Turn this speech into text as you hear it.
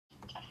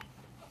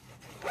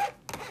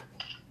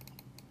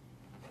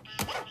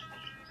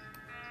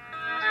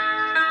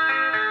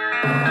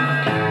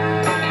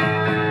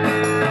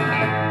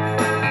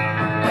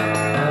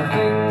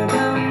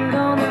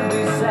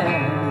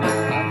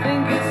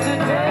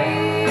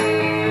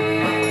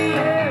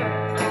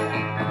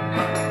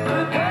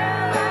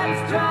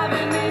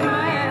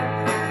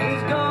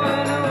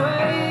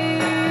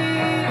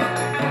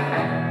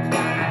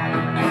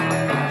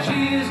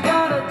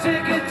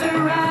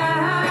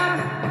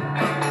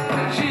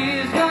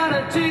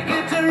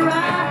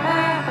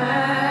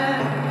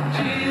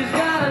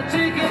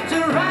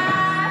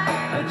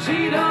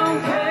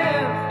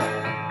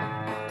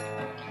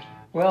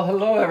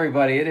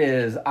everybody. It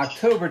is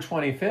October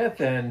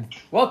 25th, and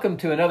welcome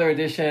to another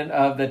edition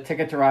of the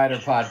Ticket to Ryder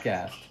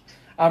podcast.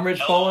 I'm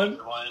Rich Folan.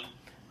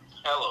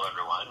 Hello,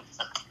 everyone.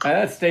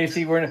 That's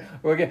Stacy. We're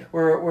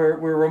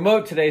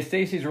remote today.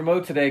 Stacy's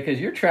remote today because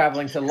you're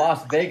traveling to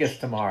Las Vegas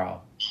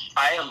tomorrow.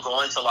 I am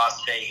going to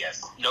Las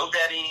Vegas. No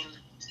betting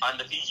on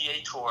the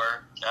PGA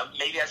Tour.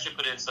 Maybe I should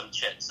put in some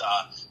chits.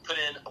 Put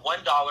in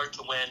 $1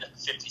 to win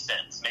 50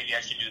 cents. Maybe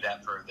I should do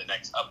that for the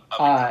next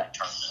tournament.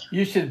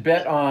 You should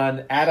bet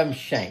on Adam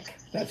Schenk.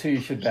 That's who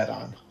you should bet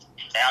on.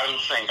 Adam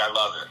Schenk, I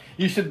love it.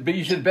 You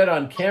should bet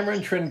on Cameron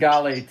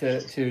Tringali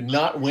to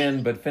not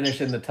win but finish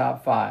in the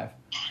top 5.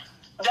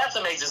 That's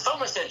amazing.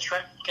 Someone said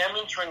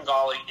Cameron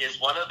Tringali is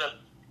one of the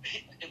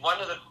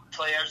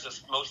players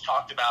that's most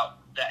talked about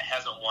that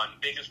hasn't won.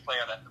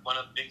 One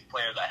of the biggest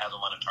players that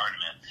hasn't won a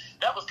tournament.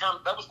 That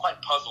was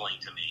quite puzzling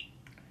to me.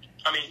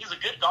 I mean, he's a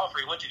good golfer.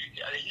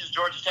 He's a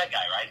Georgia Tech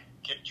guy, right?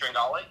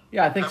 Tringali?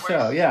 Yeah, I think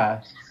so.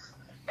 Yeah.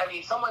 I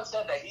mean, someone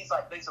said that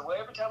they said, well,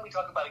 every time we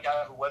talk about a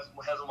guy who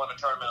hasn't won a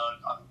tournament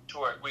on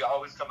tour, we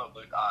always come up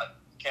with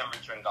Cameron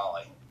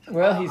Tringali.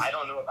 Well, I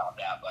don't know about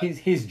that, but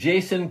he's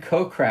Jason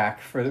Kokrak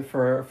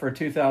for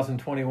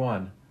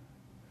 2021.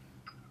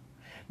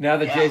 Now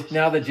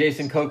that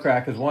Jason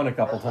Kokrak has won a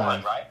couple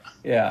times, right?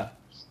 Yeah.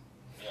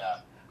 Yeah.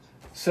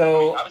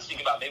 So I was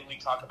thinking about maybe we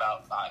talk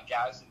about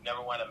guys who've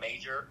never won a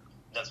major.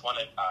 That's won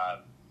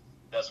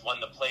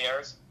the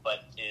Players,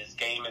 but his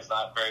game is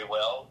not very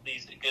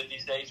these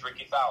days.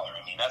 Ricky Fowler.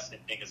 I mean, that's the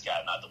biggest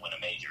guy not to win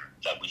a major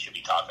that we should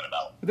be talking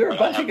about. There are a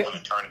bunch of won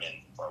a tournament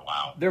for a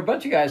while. There are a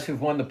bunch of guys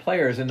who've won the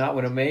Players and not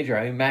won a major.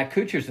 I mean, Matt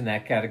Kuchar's in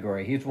that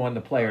category. He's won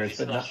the Players,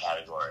 but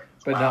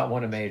not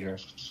won a major.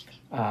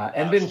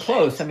 And been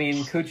close. I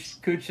mean,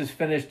 Kuch has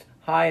finished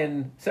high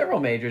in several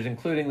majors,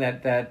 including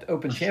that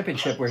Open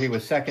Championship where he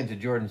was second to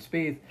Jordan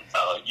Spieth.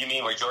 You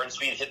mean where Jordan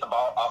Spieth hit the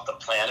ball off the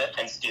planet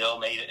and still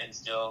made it and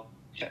still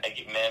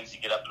managed to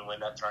get up and win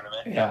that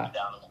tournament? Yeah.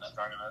 Down and win that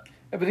tournament.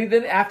 Yeah, but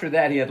then after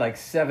that, he had like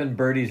 7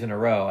 birdies in a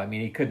row. I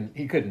mean, he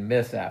couldn't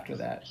miss after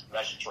that.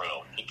 That's true.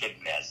 He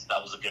couldn't miss.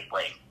 That was a good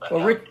break. But,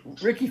 well,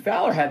 Ricky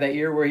Fowler had that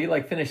year where he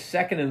finished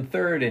second and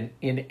third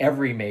in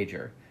every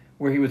major,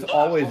 where he was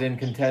always in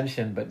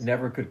contention but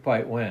never could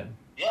quite win.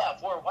 Yeah,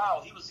 for a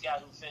while, he was the guy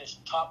who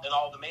finished top in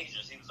all the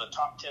majors. He was a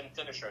top 10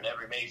 finisher in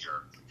every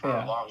major for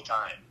a long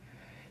time.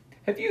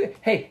 Have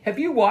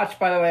you watched,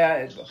 by the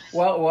way,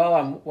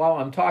 while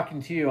I'm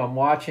talking to you, I'm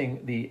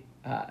watching the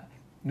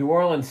New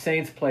Orleans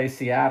Saints play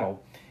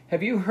Seattle.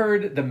 Have you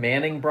heard the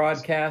Manning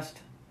broadcast?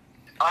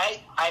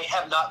 I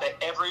have not, but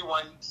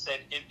everyone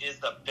said it is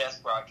the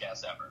best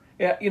broadcast ever.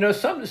 Yeah,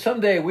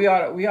 someday we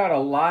ought to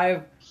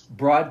live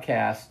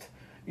broadcast,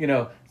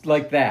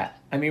 like that.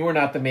 I mean, we're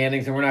not the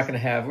Mannings, and we're not going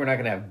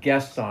to have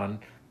guests on,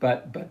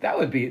 but that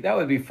would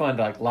be fun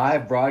to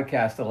live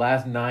broadcast the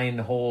last 9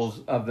 holes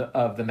of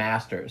the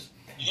Masters.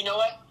 You know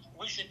what?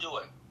 We should do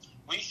it.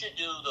 We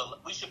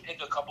should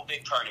pick a couple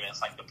big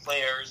tournaments like the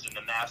Players and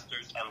the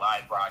Masters and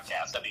live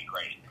broadcast. That'd be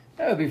great.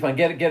 That would be fun.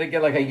 Get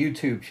like a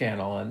YouTube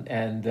channel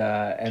and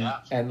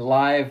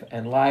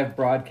live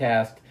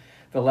broadcast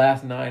the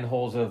last 9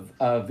 holes of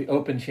the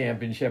Open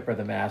Championship or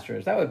the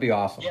Masters. That would be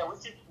awesome. Yeah,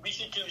 we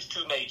should choose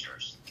 2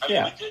 majors. I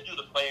mean, we could do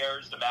the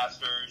Players, the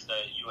Masters, the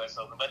U.S.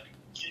 Open, but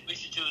we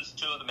should choose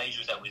 2 of the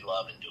majors that we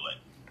love and do it.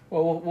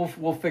 Well,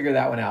 we'll figure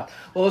that one out.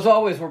 Well, as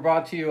always, we're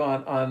brought to you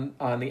on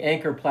the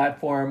Anchor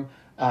platform.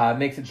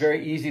 Makes it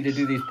very easy to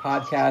do these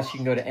podcasts. You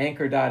can go to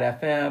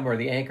anchor.fm or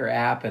the Anchor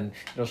app, and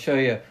it'll show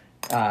you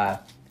how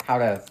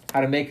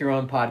to make your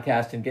own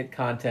podcast and get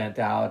content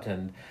out.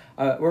 And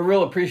we're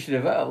real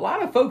appreciative. A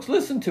lot of folks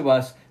listen to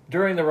us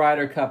during the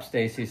Ryder Cup,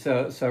 Stacy.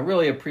 So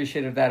really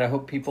appreciative of that. I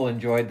hope people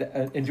enjoyed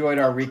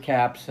our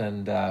recaps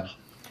and. Yeah.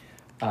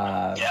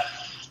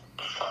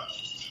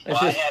 Well,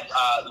 I had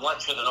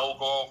lunch with an old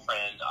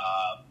girlfriend.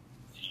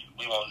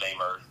 We won't name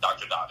her,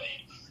 Dr.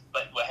 Dave,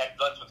 but we had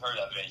lunch with her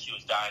the other day. She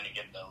was dying to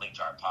get the link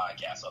to our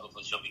podcast. So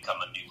hopefully she'll become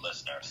a new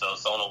listener. So,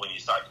 Sona, when you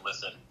start to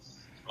listen,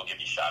 we'll give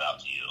you a shout out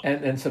to you.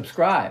 And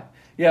subscribe.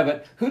 Yeah,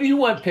 but who do you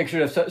want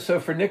pictures of?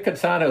 So for Nick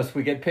Katsanos,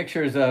 we get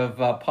pictures of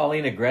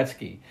Paulina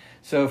Gretzky.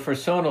 So for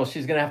Sonal,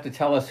 she's going to have to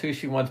tell us who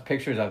she wants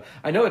pictures of.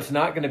 I know it's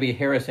not going to be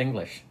Harris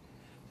English.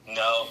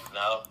 No.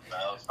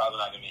 It's probably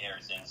not going to be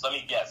Harris English. Let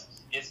me guess.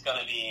 It's going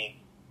to be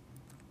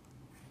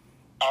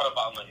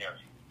Audubon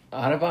Lahiri.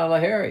 Audubon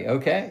Lahiri,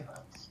 okay.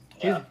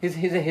 Yeah. He's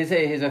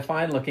a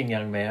fine-looking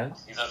young man.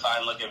 He's a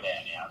fine-looking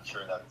man, yeah. I'm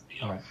sure that's the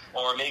deal. Right.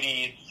 Or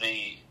maybe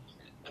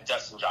the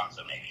Dustin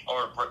Johnson, maybe.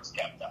 Or Brooks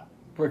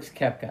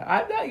Koepka.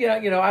 I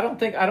don't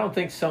think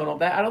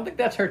Sonal. I don't think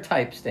that's her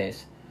type,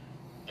 Stace.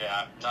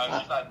 Yeah, no,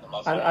 she's not the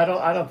most.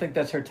 I don't think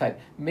that's her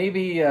type.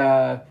 Maybe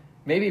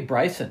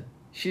Bryson.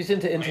 She's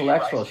into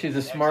intellectual. She's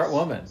a smart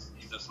woman.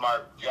 He's a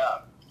smart, yeah.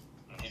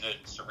 He's a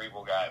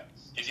cerebral guy.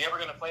 Is he ever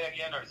going to play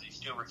again, or is he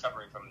still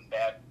recovering from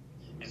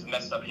his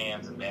messed up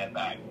hands and bad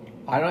back?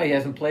 I don't know. He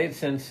hasn't played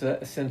since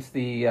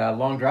the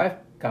long drive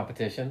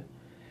competition,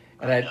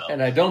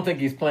 and I don't think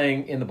he's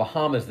playing in the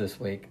Bahamas this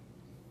week.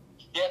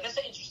 Yeah, this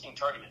is interesting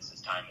tournaments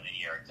this time. time of the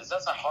year because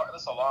that's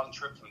a long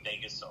trip from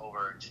Vegas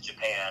over to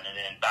Japan and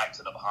then back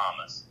to the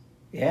Bahamas.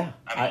 Yeah,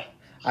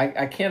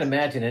 I can't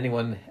imagine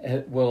anyone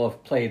will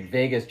have played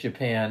Vegas,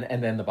 Japan,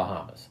 and then the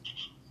Bahamas.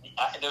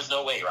 There's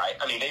no way, right?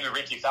 I mean, maybe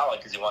Ricky Fowler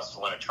because he wants to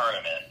win a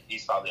tournament.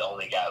 He's probably the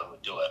only guy who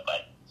would do it,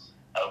 but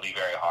that would be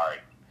very hard.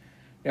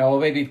 Yeah, well,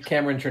 maybe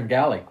Cameron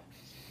Tringali.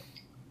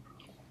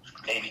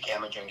 Maybe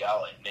Cameron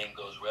Tringali. Name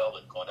goes real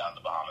with going down to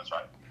the Bahamas,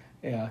 right?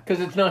 Yeah, because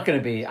it's not going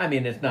to be. I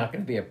mean, it's not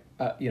going to be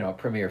a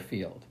premier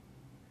field.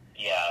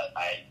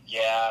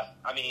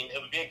 I mean,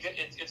 it would be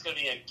it's going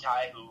to be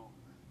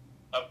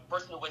a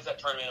person who wins that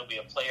tournament will be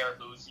a player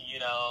who's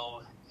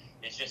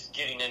is just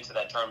getting into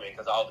that tournament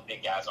because all the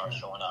big guys aren't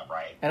showing up,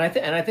 right? And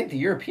I think the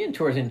European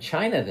tour is in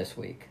China this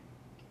week.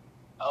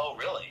 Oh,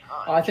 really?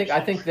 Huh. I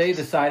think they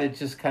decided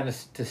just kind of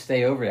to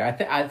stay over there.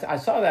 I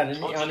saw that.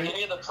 Did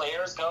any of the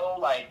players go?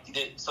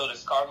 So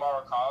does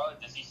Karmar Kara,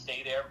 does he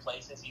stay there and play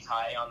since he's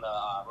high on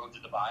the road to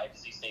Dubai?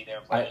 Does he stay there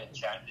and play in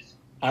China? Does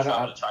he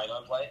travel to China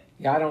and play?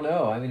 Yeah, I don't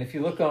know. I mean, if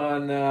you look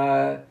on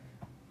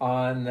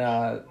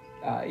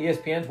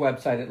ESPN's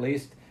website, at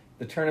least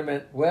the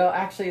tournament. Well,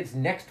 actually, it's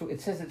next.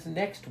 It says it's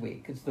next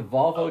week. It's the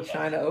Volvo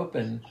China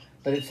Open,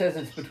 but it says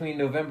it's between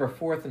November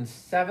 4th and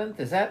 7th.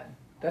 Is that?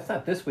 That's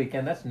not this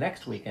weekend. That's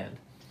next weekend.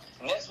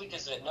 Next week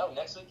is the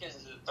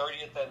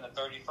 30th and the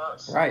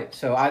 31st. Right.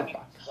 So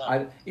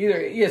I either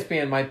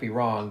ESPN might be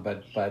wrong,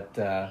 but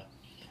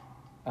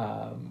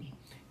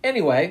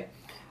anyway,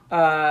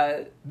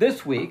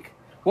 this week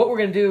what we're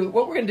gonna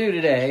do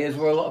today is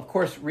we'll of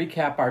course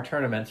recap our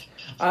tournaments.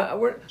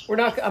 I'm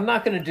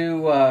not gonna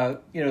do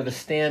the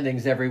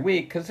standings every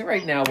week because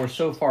right now we're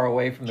so far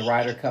away from the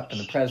Ryder Cup and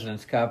the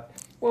President's Cup.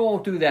 We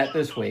won't do that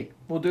this week.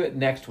 We'll do it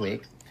next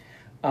week.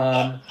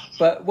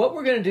 But what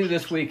we're going to do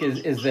this week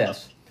is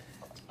this.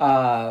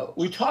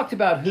 We talked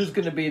about who's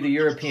going to be the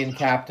European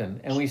captain,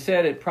 and we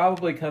said it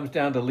probably comes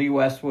down to Lee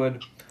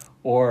Westwood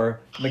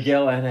or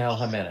Miguel Angel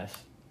Jimenez.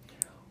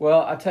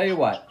 Well, I'll tell you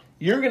what.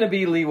 You're going to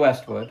be Lee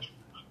Westwood,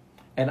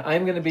 and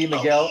I'm going to be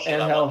Miguel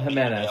Angel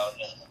Jimenez,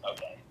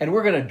 and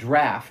we're going to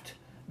draft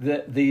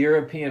the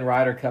European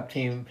Ryder Cup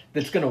team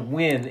that's going to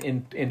win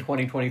in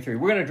 2023.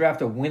 We're going to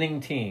draft a winning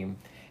team,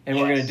 and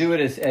we're going to do it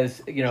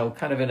as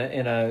kind of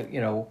in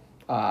a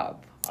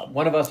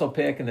one of us will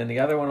pick, and then the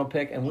other one will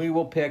pick, and we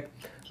will pick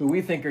who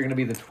we think are going to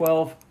be the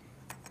 12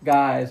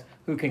 guys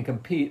who can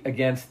compete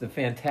against the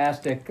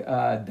fantastic,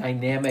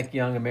 dynamic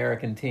young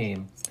American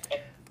team.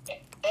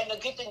 And the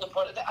good thing to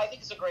point out, I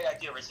think it's a great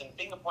idea, Rich. And the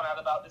thing to point out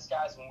about this,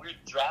 guys, when we're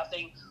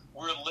drafting,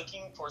 we're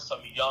looking for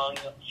some young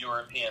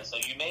Europeans. So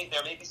there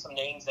may be some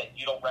names that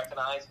you don't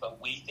recognize,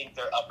 but we think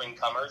they're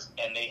up-and-comers,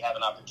 and they have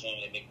an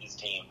opportunity to make this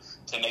team,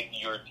 to make the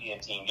European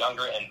team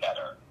younger and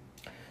better.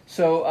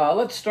 So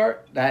let's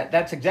start.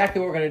 That's exactly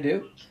what we're going to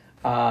do.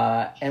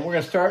 And we're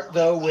going to start,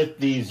 though, with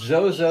the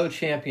Zozo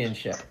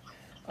Championship,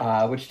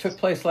 which took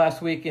place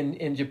last week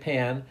in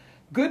Japan.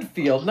 Good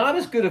field. Not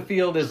as good a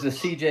field as the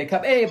CJ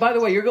Cup. Hey, by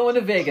the way, you're going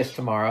to Vegas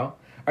tomorrow.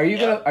 Are you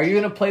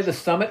gonna play the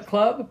Summit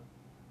Club?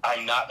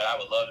 I'm not, but I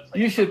would love to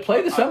play. You should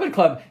play the Summit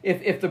Club.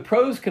 If the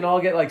pros can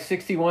all get like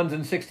 61s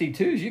and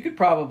 62s, you could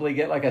probably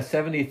get like a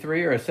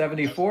 73 or a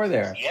 74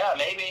 there. Yeah,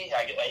 maybe.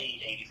 I get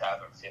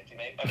 85 or 50,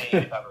 maybe. I mean,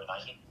 85 or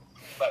 90.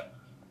 But,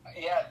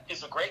 yeah,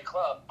 it's a great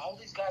club. All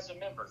these guys are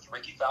members.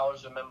 Ricky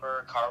Fowler's a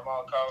member.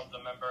 Carval's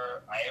a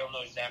member. I don't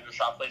know if Sandra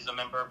Shoplay's a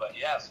member, but,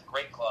 yeah, it's a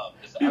great club.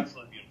 It's an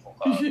absolutely beautiful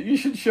club. You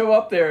should show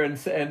up there and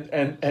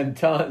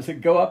tell us,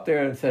 go up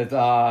there and say,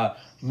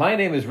 my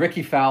name is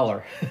Ricky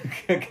Fowler.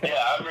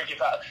 Yeah, I'm Ricky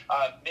Fowler.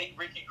 Make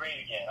Ricky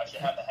great again. I should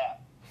have the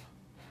hat.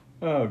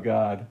 Oh,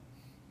 God.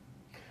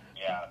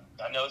 Yeah,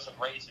 I know it's a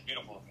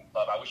beautiful looking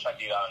club. I wish I could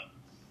get on.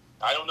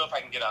 I don't know if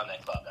I can get on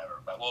that club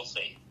ever, but we'll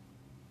see.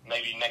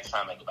 Maybe next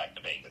time I go back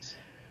to Vegas.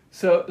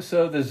 So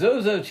the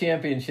Zozo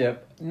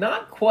Championship,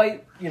 not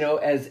quite,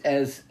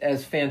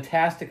 as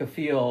fantastic a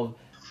field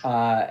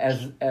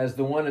as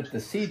the one at the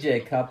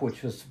CJ Cup,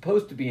 which was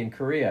supposed to be in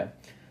Korea,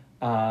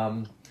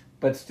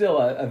 but still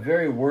a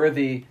very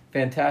worthy,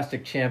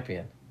 fantastic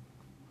champion.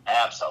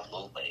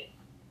 Absolutely,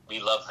 we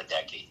love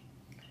Hideki.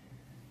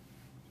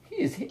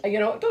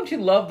 Don't you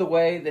love the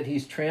way that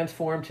he's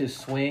transformed his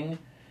swing?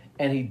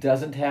 And he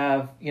doesn't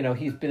have,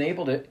 he's been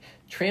able to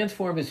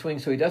transform his swing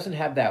so he doesn't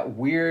have that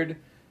weird,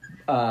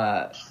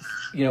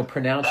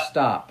 pronounced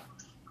stop.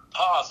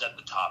 Pause at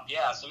the top.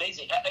 Yeah, it's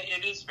amazing.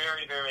 It is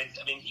very, very,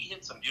 he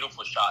hit some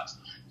beautiful shots.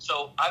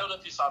 So I don't know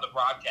if you saw the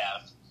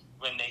broadcast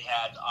when they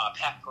had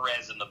Pat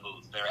Perez in the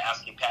booth. They were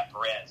asking Pat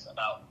Perez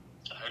about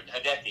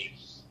Hideki.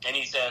 And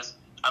he says,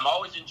 I'm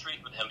always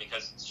intrigued with him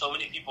because so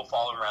many people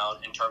follow him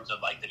around in terms of,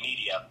 the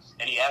media.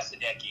 And he asked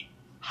Hideki,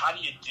 how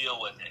do you deal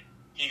with it?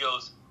 He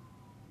goes,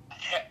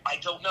 I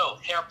don't know.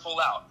 Hair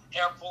pull out.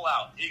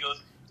 He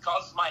goes, it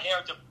causes my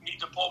hair to need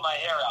to pull my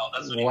hair out.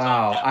 That's what he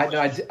wow.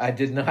 I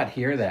did not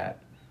hear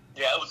that.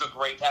 Yeah, it was a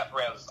great. Pat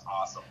Perez was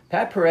awesome.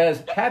 Pat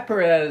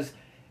Perez,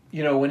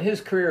 when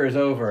his career is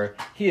over,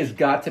 he has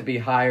got to be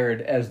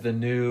hired as the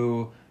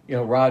new,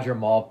 Roger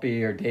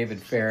Maltby or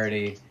David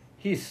Faraday.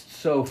 He's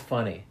so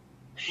funny.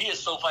 He is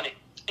so funny.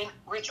 And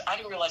Rich, I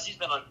didn't realize he's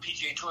been on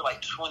PGA Tour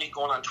like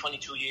going on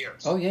 22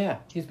 years. Oh, yeah.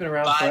 He's been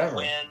around 5 forever. 5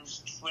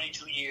 wins,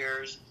 22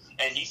 years.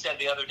 And he said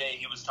the other day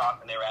he was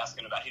talking, they were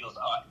asking about, he goes,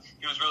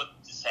 he was really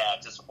sad,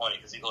 disappointed,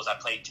 because he goes, I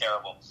played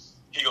terrible.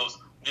 He goes,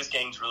 this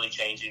game's really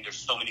changing. There's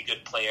so many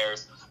good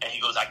players. And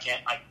he goes,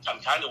 I'm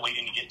kind of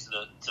waiting to get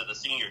to the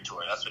senior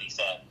tour. That's what he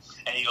said.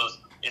 And he goes,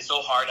 it's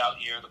so hard out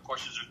here. The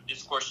course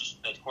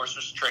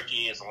is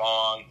tricky. It's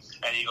long.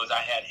 And he goes, I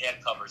had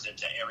head covers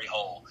into every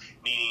hole,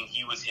 meaning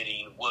he was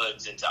hitting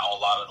woods into a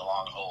lot of the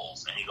long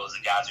holes. And he goes,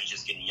 the guys are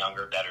just getting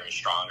younger, better, and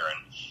stronger.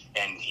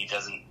 And he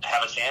doesn't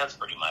have a chance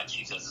pretty much.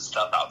 He says it's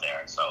tough out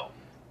there. So,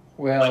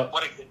 well,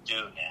 what a good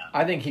dude, man.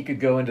 I think he could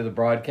go into the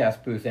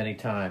broadcast booth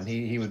anytime.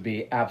 He would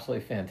be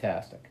absolutely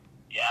fantastic.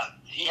 Yeah,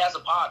 he has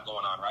a pod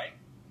going on, right?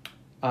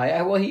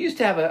 Well, he used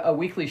to have a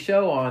weekly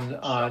show on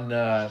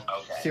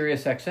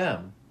Sirius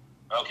XM.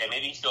 Okay,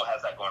 maybe he still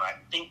has that going on. I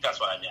think that's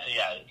what I meant.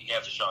 Yeah, he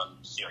has a show on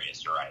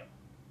Sirius. You're right.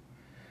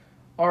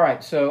 All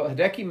right, so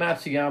Hideki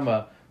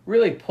Matsuyama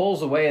really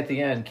pulls away at the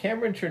end.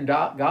 Cameron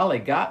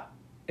Tringali got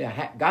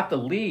the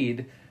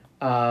lead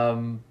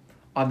early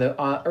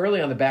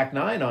on the back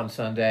nine on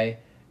Sunday,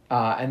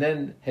 and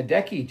then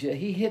Hideki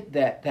he hit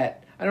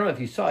that I don't know if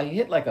you saw, he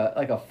hit like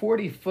a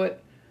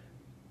 40-foot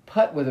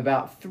putt with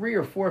about 3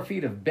 or 4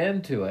 feet of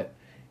bend to it.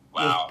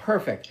 Wow. It was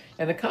perfect.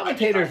 And the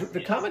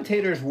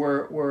commentators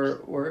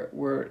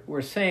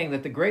were saying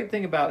that the great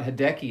thing about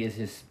Hideki is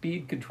his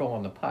speed control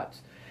on the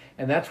putts.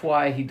 And that's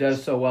why he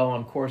does so well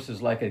on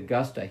courses like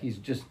Augusta. He's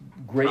just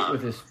great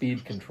with his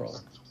speed control.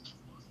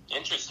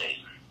 Interesting.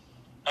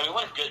 I mean,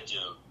 what a good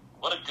dude.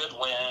 What a good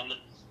win.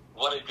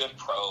 What a good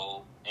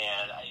pro.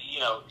 And,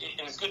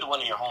 and it's good to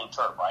win in your home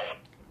turf, right?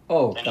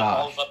 Oh, and gosh. he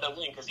follows up that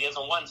win because he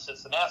hasn't won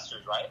since the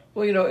Masters, right?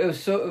 Well, it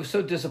was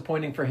so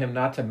disappointing for him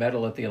not to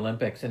medal at the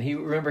Olympics. And he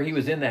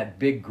was in that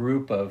big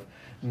group of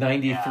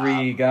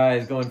 93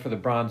 guys going for the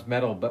bronze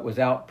medal, but was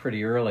out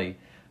pretty early.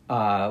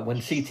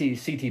 When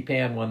CT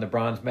Pan won the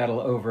bronze medal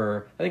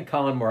over, I think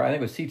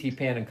it was CT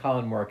Pan and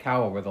Colin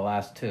Morikawa were the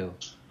last two.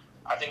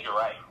 I think you're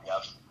right.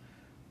 Yep.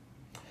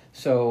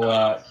 So,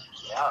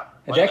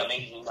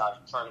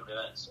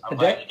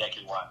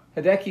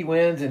 Hideki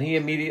wins, and he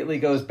immediately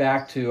goes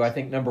back to, I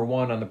think, number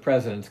 1 on the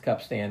President's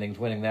Cup standings,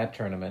 winning that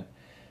tournament.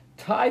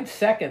 Tied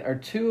second are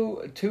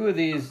two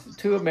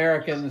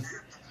Americans,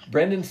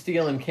 Brendan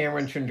Steele and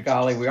Cameron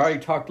Tringali. We already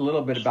talked a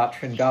little bit about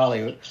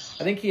Tringali.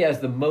 I think he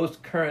has the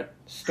most current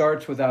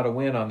starts without a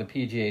win on the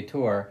PGA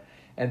Tour.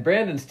 And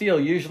Brandon Steele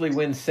usually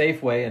wins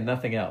Safeway and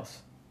nothing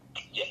else.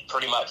 Yeah,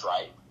 pretty much,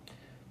 right?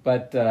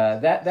 But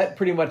that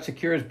pretty much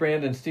secures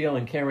Brandon Steele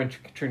and Cameron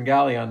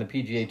Tringali on the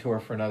PGA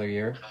Tour for another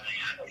year.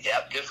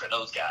 Yeah, good for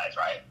those guys,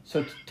 right?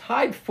 So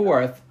tied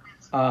fourth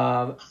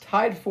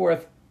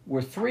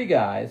were 3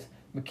 guys.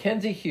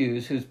 Mackenzie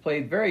Hughes, who's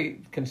played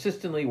very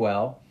consistently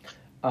well,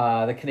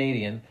 the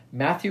Canadian,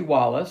 Matthew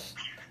Wallace,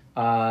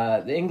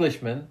 the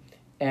Englishman,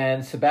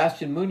 and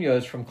Sebastian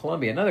Munoz from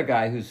Colombia, another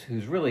guy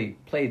who's really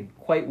played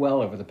quite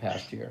well over the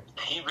past year.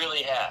 He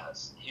really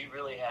has.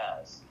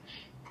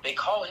 They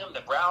call him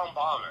the Brown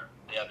Bomber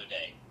the other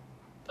day.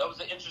 That was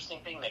an interesting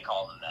thing they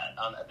called him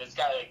that. This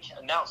guy,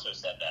 the announcer,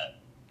 said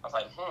that. I was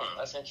like,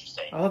 that's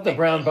interesting. I thought the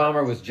Brown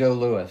Bomber was Joe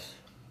Lewis.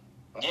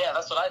 Yeah,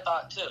 that's what I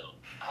thought too.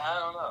 I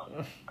don't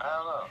know.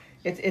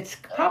 It's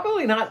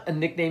probably not a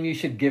nickname you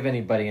should give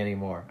anybody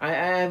anymore.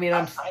 I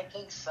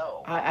think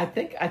so. I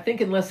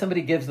think unless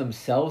somebody gives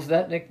themselves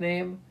that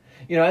nickname,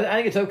 I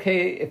think it's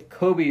okay if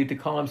Kobe to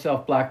call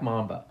himself Black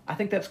Mamba. I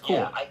think that's cool.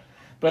 Yeah,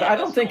 but I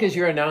don't think as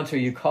your announcer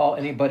you call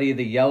anybody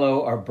the yellow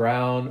or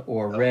brown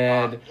or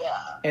red,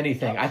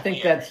 anything. I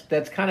think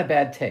that's kind of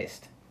bad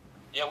taste.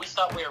 Yeah, we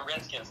stopped wearing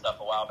Redskin stuff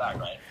a while back,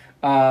 right?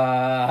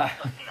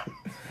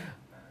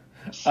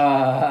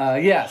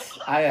 Yes.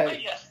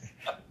 Yes.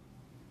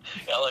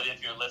 Ellen,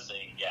 if you're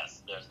listening,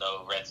 yes, there's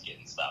no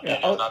Redskin stuff. Yeah,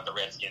 it's not the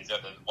Redskins, they're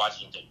the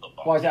Washington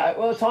football.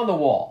 Well, it's on the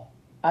wall.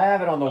 I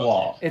have it on the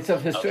wall. It's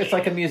It's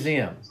like a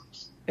museum.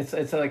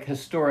 It's like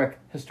historic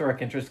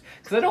interest.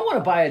 Because I don't want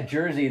to buy a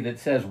jersey that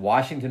says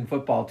Washington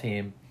football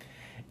team,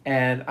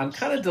 and I'm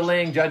kind of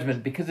delaying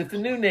judgment because if the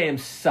new name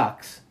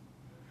sucks,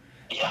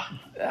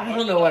 I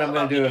don't know what I'm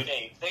going to do.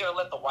 They're going to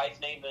let the wife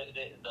name the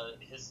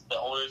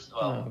owners.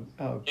 Well,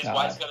 his God.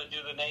 wife's going to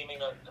do the naming.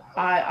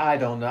 I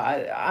don't know.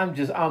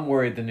 I'm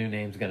worried the new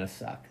name's going to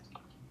suck.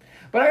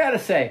 But I got to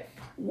say,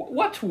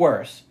 what's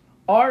worse?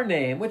 Our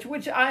name,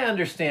 which I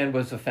understand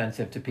was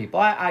offensive to people.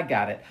 I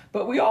got it.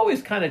 But we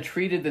always kind of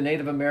treated the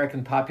Native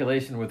American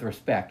population with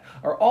respect.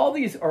 Are all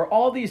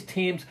these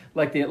teams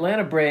like the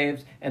Atlanta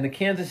Braves and the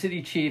Kansas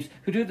City Chiefs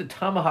who do the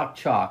tomahawk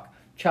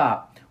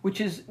chop,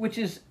 which is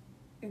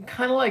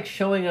kind of like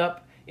showing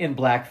up in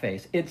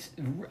blackface.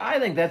 I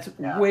think that's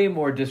way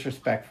more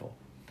disrespectful.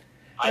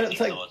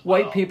 It's like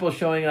white people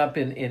showing up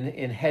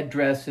in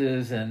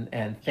headdresses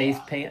and face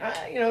paint.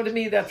 To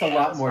me, that's a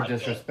lot more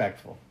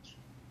disrespectful.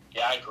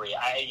 Yeah, I agree.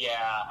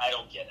 I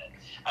don't get it.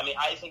 I mean,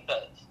 I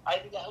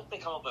hope they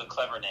come up with a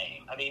clever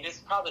name. I mean, it's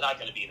probably not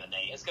going to be the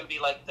name. It's going to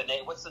be like the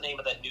name. What's the name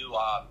of that new?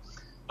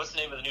 What's the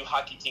name of the new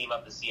hockey team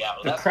up in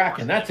Seattle? The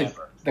Kraken.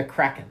 The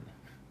Kraken.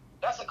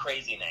 That's a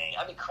crazy name.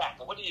 I mean,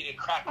 Kraken. What do you do,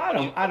 Kraken?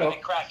 I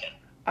don't. Kraken.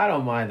 I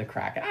don't mind the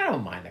Kraken. I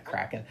don't mind the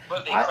Kraken.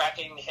 What, are they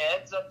cracking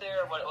heads up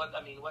there? What?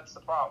 I mean, what's the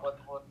problem?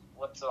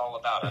 What's it all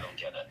about? I don't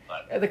get it.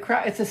 But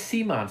it's a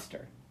sea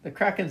monster. The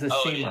Kraken's a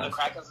sea monster. The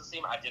Kraken's a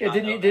sea monster.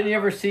 Didn't you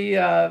ever see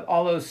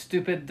all those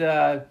stupid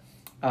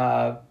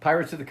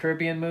Pirates of the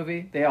Caribbean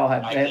movie? They all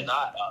had. I did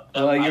not.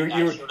 Well,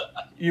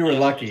 you were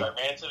lucky. I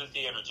ran to the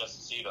theater just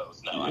to see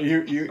those. No,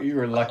 you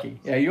were lucky.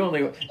 Yeah, you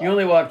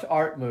only watch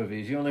art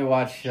movies. You only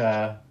watch.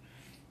 Yeah.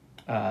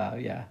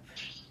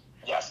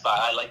 Yes, but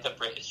I like the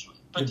British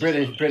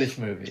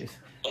movies.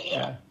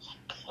 Yeah.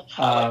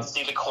 I like to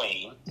see the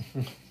Queen.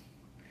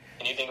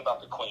 Anything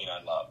about the Queen,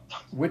 I love.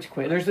 Which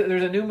Queen? There's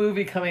a new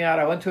movie coming out.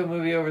 I went to a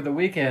movie over the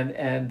weekend,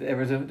 and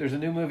there's a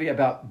new movie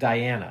about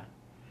Diana.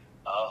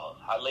 Oh,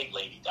 I like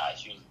Lady Di.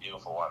 She was a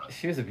beautiful woman.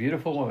 She was a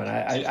beautiful woman.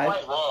 She was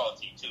quite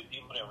royalty too.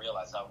 People didn't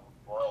realize how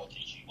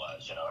royalty she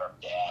was. You know, her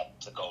dad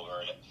took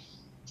over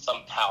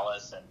some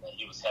palace, and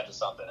he was head of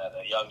something at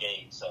a young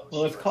age. So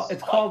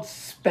it's called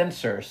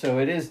Spencer. So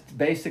it is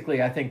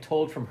basically, I think,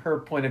 told from her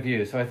point of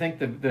view. So I think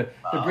the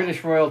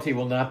British royalty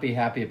will not be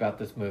happy about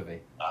this movie.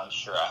 I'm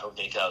sure. I hope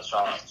they tell.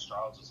 Charles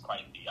was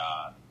quite the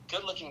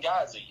good-looking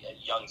guy as a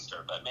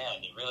youngster, but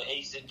man, he really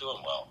aged into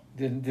him well.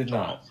 Did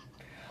not.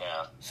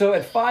 Yeah. So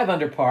at 5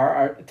 under par,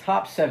 our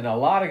top 7. A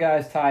lot of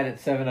guys tied at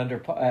 7 under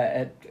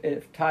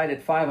tied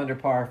at 5 under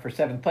par for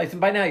 7th place,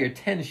 and by now you're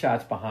 10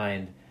 shots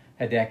behind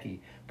Hideki.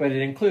 But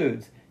it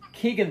includes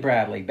Keegan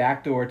Bradley,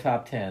 backdoor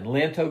top 10.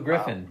 Lanto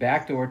Griffin,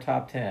 backdoor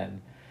top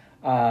 10.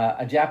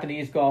 A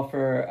Japanese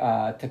golfer,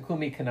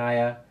 Takumi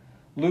Kanaya.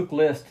 Luke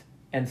List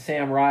and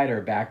Sam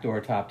Ryder, backdoor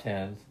top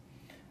 10s.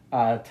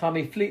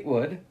 Tommy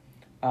Fleetwood,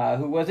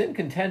 who was in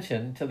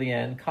contention till the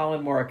end.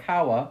 Colin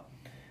Morikawa,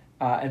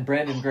 and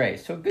Brandon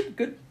Grace. So good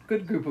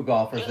group of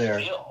golfers there.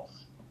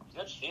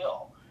 Good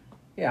feel.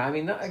 Yeah, I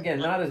mean, not as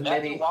many.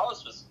 Matthew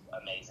Wallace was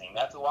amazing.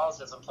 Matthew Wallace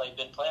hasn't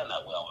been playing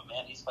that well, but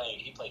man,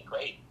 he played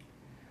great.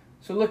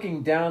 So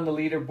looking down the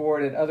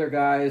leaderboard at other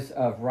guys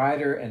of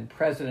Ryder and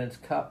President's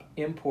Cup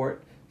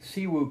import,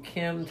 Siwoo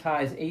Kim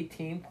ties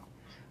 18th.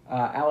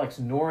 Alex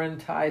Noren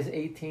ties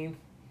 18th.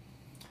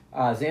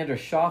 Xander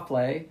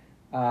Schauffele,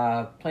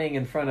 playing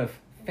in front of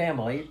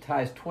family,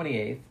 ties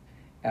 28th.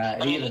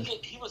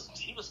 He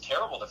was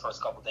terrible the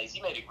first couple of days.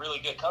 He made a really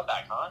good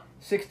comeback, huh?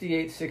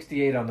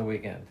 68 on the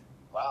weekend.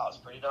 Wow, it's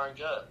pretty darn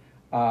good.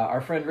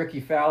 Our friend Ricky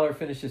Fowler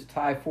finishes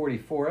tie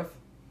 44th.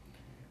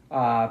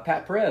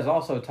 Pat Perez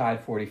also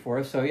tied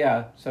 44th. So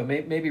yeah,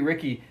 maybe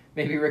Ricky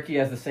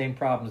has the same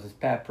problems as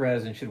Pat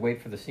Perez and should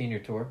wait for the senior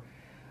tour.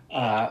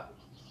 Yeah.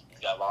 He's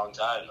got a long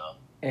time though.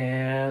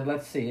 And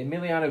let's see,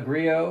 Emiliano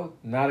Grillo,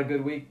 not a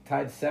good week,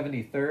 tied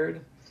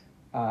 73rd.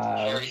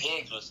 Harry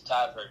Higgs was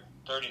tied for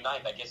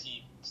 39th. I guess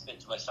he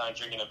spent too much time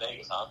drinking in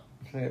Vegas, huh?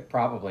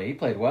 Probably. He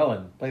played well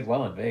in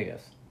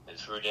Vegas. It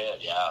sure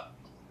did, yeah.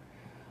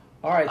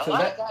 All right, a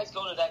lot of guys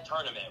go to that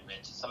tournament, Rich.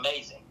 It's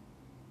amazing.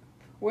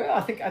 Well,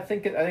 I think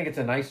it's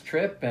a nice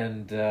trip,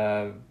 and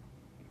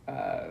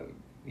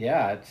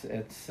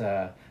it's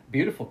a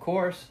beautiful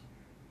course.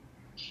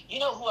 You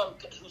know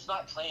who's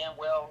not playing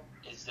well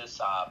is this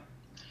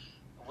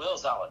Will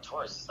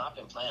Zalatoris. Has not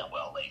been playing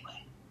well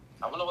lately.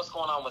 I wonder what's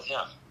going on with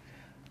him.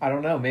 I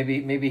don't know.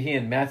 Maybe he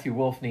and Matthew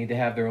Wolff need to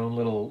have their own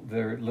little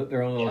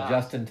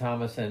Justin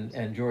Thomas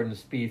and Jordan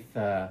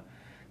Spieth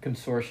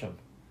consortium.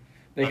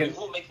 Who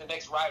will make the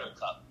next Ryder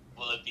Cup?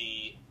 Will it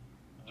be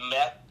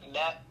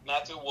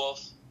Matthew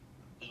Wolff,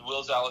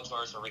 Will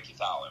Zalatoris, or Ricky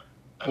Fowler?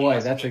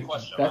 That's a good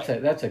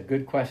question. That's a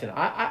good question.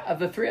 I of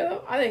the three of them,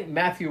 I think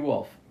Matthew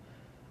Wolff.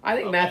 I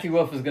think Matthew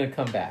Wolff is going to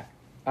come back.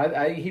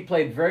 He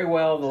played very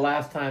well the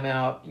last time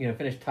out.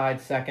 Finished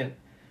tied second.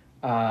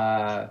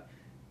 And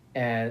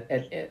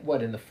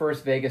in the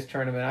first Vegas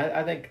tournament,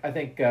 I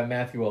think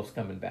Matthew Wolff's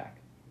coming back.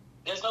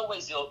 There's no way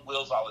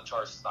Will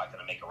Zalatoris is not going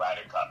to make a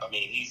Ryder Cup. I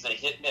mean, he's a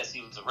hit miss.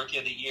 He was a Rookie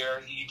of the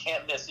Year. You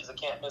can't miss. He's a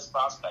can't miss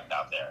prospect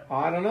out there.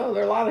 I don't know.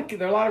 There are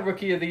a lot of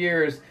Rookie of the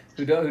Years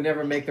who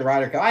never make the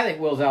Ryder Cup. I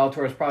think Will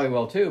Zalatoris probably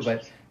will too.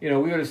 But we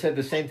would have said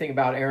the same thing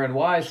about Aaron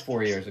Wise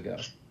 4 years ago.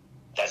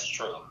 That's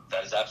true.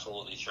 That is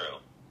absolutely true.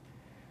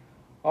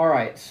 All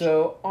right,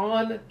 so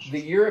on the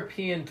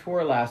European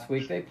Tour last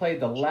week, they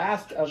played the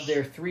last of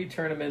their 3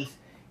 tournaments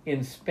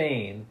in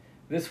Spain.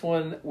 This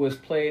one was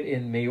played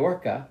in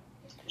Majorca.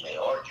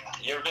 Majorca.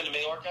 You ever been to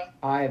Majorca?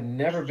 I have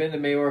never been to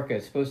Majorca.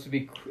 It's supposed to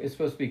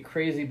be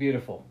crazy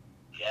beautiful.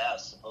 Yeah,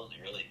 it's supposed to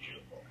be really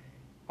beautiful.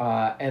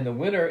 And the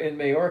winner in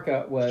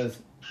Majorca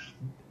was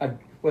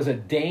a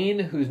Dane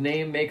whose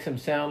name makes him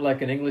sound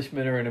like an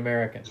Englishman or an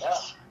American.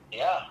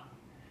 Yeah.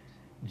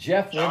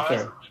 Jeff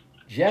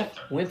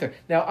Winter.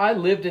 Now, I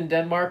lived in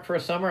Denmark for a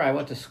summer. I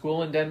went to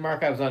school in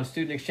Denmark. I was on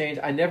student exchange.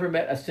 I never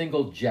met a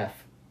single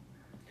Jeff.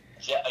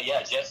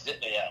 Jeff's did.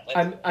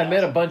 Yeah. I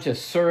met a bunch of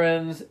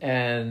Surens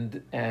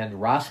and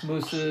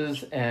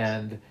Rasmuses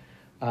and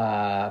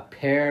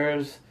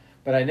Pears,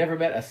 but I never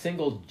met a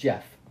single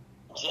Jeff.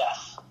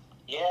 Jeff.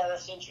 Yeah,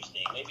 that's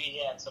interesting. Maybe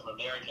he had some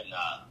American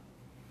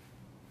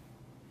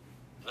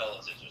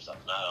relatives or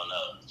something. I don't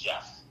know.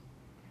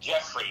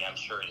 Jeffrey, I'm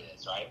sure it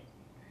is, right?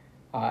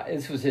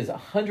 This was his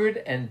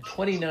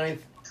 129th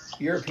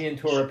European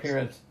Tour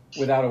appearance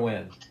without a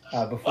win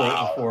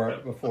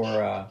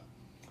before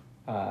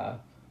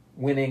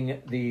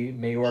winning the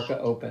Majorca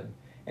Open.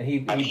 And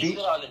he's been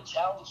on the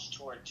Challenge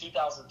Tour in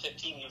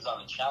 2015. He was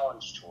on the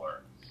Challenge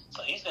Tour,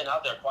 so he's been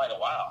out there quite a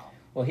while.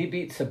 Well, he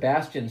beat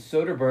Sebastian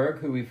Soderberg,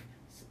 who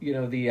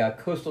the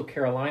Coastal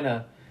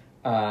Carolina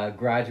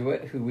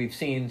graduate, who we've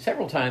seen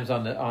several times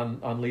on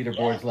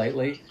leaderboards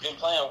lately. He's been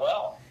playing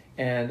well.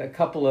 And a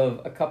couple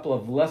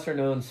of lesser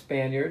known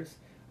Spaniards,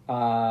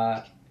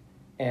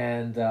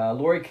 and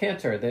Laurie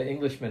Cantor, the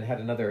Englishman, had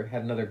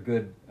another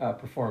good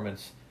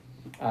performance,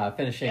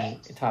 finishing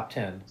top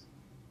 10.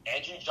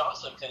 Andrew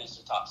Johnson finished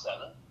the top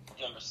 7,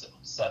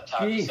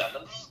 top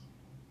 7.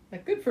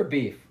 Good for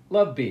Beef.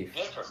 Love Beef.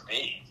 Good for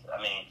Beef.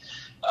 I mean,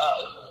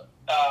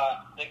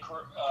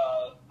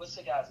 what's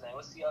the guy's name?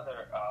 What's the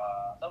other?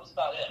 That was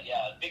about it.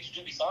 Yeah,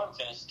 Victor Dubuisson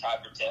finished tied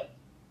for 10.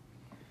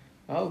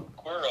 Oh,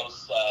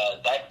 Quiros,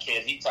 that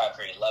kid, he tied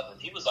for 11.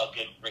 He was a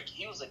good rookie.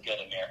 He was a good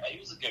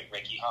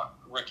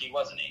rookie,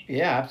 wasn't he?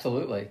 Yeah,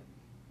 absolutely.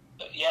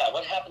 Yeah,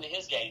 what happened to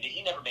his game?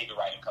 He never made the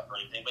Ryder Cup or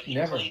anything, but he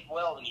played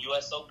well in the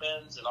U.S.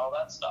 Opens and all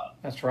that stuff.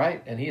 That's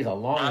right, and he's a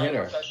long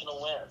hitter. 9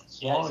 professional wins.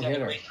 Yeah, he's got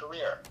a great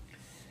career.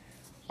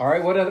 All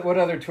right, what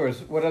other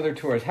tours? What other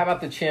tours? How about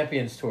the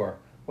Champions Tour?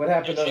 What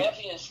happened? The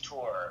Champions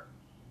Tour.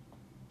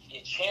 The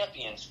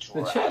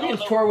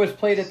Champions Tour was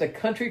played at the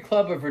Country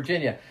Club of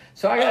Virginia.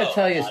 So I got to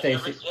tell you,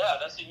 Stacy. Yeah,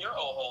 that's in your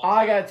old hole.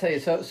 I got to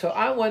tell you. So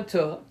I went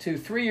to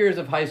 3 years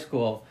of high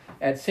school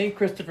at St.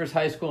 Christopher's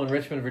High School in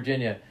Richmond,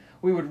 Virginia.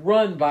 We would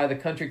run by the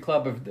Country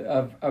Club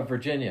of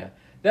Virginia.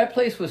 That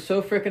place was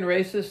so frickin'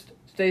 racist,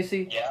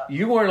 Stacy. Yeah.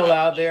 You weren't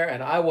allowed there,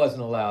 and I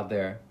wasn't allowed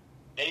there.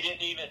 They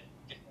didn't even.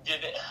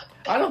 Did it?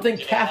 I don't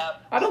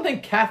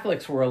think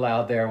Catholics were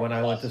allowed there when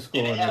I went to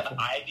school. Did they have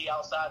ivy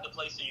outside the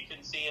place so you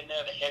couldn't see in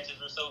there? The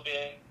hedges were so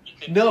big you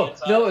couldn't No, see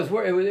inside? no,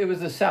 it was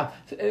the South.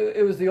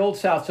 It was the old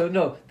South. So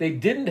no, they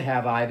didn't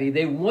have ivy.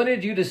 They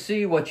wanted you to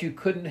see what you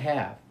couldn't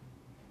have.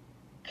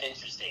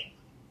 Interesting.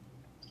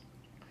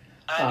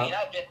 I mean,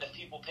 I bet that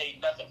people paid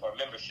nothing for a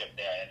membership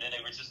there, and then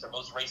they were just the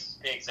most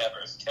racist pigs ever.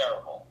 It's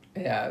terrible.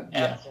 Yeah.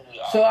 Absolutely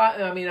awful. So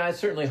I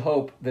certainly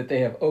hope that they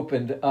have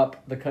opened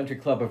up the Country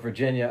Club of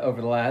Virginia over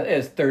the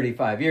last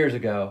 35 years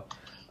ago.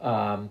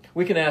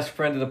 We can ask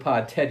friend of the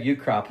pod Ted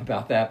Ukrop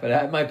about that, but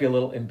it might be a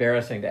little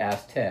embarrassing to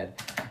ask Ted.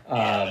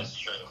 Yeah, that's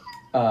true.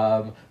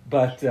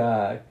 But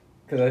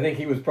because I think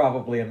he was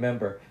probably a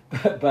member,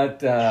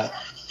 but.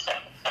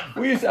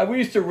 We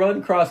used to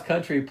run cross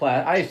country.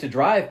 I used to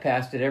drive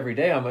past it every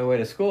day on my way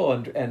to school,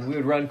 and we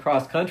would run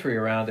cross country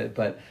around it.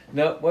 But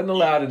no, wasn't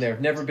allowed in there.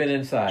 Never been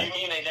inside. You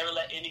mean they never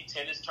let any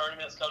tennis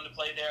tournaments come to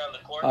play there on the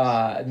courts?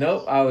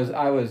 Nope.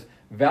 I was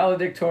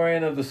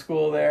valedictorian of the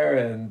school there,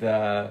 and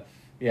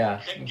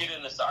yeah. Couldn't get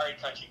in the Sorry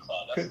Country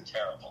Club. That's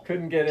terrible.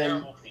 Couldn't get in.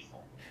 Terrible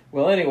people.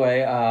 Well,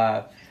 anyway,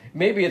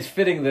 maybe it's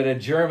fitting that a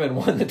German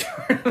won the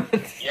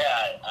tournament. Yeah.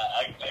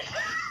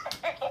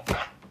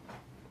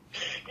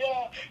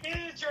 Yeah, the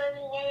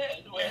German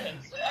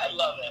wins. I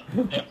love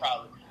it. They're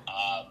probably.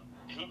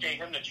 Who gave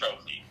him the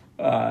trophy?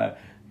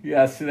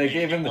 Yes, they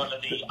gave him one of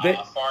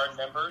the foreign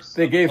members.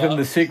 They gave him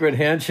the secret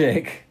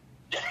handshake.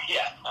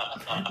 Yeah.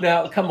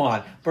 Now, come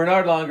on.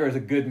 Bernhard Langer is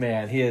a good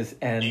man. He is,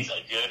 and he's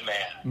a good man.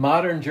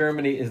 Modern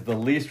Germany is the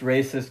least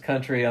racist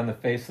country on the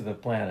face of the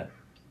planet.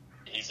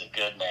 He's a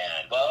good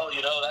man. Well,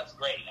 that's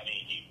great. I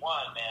mean, he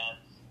won, man.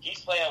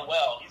 He's playing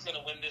well. He's going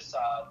to win this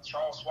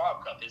Charles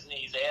Schwab Cup, isn't he?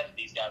 He's ahead of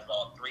these guys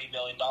about $3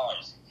 million.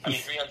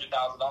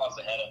 $300,000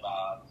 ahead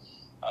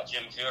of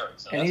Jim Furyk.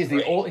 So and he's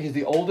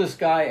the oldest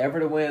guy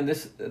ever to win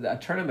a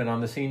tournament on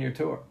the senior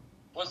tour.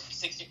 Was he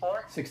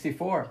 64?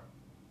 64.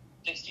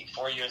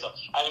 64 years old.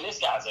 I mean, this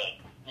guy's a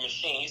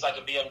machine. He's like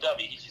a BMW.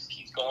 He just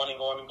keeps going and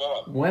going and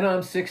going. When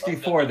I'm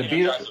 64, the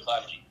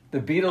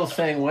Beatles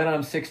sang "When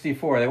I'm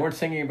 64." They weren't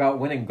singing about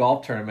winning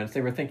golf tournaments.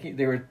 They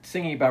were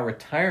singing about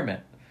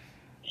retirement.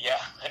 Yeah,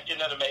 isn't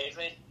that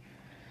amazing?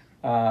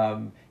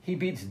 He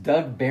beats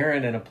Doug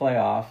Barron in a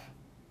playoff.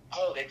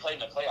 Oh, they played in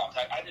the playoff.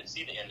 I didn't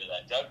see the end of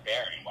that. Doug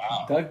Barron,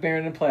 wow. Doug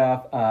Barron in a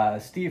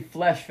playoff. Steve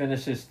Flesch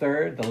finishes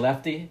third, the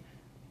lefty.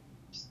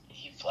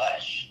 Steve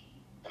Flesch,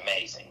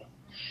 amazing.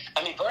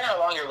 I mean, Bernhard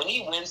Langer, when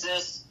he wins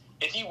this,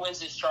 if he wins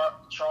this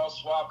Charles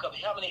Schwab Cup,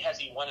 how many has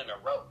he won in a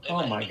row?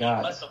 Oh, my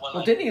God.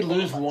 Well, didn't he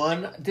lose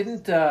one?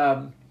 Didn't,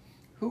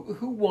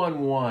 who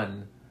won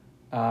one?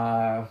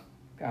 God,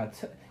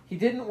 he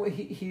didn't,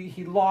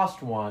 he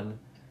lost one.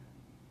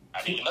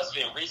 I mean, it must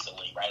have been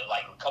recently, right?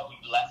 Like a couple,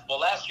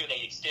 last year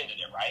they extended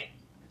it, right?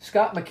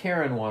 Scott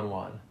McCarron won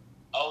one.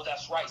 Oh,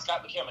 that's right.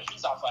 Scott McCarron,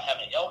 he's off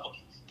having an elbow.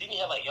 Didn't he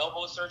have like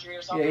elbow surgery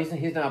or something? Yeah,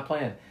 he's not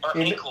playing. Or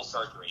ankle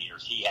surgery,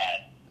 he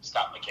had,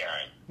 Scott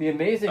McCarron. The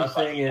amazing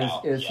thing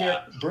is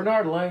here,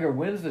 Bernhard Langer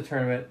wins the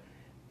tournament,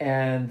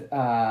 and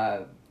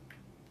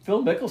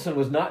Phil Mickelson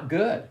was not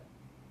good.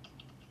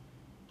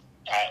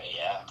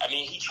 Yeah. I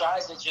mean, he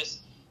tries to just...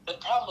 The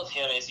problem with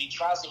him is he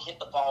tries to hit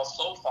the ball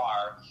so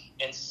far,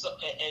 and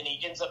he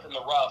ends up in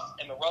the rough,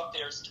 and the rough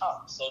there is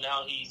tough. So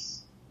now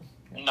he's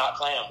not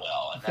playing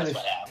well, and that's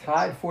what happens.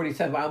 Tied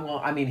 47.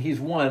 I mean, he's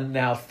won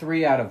now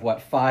 3 out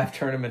of 5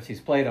 tournaments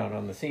he's played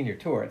on the senior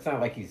tour. It's not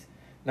like he's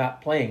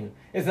not playing.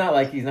 It's not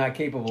like he's not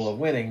capable of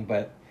winning,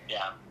 but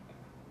yeah.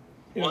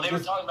 Well, they were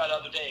talking about the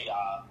other day.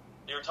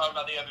 They were talking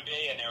about the other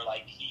day, and they were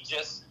like,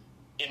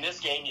 in this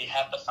game, you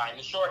have to find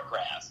the short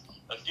grass.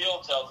 The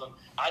field tells him,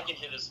 I can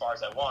hit as far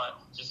as I want,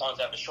 just as long as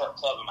I have a short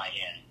club in my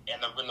hand.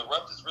 And when the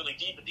rough is really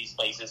deep at these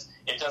places,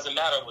 it doesn't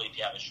matter if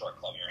you have a short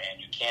club in your hand.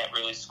 You can't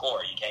really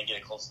score. You can't get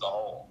it close to the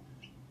hole.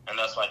 And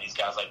that's why these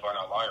guys like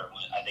Bernard Lawyer,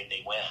 I think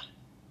they win.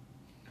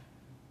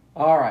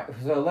 All right,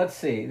 so let's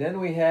see. Then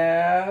we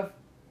have...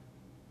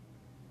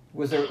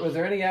 Was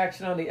there any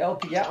action on the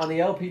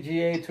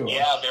LPGA tour?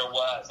 Yeah, there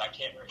was. I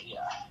can't remember.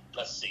 Yeah.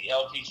 Let's see.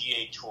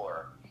 LPGA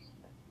tour.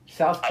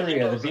 South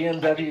Korea, the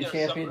BMW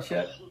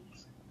Championship.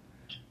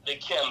 The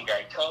Kim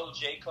guy,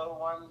 J-Co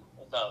one?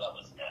 No, that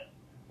wasn't it.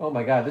 Oh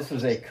my God, this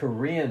was a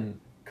Korean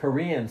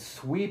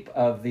sweep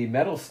of the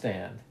medal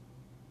stand.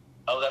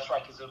 Oh, that's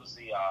right, because it was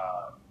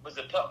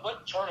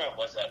what tournament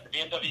was that? The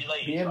BMW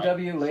Ladies,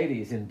 BMW right?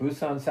 Ladies in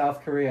Busan,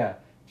 South Korea.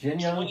 Jin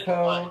Young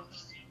Ko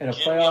in a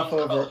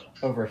playoff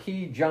over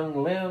Hee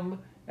Jung Lim,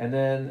 and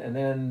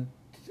then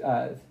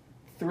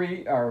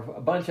three or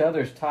a bunch of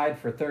others tied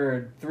for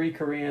third. 3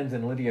 Koreans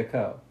and Lydia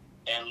Ko.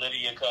 And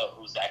Lydia Ko,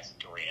 who's actually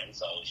Korean,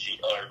 so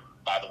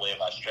by the way, of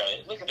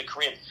Australia. Look at the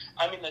Koreans.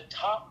 I mean, the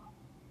top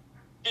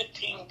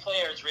 15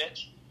 players,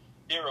 Rich,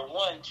 there are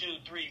 1, 2,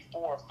 3,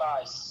 4,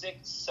 5,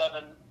 6,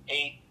 7,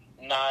 8,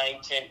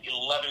 9, 10,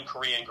 11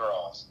 Korean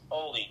girls.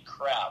 Holy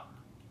crap.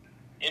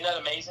 Isn't that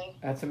amazing?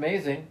 That's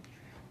amazing.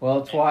 Well,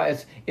 it's why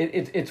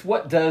it's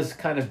what does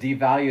kind of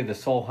devalue the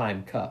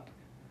Solheim Cup.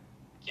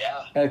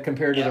 Yeah.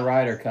 Compared to the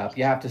Ryder Cup.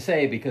 You have to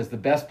say, because the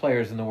best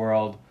players in the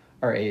world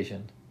are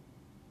Asian.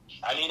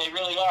 I mean, they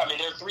really are. I mean,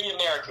 there are 3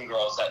 American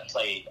girls that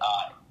played.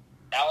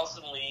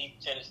 Allison Lee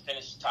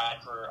finished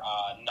tied for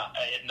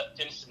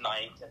finished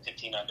 9th at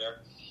 15 under.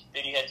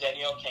 Then you had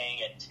Danielle Kang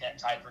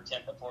tied for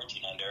 10th at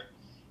 14 under.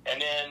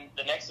 And then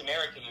the next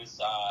American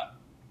is, I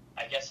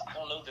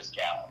don't know this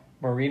gal.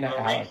 Marina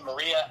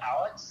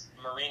Alex.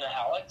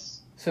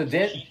 So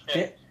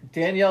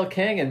Danielle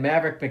Kang and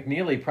Maverick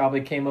McNeely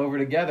probably came over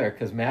together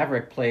because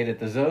Maverick played at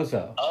the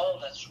Zozo. Oh,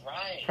 that's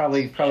right.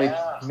 Probably.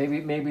 Yeah.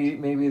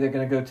 Maybe they're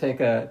going to go take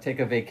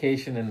a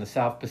vacation in the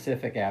South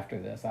Pacific after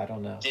this. I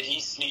don't know. Did he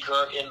sneak her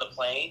on the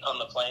plane?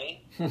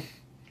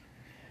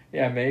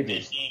 Yeah, maybe.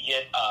 Did he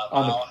get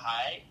Mile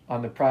High?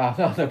 On the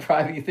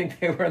private, you think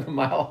they were in the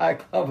Mile High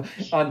Club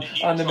on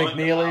the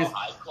McNeely's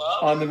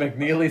on the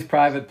McNeely's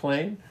private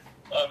plane?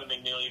 On the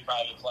McNeely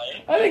private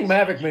plane. I think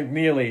Maverick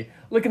McNeely.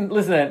 Listen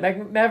to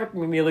that. Maverick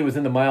McNeely was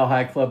in the Mile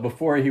High Club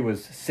before he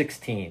was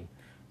 16.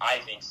 I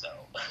think so.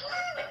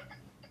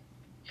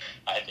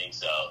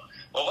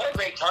 Well, what a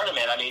great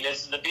tournament. I mean,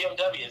 this is the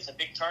BMW. It's a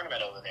big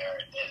tournament over there,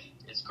 and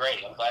it's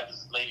great. I'm glad the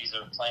ladies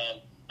are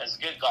playing. It's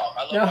good golf.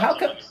 I love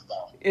watching women's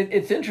golf.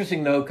 It's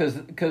interesting, though, because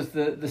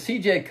the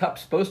CJ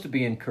Cup's supposed to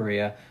be in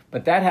Korea,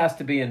 but that has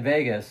to be in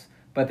Vegas,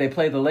 but they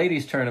play the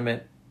ladies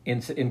tournament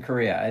in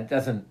Korea. It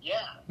doesn't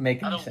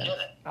make any sense. Get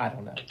it. I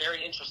don't know. It's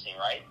very interesting,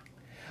 right?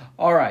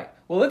 All right.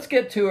 Well, let's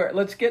get to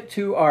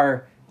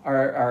our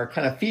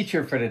kind of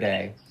feature for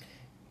today.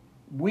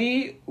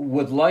 We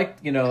would like,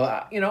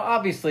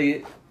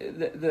 obviously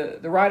the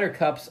Ryder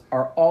Cups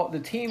are all the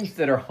teams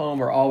that are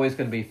home are always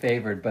going to be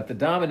favored, but the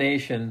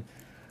domination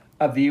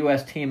of the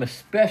U.S. team,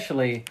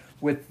 especially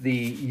with the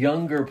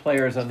younger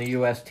players on the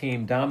U.S.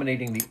 team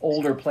dominating the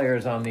older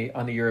players on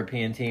the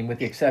European team, with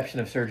the exception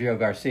of Sergio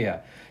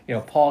Garcia,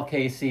 Paul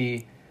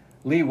Casey,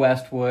 Lee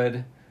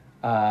Westwood.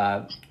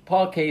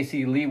 Paul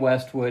Casey, Lee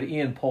Westwood,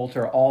 Ian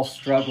Poulter, all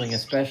struggling,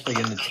 especially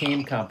in the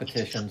team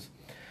competitions.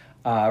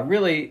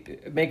 Really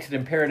makes it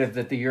imperative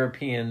that the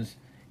Europeans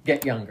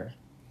get younger.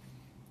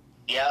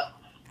 Yeah.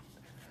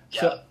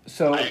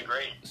 So I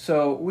agree.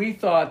 So we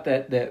thought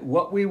that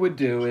what we would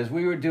do is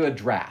we would do a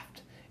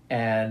draft,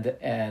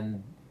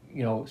 and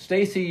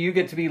Stacy, you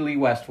get to be Lee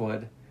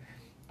Westwood,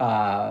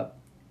 and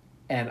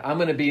I'm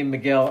going to be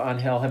Miguel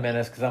Angel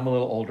Jimenez because I'm a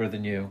little older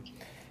than you,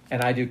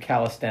 and I do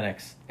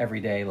calisthenics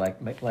every day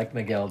like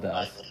Miguel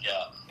does.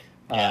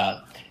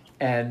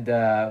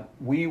 And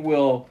we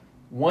will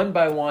one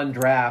by one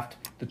draft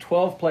the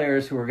 12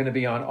 players who are going to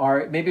be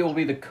on maybe we'll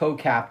be the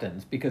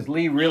co-captains because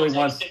Lee really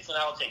wants 6 and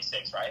I'll take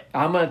 6,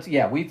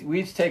 right? We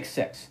each take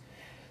 6.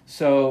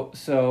 So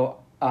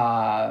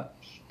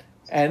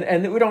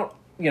and we don't,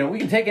 we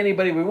can take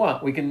anybody we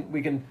want. We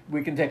can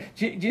take.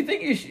 Do you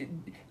think you should?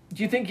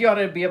 Do you think you ought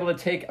to be able to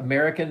take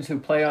Americans who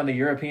play on the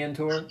European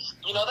tour?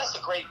 That's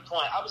a great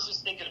point. I was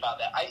just thinking about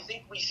that. I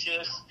think we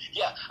should.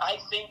 Yeah, I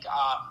think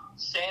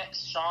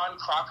Sean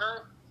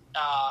Crocker.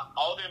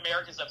 All the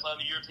Americans that play on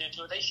the European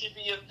Tour, they should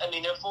be,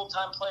 they're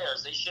full-time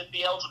players. They should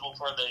be eligible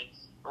for the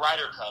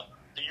Ryder Cup,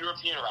 the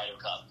European Ryder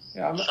Cup.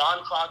 Yeah,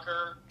 Sean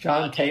Crocker,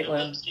 John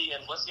Caitlin,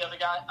 and what's the other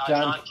guy?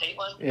 John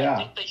Caitlin? Yeah.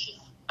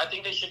 I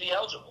think they should be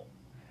eligible.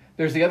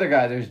 There's the other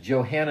guy. There's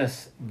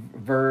Johannes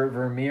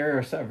Vermeer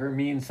or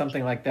Vermeen,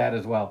 something like that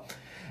as well.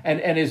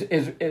 And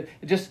is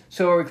just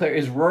so we're clear,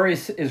 is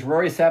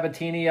Rory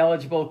Sabatini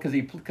eligible because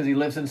he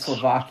lives in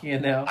Slovakia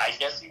now? I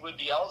guess he would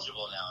be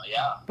eligible now.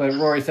 Yeah. But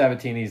Rory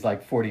Sabatini's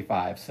like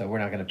 45, so we're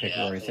not going to pick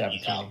Rory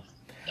Sabatini.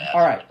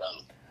 Yeah,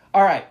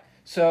 All right.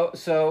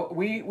 So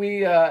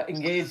we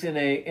engaged in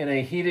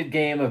a heated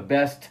game of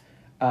best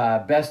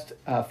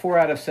 4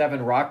 out of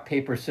 7 rock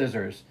paper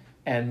scissors,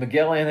 and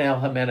Miguel Angel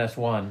Jimenez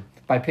won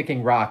by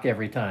picking rock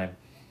every time.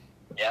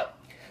 Yep.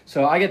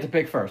 So I get to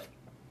pick first.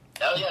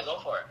 Oh yeah, go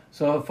for it.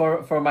 So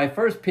for my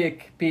first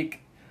pick,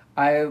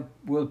 I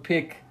will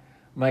pick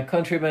my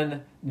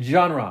countryman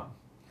John Rahm.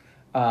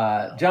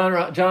 John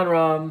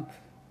Rahm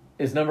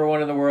is number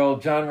 1 in the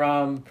world. John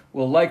Rahm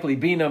will likely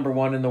be number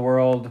 1 in the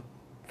world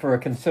for a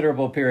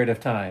considerable period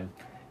of time,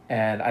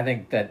 and I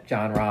think that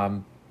John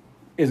Rahm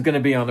is going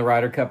to be on the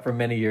Ryder Cup for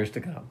many years to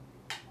come.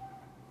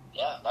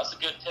 Yeah, that's a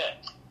good pick.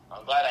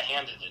 I'm glad I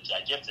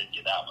gifted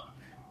you that one.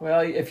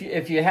 Well, if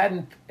you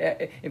hadn't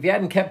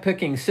kept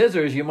picking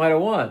scissors, you might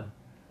have won.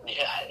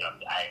 Yeah,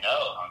 I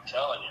know. I'm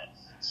telling you.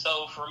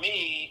 So for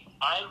me,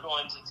 I'm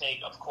going to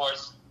take, of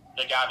course,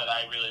 the guy that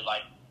I really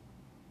like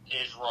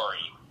is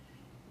Rory.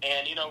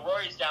 And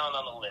Rory's down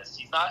on the list.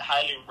 He's not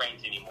highly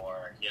ranked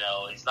anymore.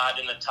 He's not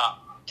in the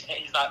top 10.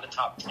 He's not in the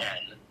top 10.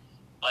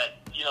 But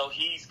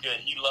he's good.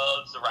 He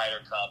loves the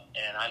Ryder Cup,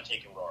 and I'm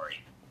taking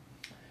Rory.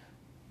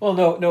 Well,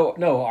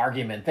 no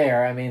argument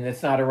there. I mean,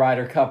 it's not a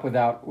Ryder Cup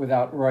without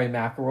Rory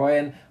McIlroy,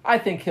 and I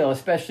think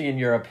especially in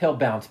Europe, he'll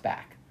bounce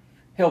back.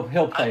 He'll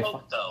play. I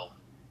hope so.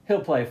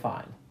 He'll play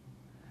fine.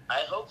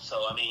 I hope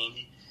so. I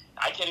mean,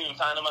 I can't even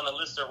find him on the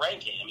list of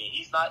ranking. I mean,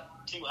 he's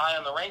not too high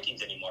on the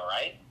rankings anymore,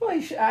 right?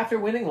 Well, after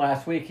winning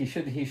last week, he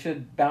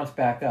should bounce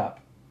back up.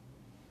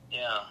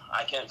 Yeah,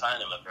 I can't find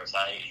him up there. So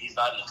he's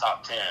not in the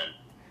top 10.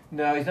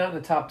 No, he's not in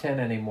the top 10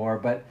 anymore,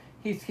 but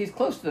he's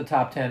close to the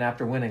top 10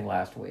 after winning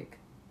last week.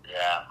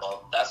 Yeah,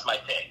 well, that's my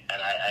pick,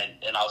 and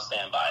I'll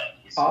stand by it.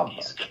 He's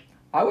good.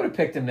 I would have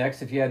picked him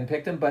next if you hadn't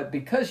picked him, but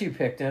because you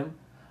picked him,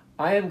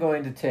 I am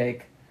going to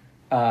take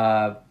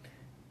the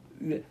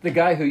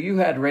guy who you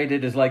had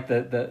rated as like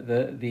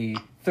the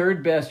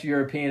third best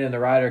European in the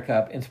Ryder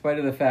Cup, in spite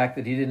of the fact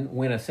that he didn't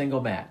win a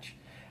single match,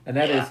 and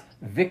that is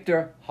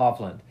Viktor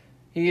Hovland.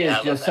 He is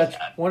just such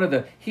one of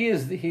the. He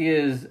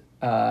is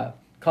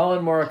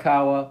Colin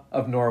Morikawa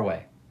of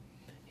Norway.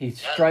 He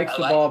strikes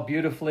the ball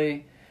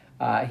beautifully.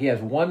 He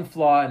has one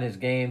flaw in his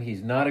game.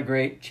 He's not a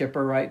great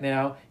chipper right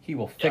now. He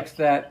will fix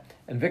that.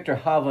 And Viktor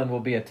Hovland will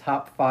be a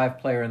top 5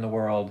 player in the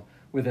world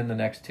within the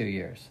next 2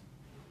 years.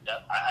 Yeah,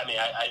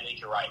 I think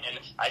you're right. And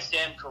I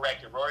stand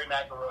corrected. Rory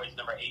McIlroy is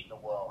number 8 in the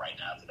world right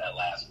now after that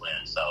last win.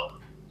 So,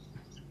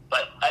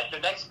 but the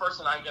next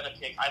person I'm going to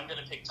pick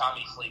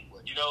Tommy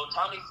Fleetwood.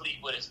 Tommy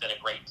Fleetwood has been a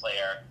great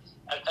player.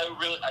 I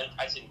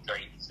think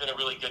great. He's been a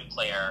really good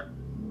player.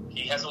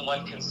 He hasn't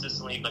won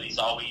consistently, but he's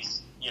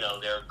always,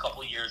 there are a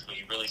couple of years where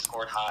he really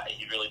scored high.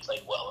 He really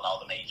played well in all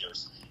the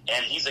majors.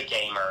 And he's a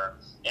gamer,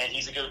 and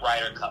he's a good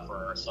Ryder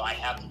Cupper, so I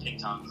have to pick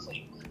Tommy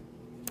Fleetwood.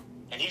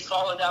 And he's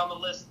fallen down the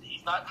list.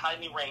 He's not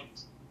highly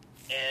ranked.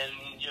 And,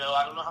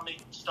 I don't know how many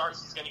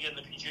starts he's going to get in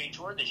the PGA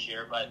Tour this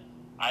year, but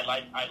I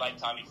like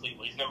Tommy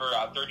Fleetwood. He's number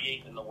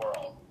 38 in the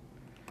world.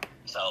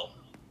 So...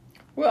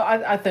 Well,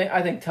 I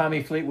think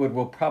Tommy Fleetwood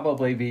will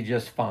probably be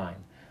just fine.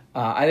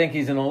 I think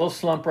he's in a little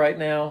slump right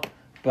now,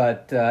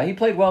 but he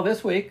played well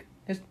this week.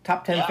 His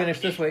top 10 finish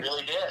this week. He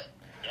really did.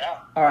 Yeah.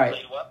 All right.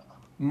 Played well.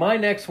 My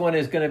next one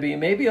is going to be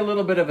maybe a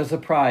little bit of a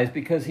surprise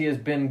because he has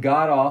been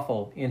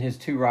god-awful in his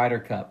 2 Ryder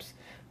Cups.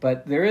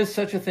 But there is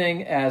such a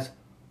thing as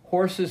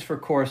horses for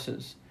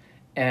courses.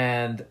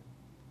 And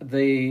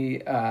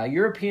the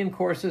European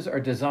courses are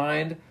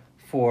designed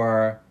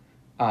for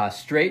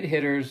straight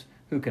hitters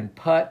who can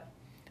putt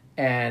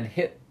and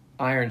hit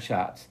iron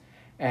shots.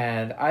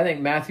 And I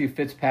think Matthew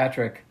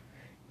Fitzpatrick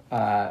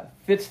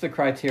fits the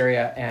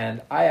criteria,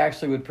 and I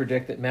actually would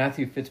predict that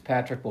Matthew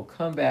Fitzpatrick will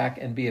come back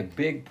and be a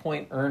big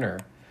point earner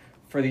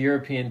for the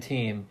European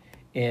team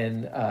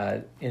in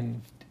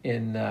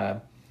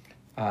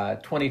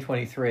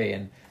 2023.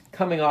 And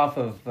coming off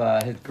of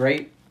his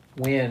great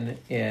win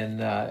in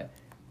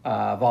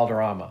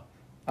Valderrama.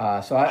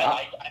 So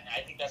I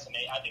think that's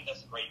amazing. I think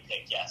that's a great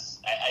pick,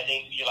 yes. I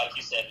think, like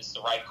you said, it's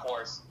the right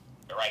course,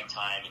 the right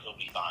time, and he'll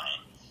be fine.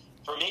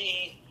 For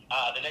me,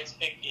 the next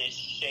pick is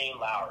Shane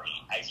Lowry.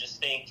 I just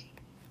think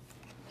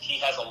he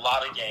has a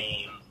lot of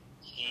game.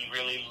 He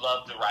really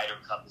loved the Ryder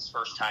Cup his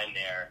first time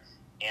there,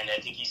 and I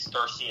think he's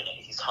thirsty and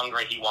he's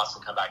hungry. He wants to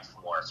come back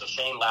for more. So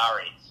Shane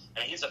Lowry,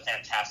 he's a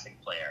fantastic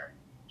player.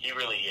 He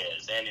really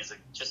is, and is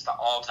just an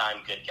all-time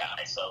good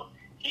guy. So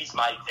he's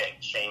my pick,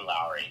 Shane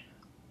Lowry.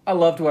 I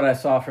loved what I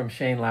saw from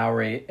Shane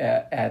Lowry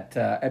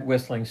at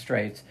Whistling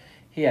Straits.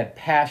 He had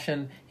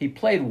passion. He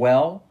played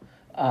well,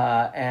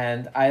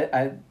 and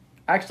I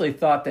actually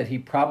thought that he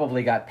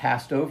probably got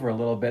passed over a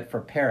little bit for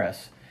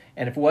Paris.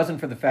 And if it wasn't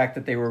for the fact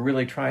that they were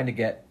really trying to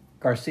get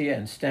Garcia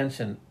and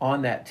Stenson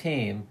on that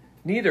team,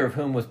 neither of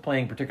whom was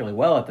playing particularly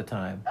well at the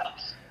time,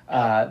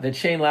 that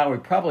Shane Lowry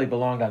probably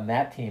belonged on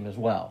that team as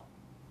well.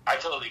 I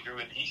totally agree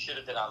with you. He should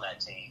have been on that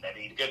team.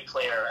 Good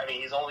player.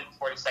 He's only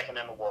 42nd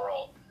in the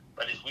world.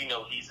 but as we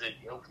know, he's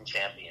the Open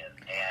champion,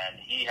 and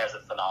he has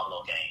a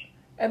phenomenal game.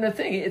 And the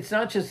thing, it's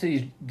not just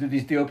he's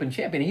the Open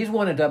champion. He's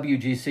won a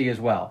WGC as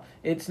well.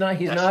 It's not.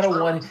 He's That's not true.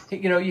 a one.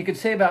 You know, you could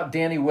say about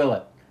Danny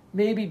Willett.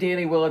 Maybe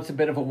Danny Willett's a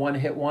bit of a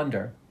one-hit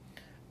wonder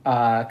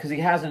because he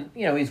hasn't.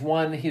 You know, he's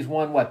won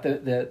what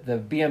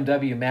the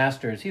BMW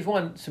Masters. He's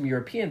won some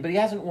European, but he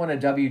hasn't won a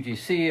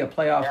WGC, a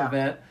playoff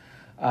event,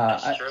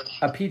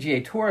 a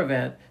PGA Tour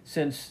event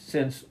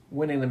since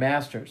winning the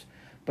Masters.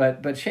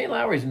 But Shane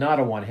Lowry's not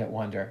a one-hit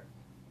wonder.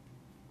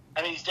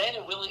 I mean, is Danny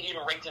Willett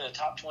even ranked in the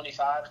top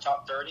 25,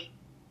 top 30?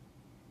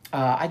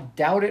 I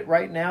doubt it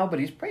right now, but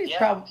he's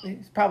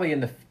probably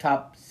in the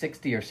top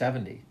 60 or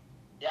 70.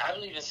 Yeah, I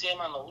don't even see him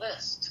on the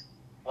list.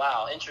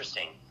 Wow,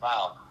 interesting.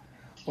 Wow.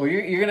 Well,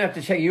 you're going to have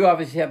to check. You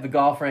obviously have the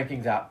golf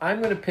rankings out.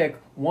 I'm going to pick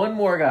one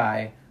more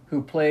guy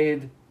who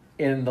played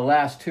in the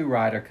last 2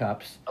 Ryder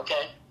Cups.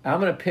 Okay.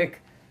 I'm going to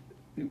pick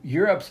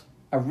Europe's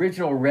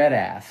original red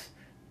ass,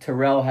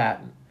 Tyrrell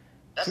Hatton.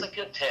 That's a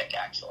good pick,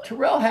 actually.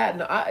 Tyrrell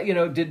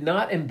Hatton, did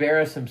not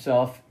embarrass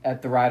himself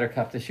at the Ryder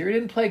Cup this year. He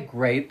didn't play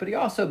great, but he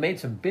also made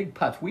some big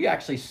putts. We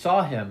actually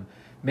saw him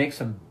make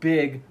some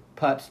big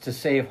putts to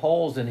save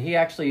holes, and he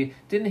actually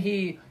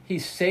he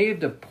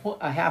saved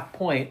a half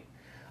point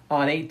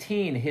on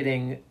 18,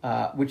 hitting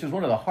which was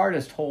one of the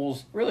hardest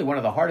holes, really one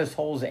of the hardest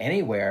holes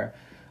anywhere.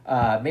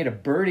 Made a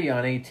birdie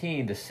on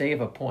 18 to save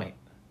a point.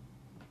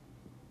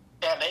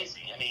 Yeah,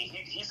 amazing. I mean,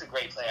 he's a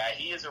great player.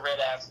 He is a red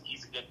ass, and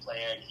he's a good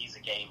player, and he's a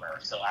gamer.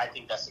 So I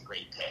think that's a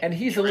great pick. And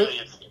he's really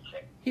is a good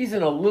pick. He's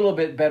in a little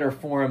bit better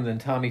form than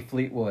Tommy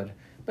Fleetwood,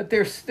 but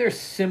they're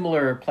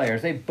similar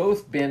players. They've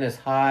both been as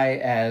high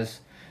as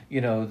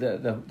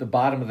the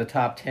bottom of the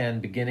top 10,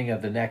 beginning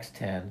of the next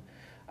 10.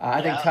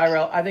 I think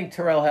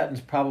Tyrrell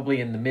Hatton's probably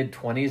in the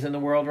mid-20s in the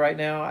world right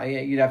now.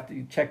 You'd have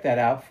to check that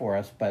out for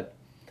us, but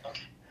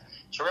okay.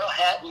 Tyrrell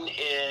Hatton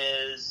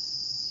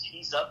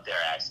he's up there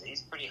actually.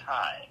 He's pretty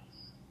high.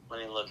 Let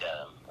me look at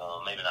him.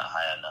 Oh, maybe not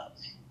high enough.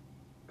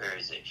 Where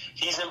is he?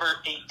 He's number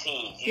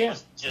 18. He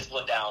just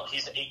went down.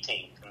 He's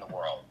 18th in the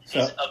world.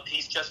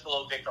 He's just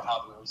below Victor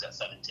Hovland, who's at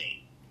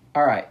 17.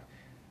 All right.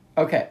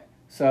 Okay.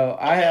 So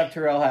I have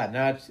Tyrrell Hatton.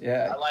 Now I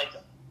like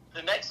him.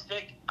 The next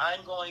pick,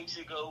 I'm going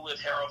to go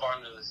with Harold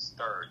Varner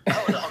III.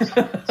 Oh, no,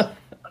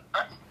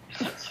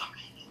 sorry.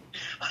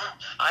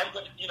 I'm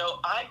going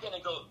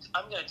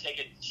to take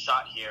a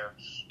shot here,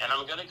 and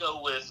I'm going to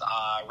go with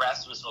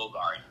Rasmus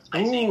Højgaard.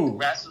 I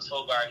think Rasmus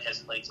Højgaard has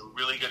played some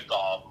really good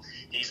golf.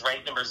 He's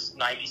ranked number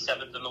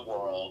 97th in the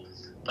world,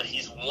 but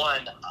he's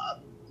won.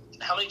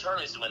 How many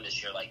tournaments did he win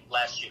this year? Like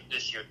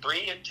this year, 2 or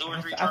 3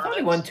 tournaments? I thought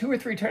he won 2 or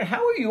 3 tournaments.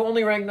 How are you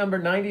only ranked number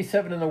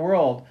 97 in the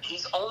world?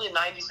 He's only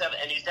 97,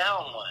 and he's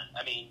down 1.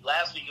 I mean,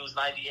 last week it was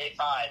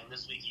 98.5, and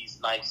this week he's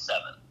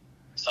 97.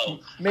 So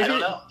I don't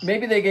know.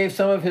 Maybe they gave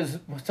some of his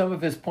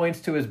points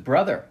to his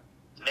brother.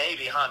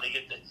 Maybe, huh?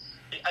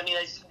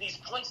 These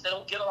points, they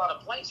don't get a lot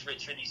of points,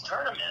 Rich, for these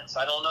tournaments.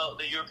 I don't know,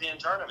 the European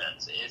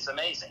tournaments. It's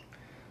amazing.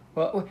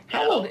 Well,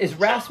 how old is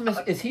Rasmus?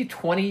 Is he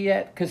 20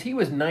 yet? Because he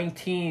was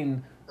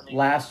 19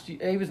 last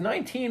year. He was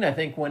 19, I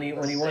think, when he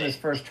won his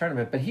first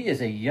tournament. But he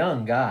is a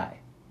young guy.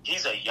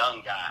 He's a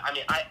young guy. I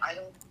mean, I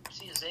don't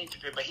see his age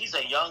here, but he's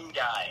a young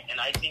guy,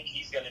 and I think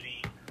he's going to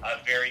be a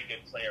very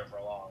good player for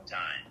a long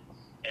time.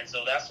 And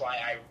so that's why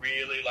I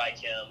really like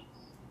him.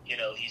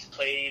 He's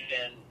played,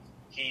 and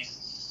he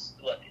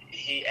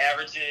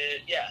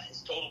averages,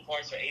 his total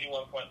points are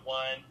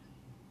 81.1.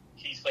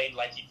 He's played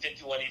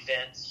 51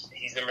 events.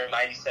 He's number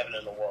 97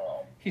 in the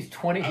world. He's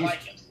 20. I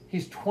like him.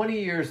 He's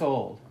 20 years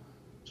old.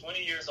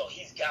 20 years old.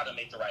 He's got to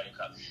make the Ryder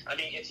Cup. I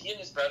mean, if he and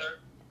his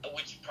brother,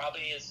 which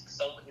probably is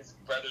his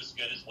brother's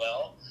good as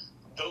well,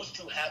 those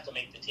two have to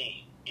make the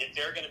team. If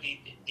they're going to be,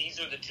 these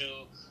are the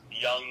 2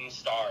 young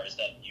stars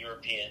that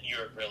Europe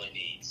really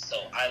needs. So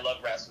I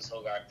love Rasmus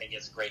Højgaard. I think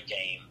it's a great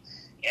game,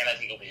 and I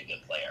think he'll be a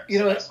good player.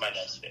 That's my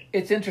next pick.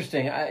 It's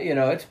interesting.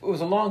 It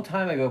was a long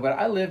time ago, but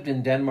I lived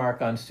in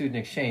Denmark on student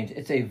exchange.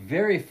 It's a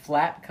very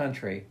flat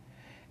country,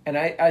 and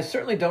I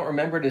certainly don't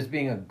remember it as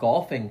being a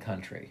golfing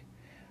country.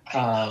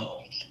 I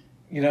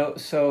know.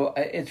 So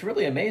it's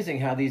really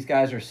amazing how these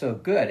guys are so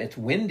good. It's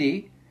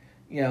windy.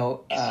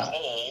 It's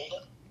cold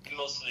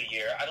most of the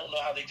year. I don't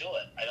know how they do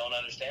it. I don't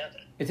understand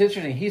it. It's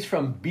interesting. He's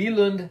from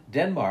Billund,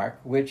 Denmark,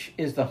 which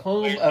is the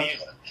home of...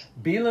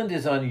 Billund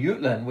is on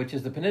Jutland, which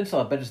is the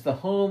peninsula, but it's the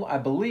home, I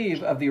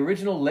believe, of the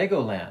original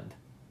Legoland.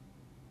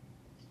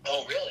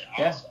 Oh, really?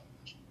 Awesome.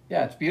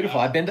 Yeah, it's beautiful.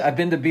 Wow. I've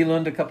been to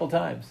Billund a couple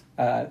times.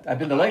 I've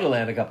been to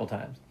Legoland a couple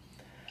times.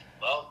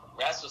 Well,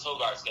 Rasmus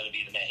Højgaard's going to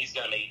be the man. He's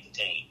going to make the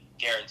team.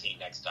 Guaranteed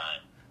next time.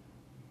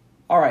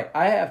 All right.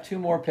 I have 2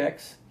 more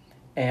picks.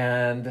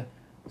 And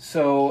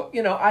so,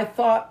 I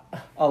thought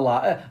a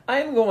lot.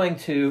 I'm going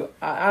to,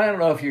 I don't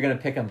know if you're going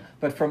to pick them,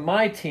 but for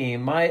my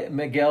team, my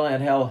Miguel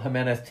Angel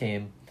Jimenez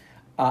team,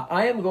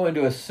 I am going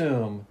to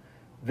assume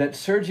that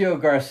Sergio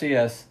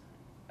Garcia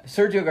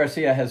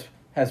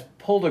has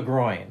pulled a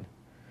groin.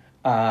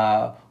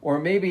 Or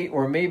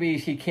maybe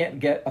he can't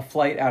get a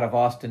flight out of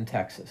Austin,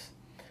 Texas.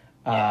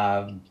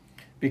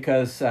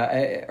 because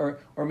or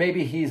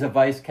maybe he's a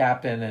vice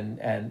captain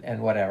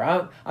and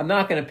whatever. I'm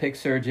not going to pick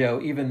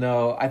Sergio, even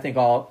though I think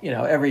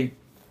every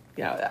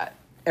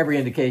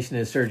indication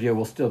is Sergio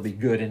will still be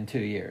good in 2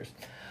 years.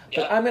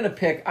 Yeah. But I'm going to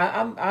pick.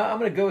 I'm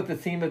going to go with the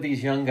theme of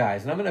these young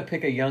guys, and I'm going to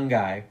pick a young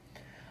guy.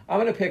 I'm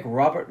going to pick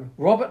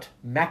Robert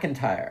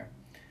McIntyre.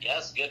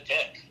 Yes, good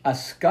pick. A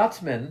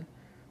Scotsman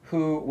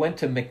who went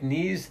to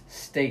McNeese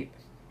State.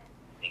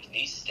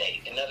 McNeese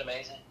State, isn't that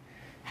amazing?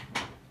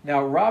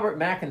 Now, Robert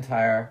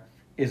McIntyre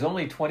is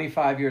only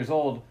 25 years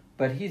old,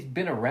 but he's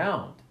been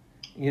around.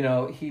 You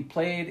know, he's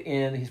played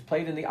in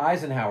the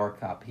Eisenhower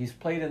Cup. He's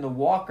played in the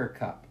Walker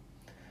Cup.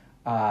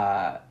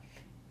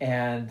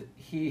 And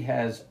he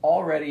has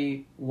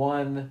already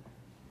won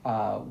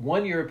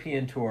one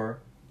European Tour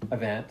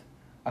event,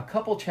 a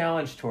couple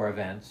Challenge Tour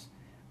events.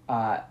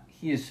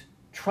 He is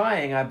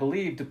trying, I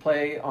believe, to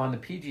play on the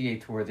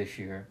PGA Tour this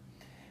year.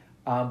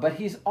 But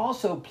he's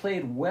also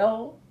played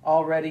well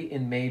already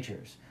in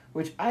majors,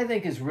 which I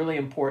think is really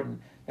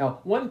important. Now,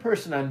 one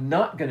person I'm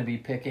not going to be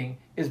picking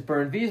is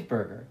Bernd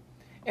Wiesberger.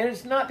 And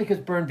it's not because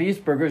Bernd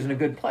Wiesberger isn't a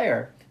good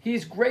player.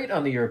 He's great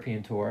on the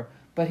European Tour,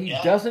 but he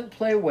doesn't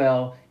play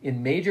well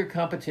in major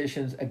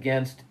competitions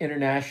against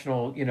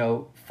international,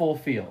 full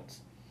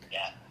fields.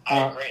 Yeah,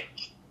 I agree.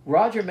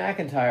 Roger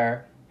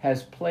McIntyre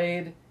has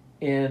played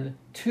in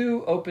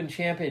 2 Open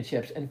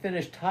Championships and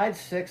finished tied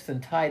 6th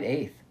and tied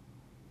 8th.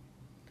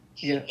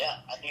 Yeah,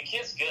 I think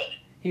he's good.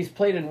 He's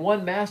played in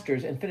 1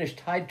 Masters and finished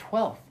tied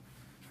 12th.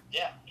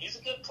 Yeah, he's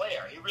a good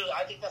player.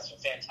 I think that's a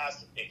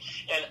fantastic pick.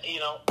 And,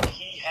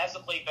 he has to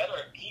play better.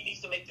 He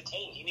needs to make the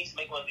team. He needs to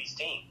make one of these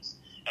teams.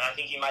 And I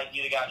think he might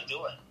be the guy to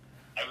do it.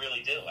 I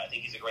really do. I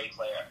think he's a great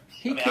player.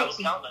 I was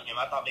counting on him.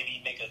 I thought maybe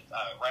he'd make a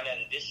run at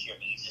it this year,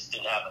 but he just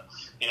didn't have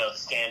the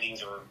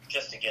standings were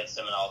just against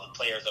him and all the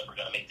players that were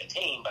going to make the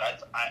team. But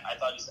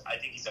I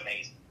think he's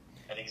amazing.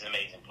 I think he's an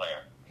amazing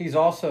player. He's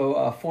also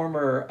a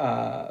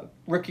former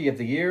Rookie of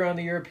the Year on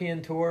the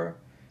European Tour.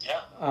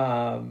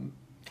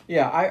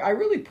 Yeah. I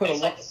really put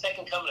He's like the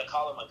second coming to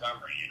Colin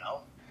Montgomery,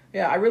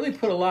 Yeah, I really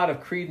put a lot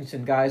of credence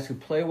in guys who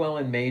play well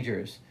in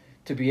majors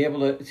to be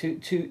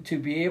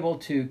able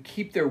to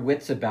keep their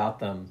wits about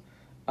them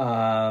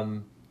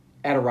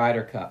at a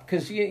Ryder Cup.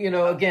 Because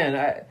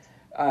again,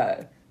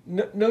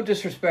 no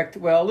disrespect.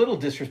 Well, a little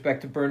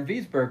disrespect to Bernd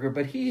Wiesberger,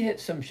 but he hit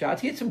some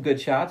shots. He hit some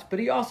good shots, but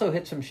he also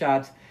hit some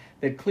shots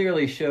that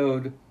clearly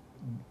showed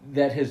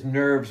that his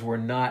nerves were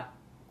not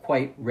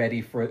quite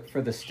ready for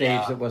the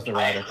stage that was the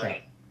Ryder Cup.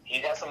 He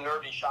has some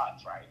nervy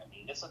shots, right? I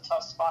mean, it's a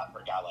tough spot for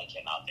a guy like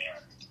him out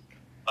there.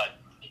 But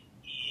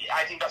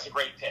I think that's a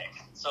great pick.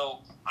 So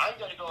I'm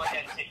going to go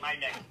ahead and take my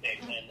next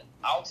pick, and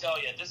I'll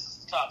tell you, this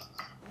is tough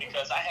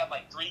because I have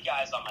like 3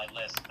 guys on my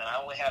list, and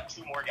I only have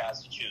 2 more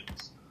guys to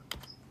choose.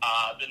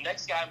 The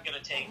next guy I'm going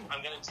to take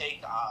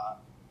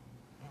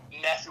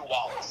Matthew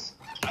Wallace.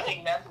 I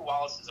think Matthew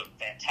Wallace is a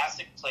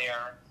fantastic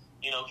player.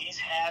 He's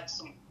had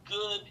some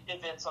good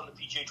events on the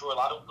PGA Tour,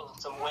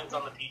 some wins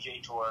on the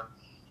PGA Tour,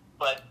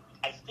 but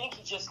I think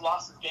he just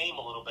lost his game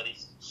a little bit.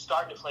 He's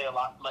starting to play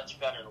much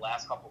better in the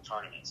last couple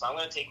tournaments. So I'm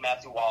going to take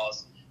Matthew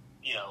Wallace.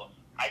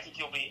 I think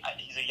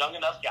he's a young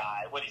enough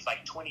guy. He's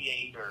like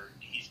 28 or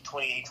he's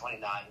 28,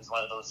 29. He's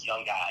one of those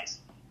young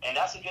guys. And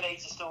that's a good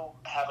age to still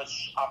have an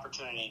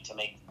opportunity to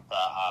make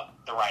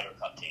the Ryder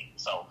Cup team.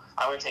 So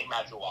I'm going to take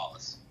Matthew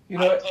Wallace.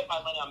 I would put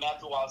my money on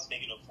Matthew Wallace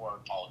making it for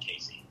Paul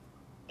Casey,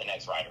 the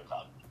next Ryder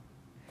Cup.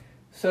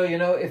 So,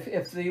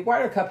 if the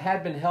Ryder Cup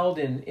had been held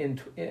in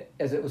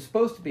as it was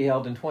supposed to be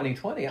held in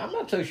 2020, I'm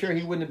not so sure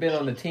he wouldn't have been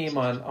on the team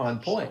on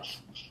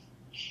points.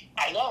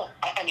 I know.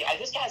 I mean,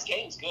 this guy's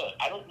game's good.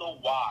 I don't know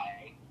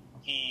why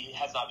he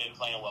has not been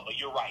playing well, but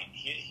you're right.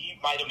 He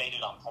might have made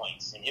it on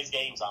points, and his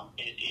game's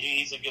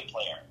he's a good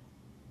player.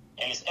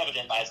 And it's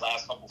evident by his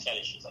last couple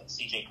finishes, like the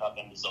CJ Cup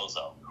and the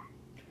Zozo.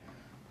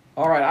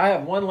 All right, I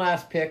have one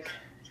last pick,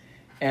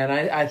 and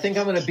I think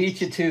I'm going to beat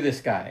you to this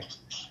guy.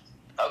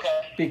 Okay.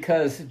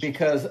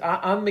 Because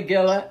I'm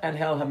Miguel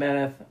Angel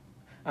Jimenez.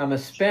 I'm a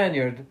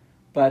Spaniard,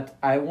 but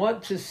I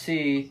want to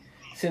see,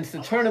 since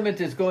the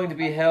tournament is going to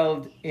be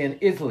held in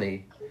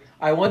Italy,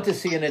 I want to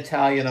see an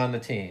Italian on the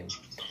team.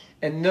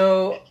 And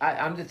no,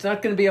 it's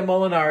not going to be a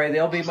Molinari.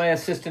 They'll be my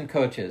assistant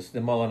coaches, the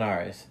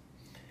Molinaris.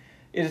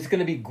 It is going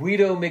to be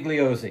Guido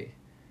Migliozzi.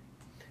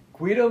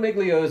 Guido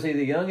Migliozzi,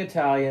 the young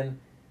Italian,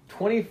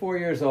 24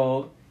 years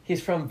old.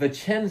 He's from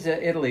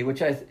Vicenza, Italy,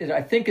 which I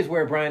think is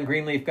where Brian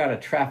Greenleaf got a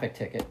traffic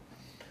ticket,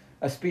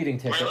 a speeding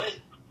ticket.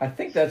 Really? I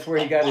think that's where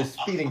he got his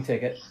speeding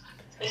ticket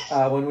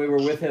when we were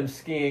with him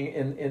skiing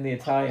in the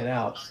Italian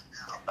Alps.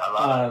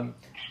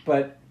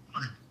 But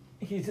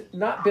he's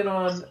not been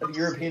on the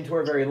European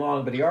Tour very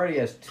long, but he already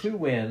has 2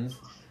 wins.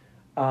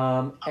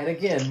 And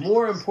again,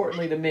 more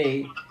importantly to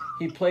me,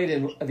 he played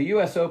in the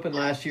U.S. Open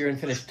last year and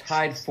finished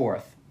tied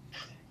 4th.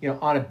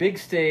 On a big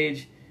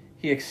stage,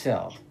 he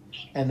excelled.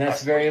 And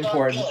that's very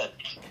important.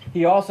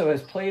 He also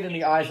has played in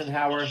the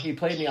Eisenhower. He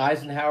played in the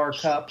Eisenhower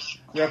Cup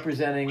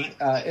representing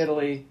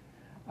Italy.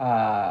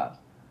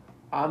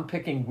 I'm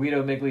picking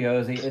Guido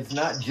Migliozzi. It's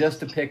not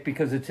just a pick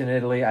because it's in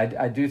Italy.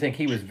 I do think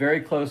he was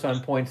very close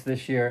on points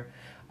this year,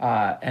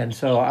 and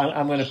so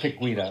I'm going to pick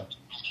Guido.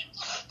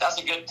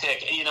 That's a good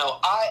pick.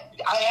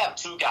 I have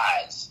two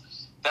guys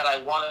that I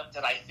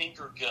think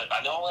are good.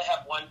 I know I only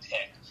have one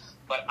pick,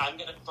 but I'm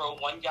going to throw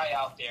one guy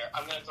out there.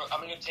 I'm going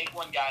to take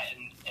one guy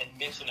and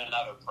mention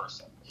another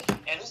person.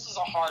 And this is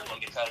a hard one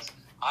because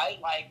I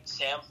like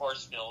Sam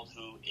Horsfield,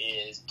 who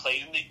is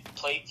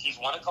he's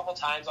won a couple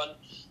times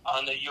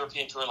on the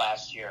European Tour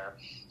last year.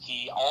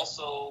 He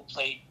also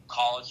played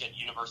college at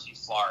University of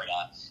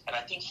Florida, and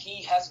I think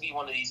he has to be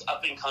one of these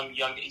up-and-coming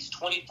young. He's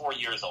 24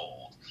 years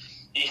old.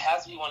 He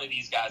has to be one of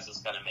these guys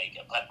that's going to make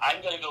it. But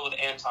I'm going to go with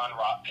Anton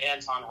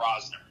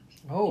Rosner.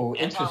 Oh,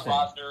 interesting. Anton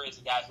Rosner is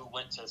a guy who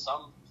went to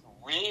some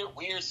really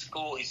weird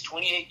school. He's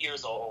 28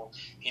 years old.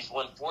 He's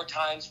won 4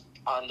 times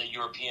on the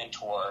European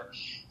Tour.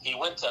 He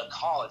went to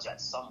college at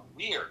some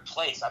weird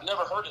place. I've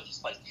never heard of this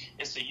place.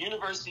 It's the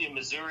University of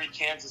Missouri,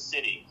 Kansas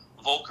City,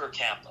 Volker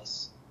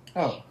campus.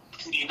 Oh.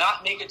 Could he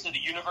not make it to the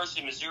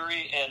University of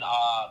Missouri in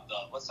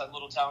what's that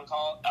little town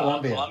called?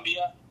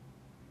 Columbia.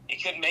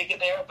 He couldn't make it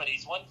there, but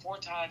he's won 4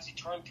 times. He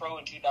turned pro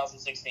in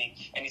 2016,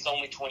 and he's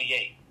only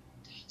 28.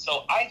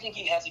 So I think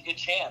he has a good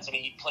chance. I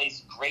mean, he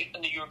plays great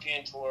in the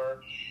European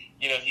Tour.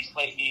 He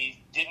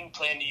didn't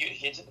play in the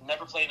he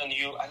never played on the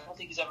I don't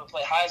think he's ever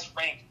played. Highest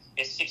rank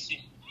is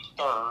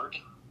 63rd,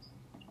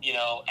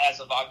 as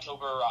of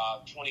October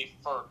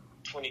 21st,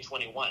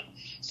 2021.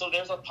 So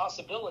there's a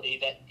possibility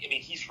that,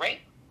 he's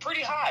ranked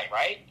pretty high,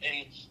 right?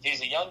 And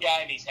he's a young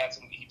guy, and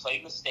he played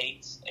in the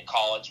States at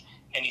college,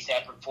 and he's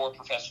had 4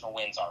 professional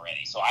wins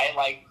already. So I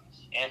like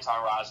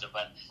Anton Rosner,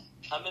 but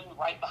coming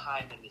right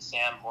behind him is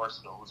Sam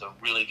Horsfield, who's a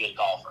really good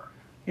golfer.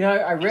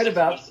 I read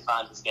about. He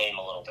defines his game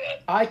a little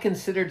bit. I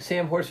considered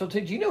Sam Horsfield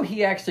too. Do you know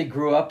he actually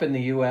grew up in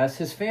the U.S.?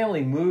 His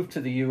family moved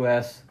to the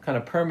U.S. kind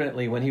of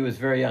permanently when he was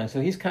very young. So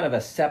he's kind of a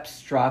Sepp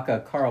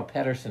Straka, Carl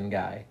Pedersen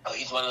guy. Oh,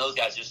 he's one of those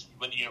guys. Just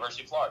went to the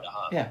University of Florida,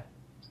 huh? Yeah.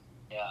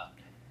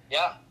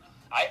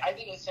 I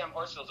think Sam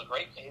Horsfield's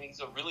he's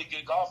a really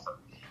good golfer.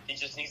 He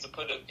just needs to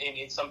put it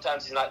in.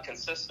 Sometimes he's not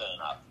consistent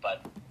enough,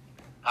 but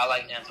I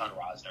like Anton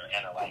Rosner,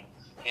 and I like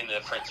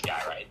the French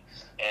guy, right?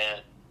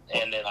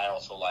 And then I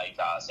also like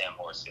Sam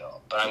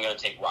Horsfield. But I'm going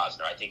to take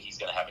Rosner. I think he's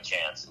going to have a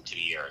chance in 2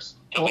 years.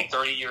 He'll be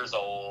 30 years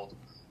old.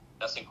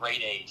 That's a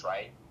great age,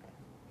 right?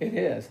 It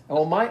is.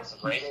 Well,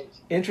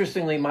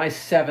 interestingly, my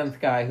 7th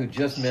guy who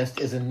just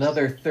missed is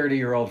another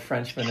 30-year-old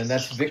Frenchman, and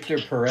that's Victor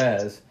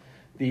Perez,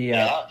 the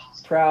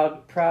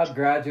proud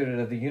graduate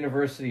of the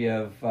University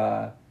of.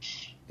 Didn't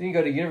he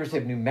go to University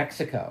of New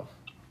Mexico?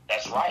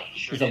 That's right.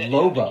 He's a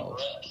Lobo.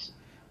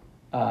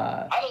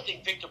 I don't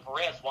think Victor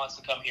Perez wants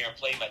to come here and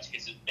play much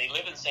because they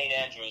live in St.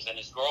 Andrews and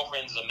his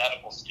girlfriend's a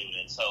medical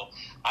student. So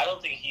I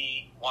don't think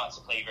he wants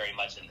to play very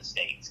much in the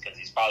States because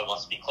he probably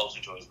wants to be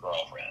closer to his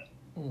girlfriend.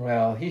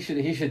 Well, he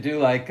should do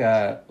like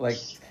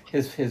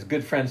his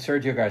good friend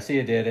Sergio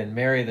Garcia did and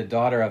marry the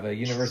daughter of a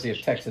University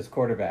of Texas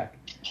quarterback.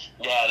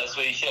 Yeah, that's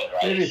what he should,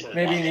 right?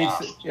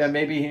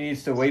 Maybe he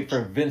needs to wait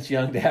for Vince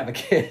Young to have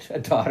a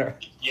daughter.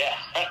 Yeah.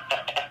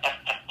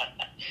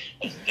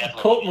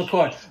 Colt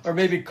McCoy, or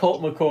maybe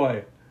Colt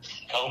McCoy.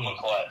 Colt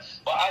McCoy.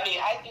 Well, I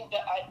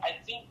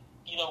think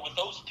with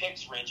those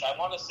picks, Rich, I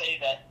want to say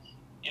that,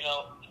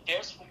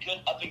 there's some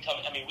good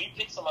up-and-coming. I mean, we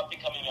picked some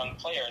up-and-coming young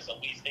players that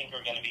we think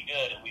are going to be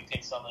good, and we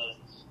picked some of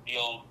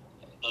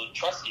the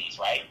trustees,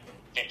 right?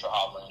 Victor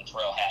Hovland,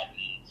 Terrell Hatton.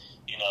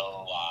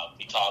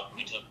 We took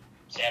we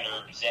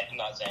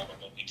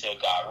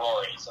took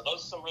Rory. So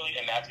those are some really,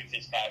 and Matthew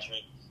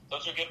Fitzpatrick.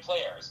 Those are good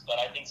players, but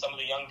I think some of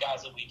the young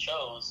guys that we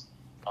chose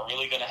are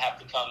really going to have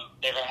to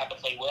they're going to have to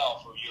play well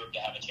for Europe to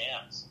have a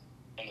chance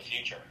in the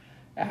future.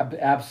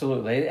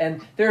 Absolutely.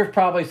 And there are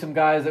probably some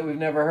guys that we've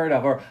never heard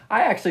of. Or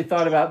I actually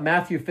thought about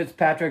Matthew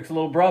Fitzpatrick's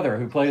little brother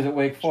who plays at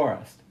Wake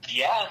Forest.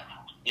 Yeah.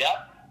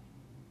 Yep.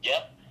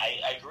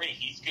 I agree.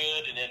 He's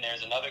good. And then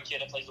there's another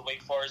kid that plays at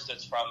Wake Forest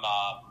that's from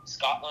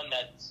Scotland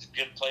that's a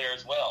good player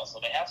as well. So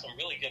they have some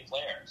really good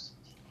players.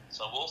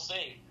 So we'll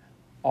see.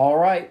 All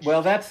right.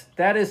 Well,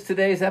 that is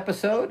today's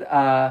episode.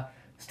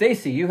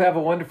 Stacy, you have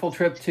a wonderful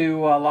trip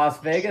to Las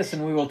Vegas,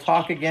 and we will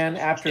talk again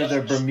after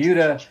the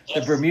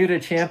Bermuda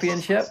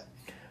Championship.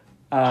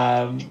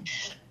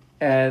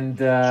 And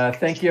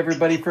thank you,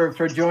 everybody,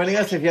 for joining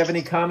us. If you have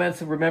any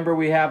comments, remember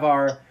we have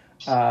our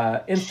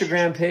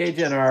Instagram page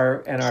and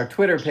our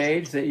Twitter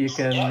page that you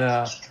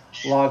can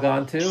log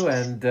on to,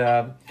 and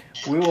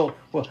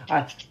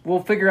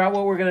we'll figure out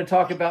what we're going to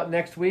talk about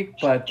next week.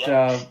 But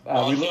I'll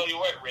tell you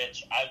what,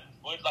 Rich, I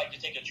would like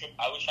to take a trip.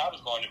 I wish I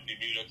was going to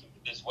Bermuda.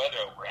 This weather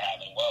we're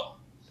having, whoa.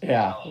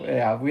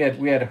 Yeah. We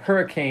had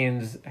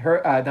hurricanes,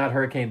 not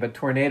hurricane, but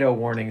tornado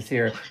warnings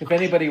here. If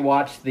anybody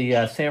watched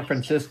the San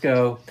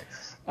Francisco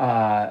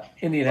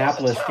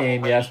Indianapolis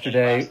game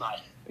yesterday,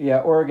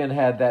 Oregon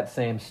had that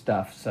same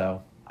stuff.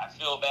 So I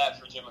feel bad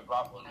for Jim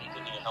McLaughlin. He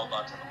couldn't even hold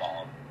on to the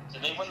ball.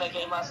 Did they win that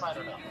game last night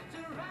or no?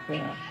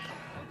 Yeah.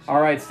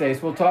 All right,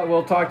 Stace. We'll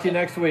talk to you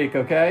next week.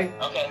 Okay.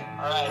 Okay.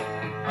 All right.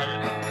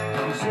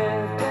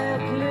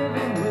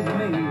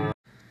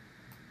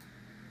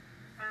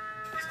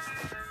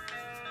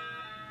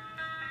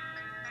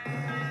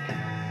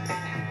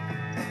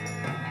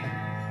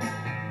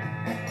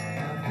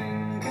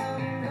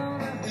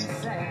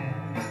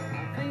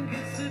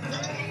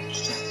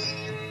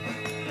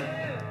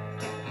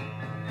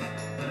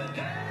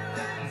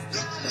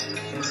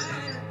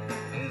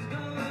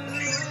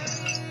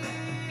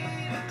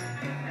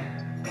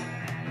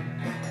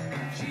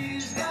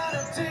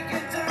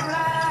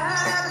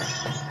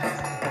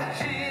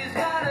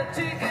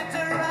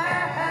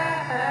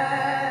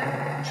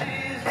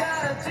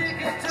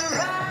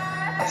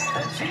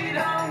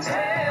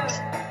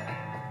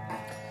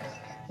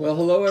 Well,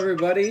 hello,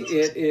 everybody.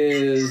 It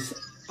is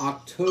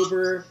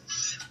October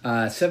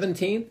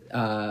 17th,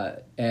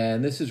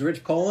 and this is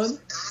Rich Poland.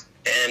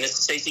 And this is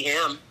Stacy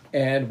Ham.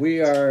 And we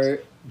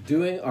are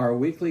doing our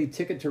weekly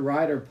Ticket to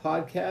Ryder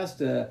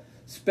podcast. A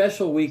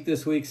special week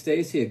this week,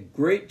 Stacy.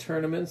 Great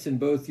tournaments in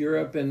both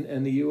Europe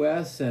and the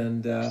U.S.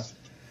 And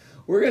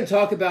we're going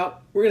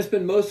to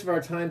spend most of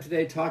our time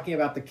today talking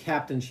about the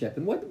captainship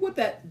and what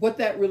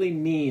that really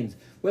means.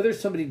 Whether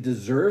somebody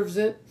deserves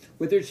it,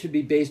 whether it should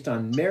be based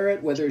on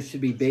merit, whether it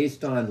should be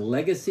based on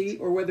legacy,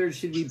 or whether it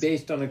should be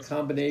based on a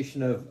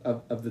combination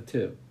of the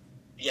two.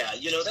 Yeah,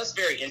 that's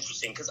very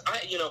interesting because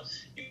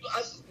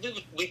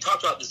we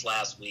talked about this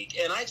last week,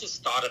 and I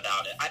just thought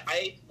about it.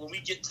 I when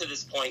we get to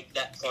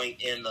that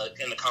point in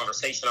the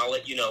conversation, I'll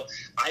let you know.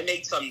 I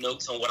made some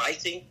notes on what I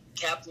think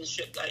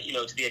captainship,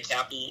 to be a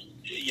captain,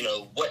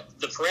 what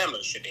the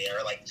parameters should be,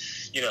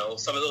 or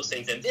some of those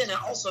things. And then I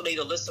also made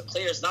a list of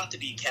players not to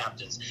be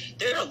captains.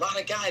 There are a lot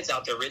of guys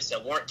out there, Rich,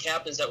 that weren't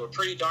captains that were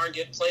pretty darn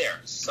good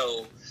players.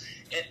 So,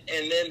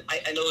 and then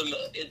I know in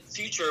the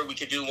future we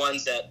could do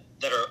ones that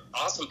are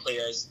awesome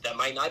players that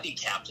might not be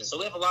captains. So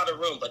we have a lot of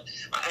room, but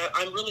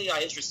I'm really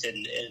interested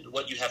in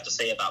what you have to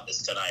say about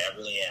this tonight. I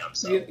really am.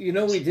 So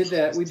we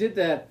did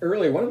that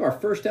earlier. One of our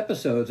first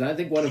episodes, and I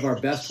think one of our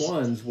best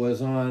ones,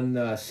 was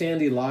on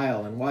Sandy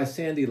Lyle and why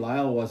Sandy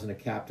Lyle wasn't a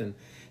captain.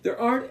 There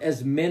aren't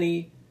as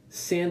many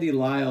Sandy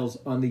Lyles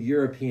on the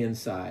European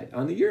side.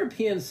 On the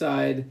European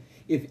side,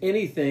 if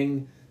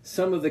anything,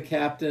 some of the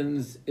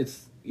captains,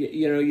 it's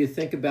you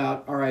think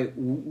about, all right,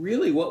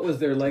 really what was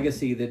their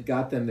legacy that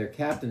got them their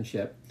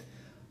captainship?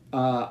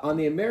 On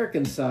the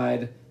American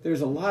side,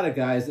 there's a lot of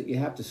guys that you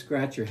have to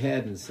scratch your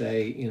head and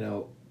say,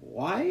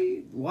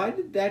 why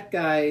did that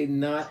guy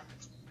not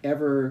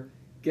ever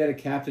get a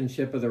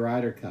captainship of the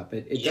Ryder Cup?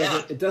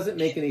 It doesn't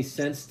make any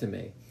sense to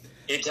me.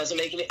 It doesn't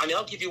make any. I mean,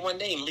 I'll give you one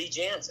name, Lee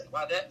Janzen.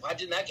 Why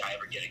didn't that guy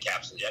ever get a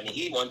captaincy? I mean,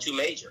 he won 2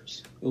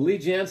 majors. Well, Lee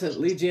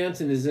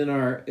Janzen is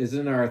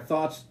in our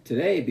thoughts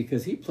today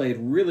because he played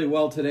really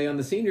well today on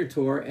the senior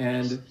tour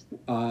and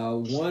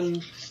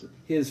won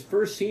his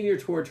first senior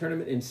tour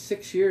tournament in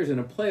 6 years in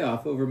a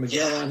playoff over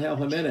Miguel Angel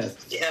Jimenez.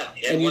 Yeah,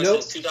 and won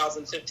since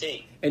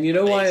 2015. And you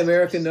know why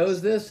America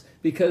knows this?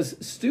 Because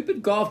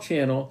stupid Golf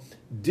Channel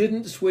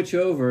didn't switch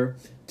over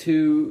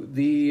to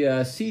the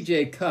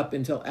CJ Cup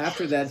until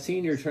after that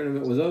senior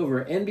tournament was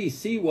over.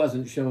 NBC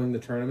wasn't showing the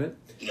tournament.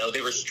 No,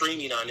 they were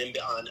streaming on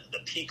the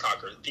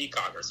Peacock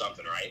or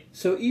something, right?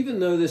 So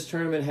even though this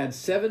tournament had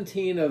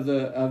 17 of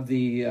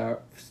the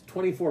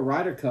 24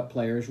 Ryder Cup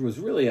players, was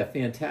really a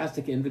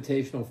fantastic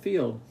invitational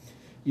field.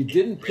 You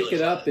didn't pick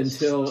it up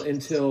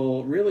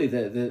until really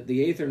the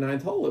 8th or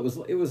 9th hole.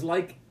 It was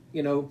like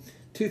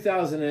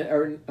 2000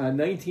 or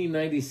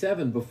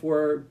 1997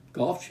 before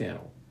Golf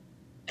Channel.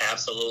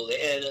 Absolutely.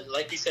 And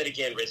like we said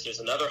again, Rich,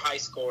 there's another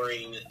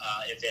high-scoring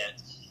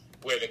event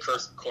where the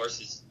course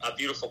is a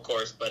beautiful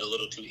course, but a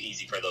little too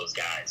easy for those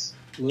guys.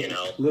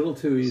 Little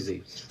too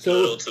easy. So a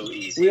little too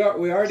easy.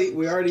 We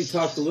already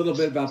talked a little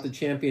bit about the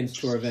Champions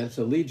Tour event.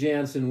 So Lee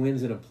Janzen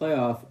wins in a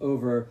playoff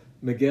over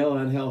Miguel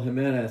Angel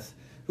Jimenez,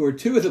 who are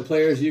two of the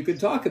players you could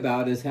talk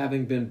about as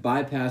having been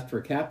bypassed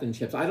for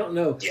captainships. I don't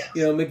know.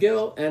 Yeah.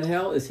 Miguel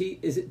Angel, is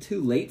it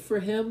too late for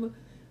him?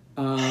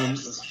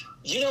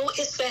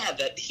 It's sad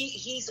that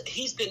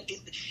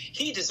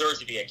he deserves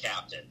to be a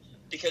captain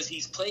because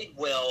he's played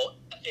well.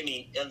 I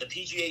mean, on the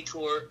PGA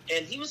Tour,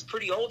 and he was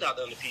pretty old out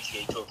there on the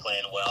PGA Tour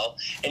playing well,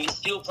 and he's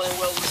still playing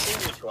well on the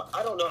Senior Tour.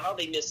 I don't know how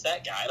they missed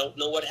that guy. I don't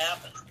know what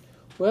happened.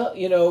 Well,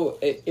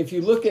 if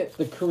you look at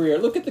the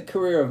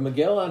career of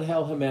Miguel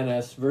Angel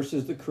Jimenez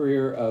versus the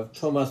career of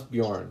Thomas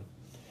Bjorn,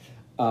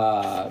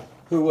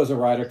 who was a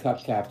Ryder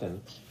Cup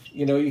captain.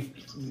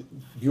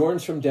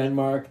 Bjorn's from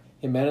Denmark,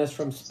 Jimenez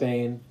from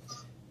Spain.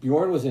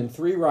 Bjorn was in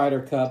 3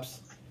 Ryder Cups,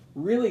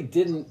 really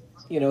didn't,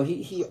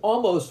 he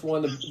almost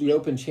won the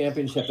Open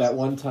Championship that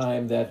one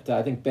time that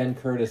I think Ben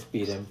Curtis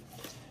beat him.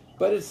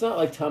 But it's not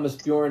like Thomas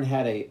Bjorn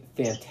had a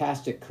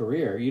fantastic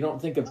career. You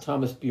don't think of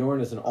Thomas Bjorn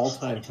as an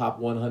all-time top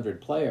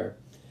 100 player.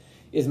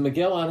 Is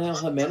Miguel Angel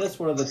Jimenez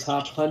one of the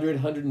top 100,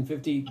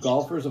 150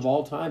 golfers of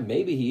all time?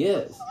 Maybe he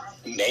is.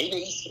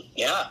 Maybe,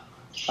 yeah.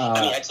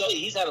 I tell you,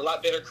 he's had a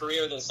lot better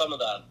career than some of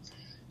a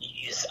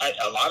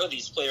lot of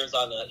these players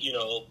on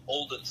the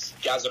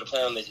oldest guys that are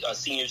playing on the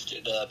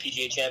the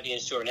PGA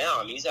Champions Tour now.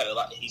 I mean, he's had a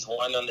lot. He's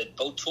won on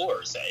both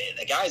tours.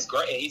 The guy's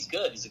great. He's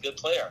good. He's a good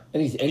player.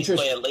 And he's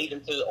playing late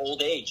into the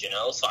old age.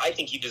 So I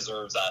think he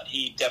deserves that.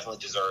 He definitely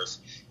deserves.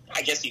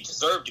 I guess he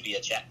deserved to be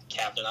a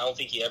captain. I don't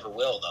think he ever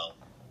will, though.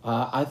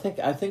 I think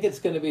it's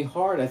going to be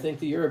hard. I think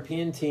the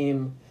European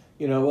team.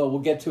 We'll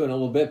get to it in a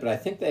little bit, but I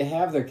think they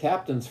have their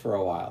captains for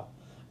a while.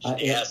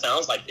 It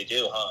sounds like they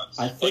do, huh?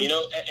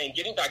 And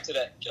getting back to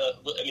that,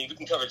 we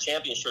can cover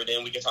Champions Tour,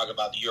 then we can talk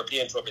about the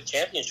European Tour, but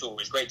Champions Tour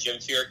was great. Jim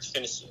Furyk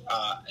finished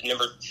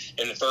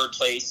in the 3rd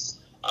place,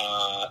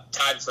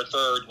 tied for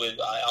 3rd with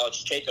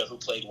Alex Cheka, who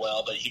played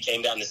well, but he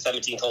came down the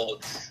 17th hole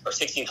or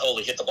 16th hole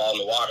to hit the ball in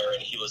the water,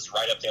 and he was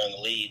right up there in the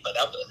lead. But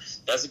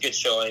that's a good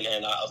showing.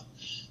 And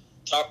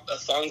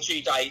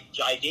Thongchi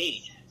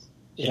Jaidi.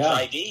 Yeah.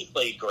 Ryder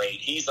played great.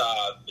 He's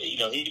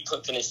he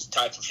finished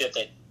tied for fifth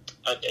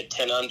at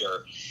 10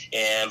 under,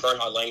 and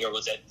Bernhard Langer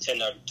was at 10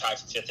 tied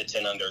for fifth at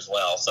 10 under as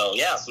well. So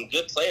yeah, some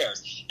good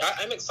players.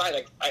 I'm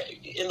excited.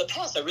 In the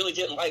past, I really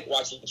didn't like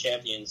watching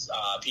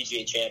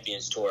PGA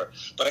Champions Tour,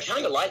 but I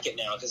kind of like it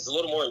now because it's a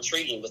little more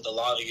intriguing with a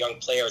lot of young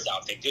players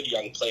out there, good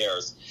young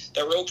players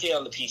that were okay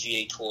on the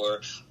PGA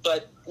Tour,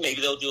 but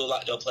maybe they'll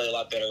play a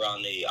lot better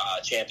on the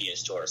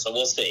Champions Tour. So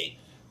we'll see.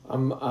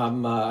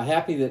 I'm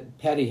happy that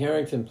Patty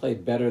Harrington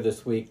played better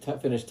this week.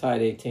 Finished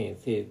tied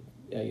 18th.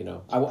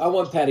 I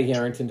want Patty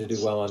Harrington to do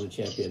well on the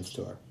Champions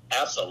Tour.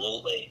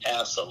 Absolutely.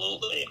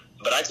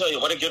 But I tell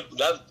you,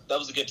 that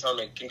was a good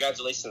tournament.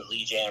 Congratulations,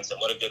 Lee Janzen.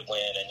 What a good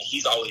win, and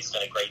he's always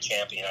been a great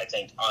champion. I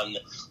think on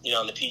the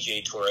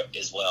PGA Tour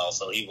as well.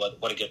 So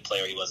what a good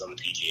player he was on the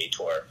PGA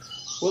Tour.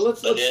 Well,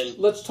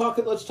 let's talk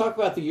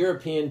about the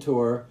European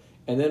Tour,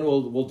 and then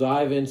we'll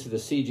dive into the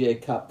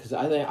CJ Cup because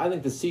I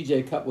think the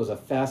CJ Cup was a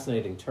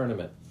fascinating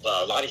tournament.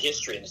 A lot of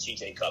history in the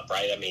CJ Cup,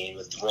 right? I mean,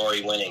 with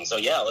Rory winning. So,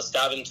 yeah, let's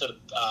dive into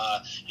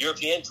the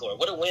European Tour.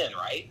 What a win,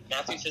 right?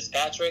 Matthew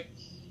Fitzpatrick.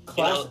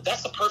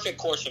 That's the perfect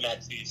course for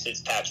Matthew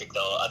Fitzpatrick,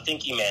 though. A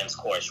thinking man's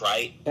course,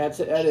 right? That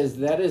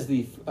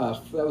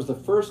was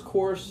the first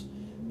course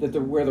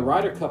where the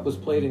Ryder Cup was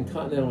played in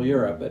continental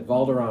Europe at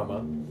Valderrama,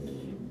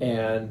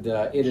 and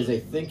it is a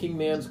thinking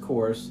man's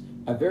course,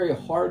 a very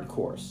hard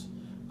course.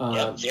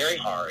 Very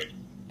hard.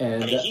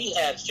 And he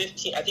had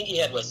 15. I think he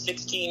had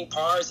 16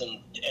 pars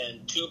and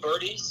 2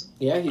 birdies.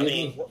 Yeah,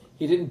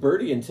 he didn't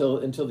birdie until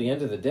the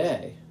end of the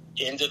day.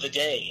 End of the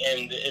day,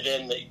 and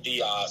then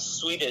the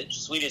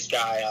Swedish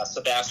guy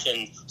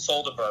Sebastian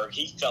Soderberg,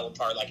 he fell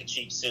apart like a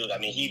cheap suit. I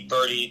mean, he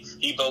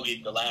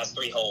bogeyed the last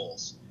 3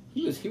 holes.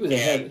 He was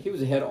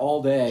ahead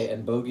all day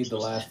and bogeyed the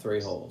last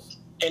 3 holes.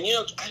 And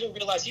I didn't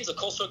realize he's a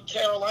Coastal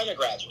Carolina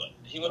graduate.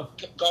 He went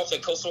golf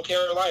at Coastal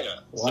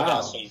Carolina.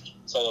 Wow. Sebastian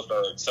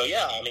Soderberg. So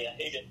yeah, I mean,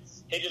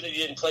 he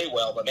didn't play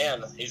well, but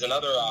man, he's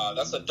another.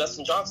 That's a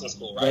Dustin Johnson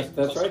school, right?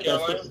 That's right.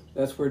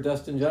 That's where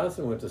Dustin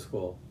Johnson went to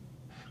school.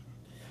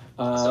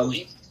 So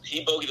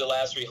he bogeyed the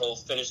last 3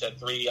 holes, finished at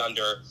 3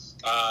 under,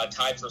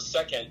 tied for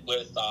second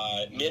with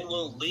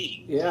Minwoo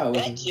Lee. Yeah,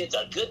 that kid's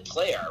a good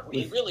player.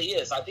 He really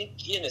is. I think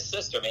he and his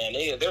sister, man,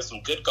 they're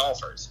some good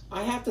golfers.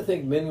 I have to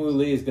think Minwoo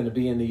Lee is going to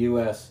be in the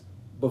U.S.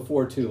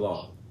 before too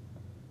long.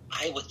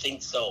 I would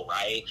think so,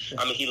 right?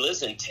 I mean, he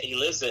lives in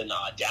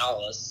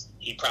Dallas.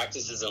 He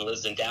practices and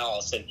lives in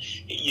Dallas, and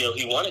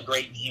he won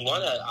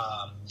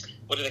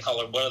what do they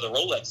call it? One of the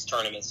Rolex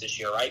tournaments this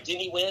year, right?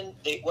 Didn't he win?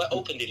 What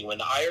Open did he win?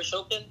 The Irish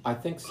Open? I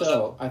think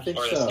so. Or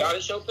the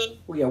Scottish Open?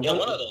 Well, yeah,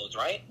 one of those,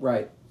 right?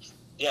 Right.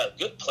 Yeah,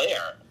 good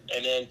player.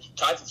 And then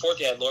tied for fourth,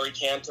 you had Laurie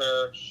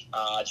Cantor,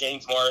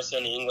 James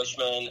Morrison, the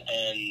Englishman,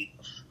 and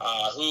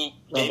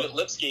David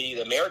Lipsky,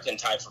 the American,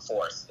 tied for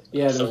fourth.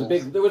 Yeah,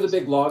 there was a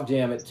big log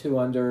jam at 2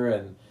 under,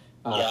 and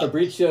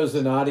Fabrizio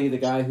Zanotti, the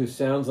guy who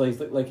sounds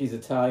like he's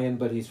Italian,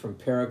 but he's from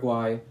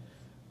Paraguay.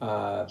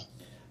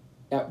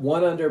 At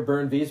 1 under,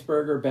 Bernd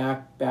Wiesberger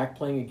back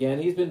playing again.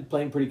 He's been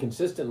playing pretty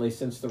consistently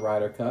since the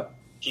Ryder Cup.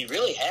 He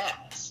really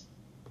has.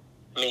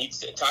 I mean,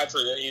 he's tied for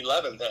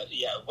 11th.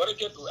 What a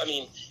good. I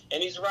mean,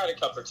 and he's a Ryder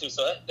Cupper too.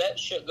 So that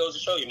goes to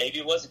show you, maybe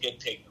it was a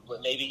good pick.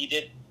 But maybe he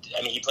did.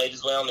 I mean, he played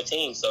his way on the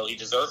team, so he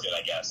deserved it.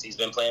 I guess he's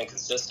been playing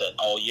consistent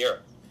all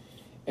year.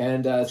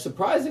 And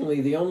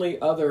surprisingly, the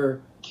only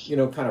other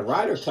kind of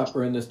Ryder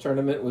Cupper in this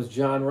tournament was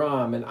John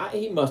Rahm, and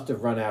he must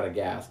have run out of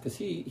gas because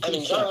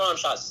John Rahm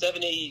shot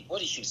 70. What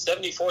did he shoot?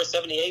 74,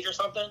 78 or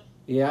something?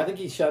 Yeah, I think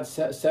he shot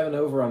 7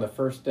 over on the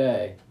first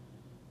day.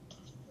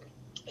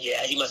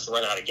 Yeah, he must have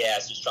run out of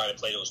gas just trying to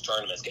play those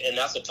tournaments, and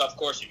that's a tough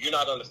course. If you're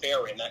not on the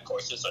fairway in that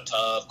course, it's a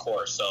tough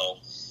course. So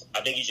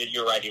I think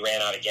you're right. He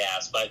ran out of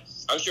gas, but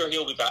I'm sure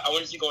he'll be back. I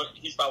wonder if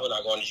he's probably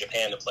not going to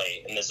Japan to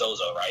play in the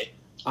Zozo, right?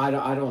 I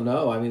don't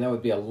know. I mean, that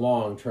would be a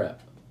long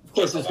trip. Of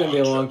course, it's going to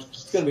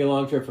be a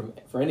long trip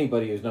for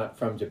anybody who's not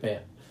from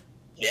Japan.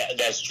 Yeah,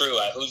 that's true.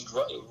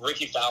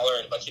 Ricky Fowler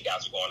and a bunch of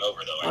guys are going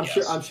over though.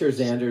 I'm sure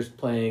Xander's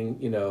playing,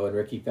 and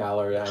Ricky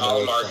Fowler.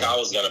 Colin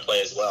Morikawa's going to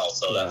play as well,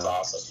 so that's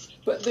awesome.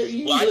 But I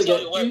tell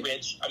you what,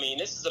 Rich. I mean,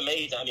 this is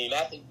amazing. I mean,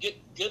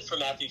 good for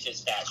Matthew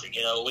Fitzpatrick.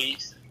 He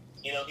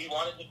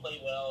wanted to play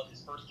well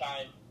his first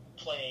time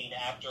playing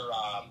after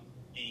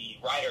the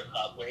Ryder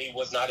Cup, where he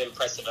was not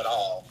impressive at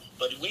all.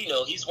 But we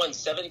know he's won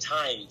 7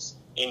 times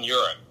in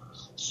Europe.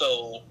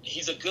 So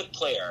he's a good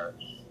player,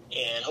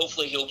 and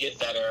hopefully he'll get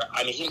better.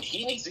 I mean,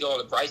 he needs to go on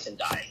the Bryson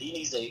diet. He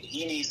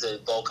needs to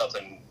bulk up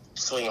and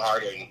swing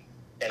harder,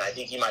 and I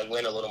think he might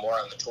win a little more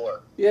on the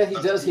tour. Yeah, he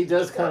does. He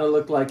does kind of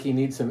look like he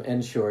needs some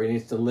Ensure. He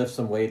needs to lift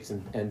some weights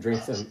and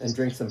drink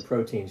some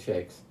protein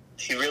shakes.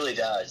 He really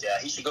does. Yeah,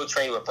 he should go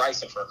train with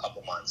Bryson for a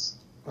couple months.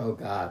 Oh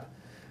God.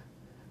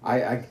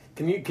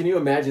 Can you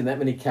imagine that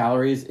many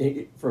calories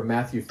for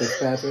Matthew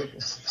Fitzpatrick?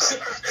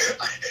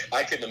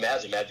 I couldn't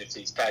imagine Matthew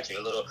Fitzpatrick,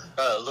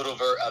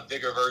 a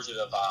bigger version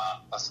of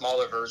a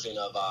smaller version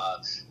of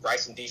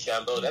Bryson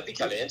DeChambeau. That'd be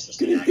kind of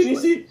interesting.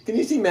 Can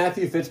you see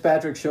Matthew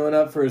Fitzpatrick showing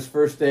up for his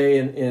first day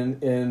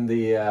in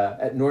the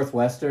at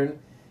Northwestern,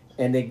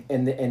 he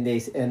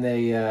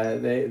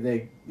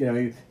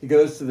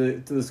goes to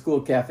the school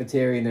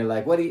cafeteria and they're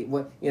like, what do you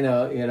want?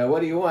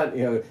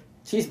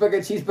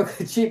 Cheeseburger, cheap.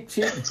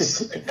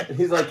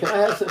 He's like,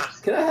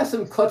 can I have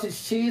some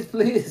cottage cheese,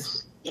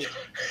 please? Yeah.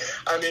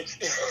 I mean,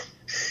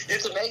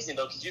 it's amazing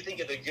though, because you think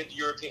of the good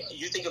European,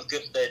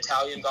 the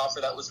Italian golfer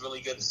that was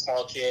really good, the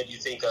small kid. You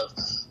think of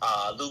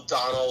Luke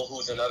Donald,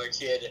 who's another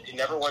kid, he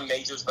never won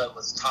majors but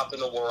was top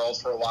in the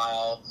world for a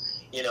while.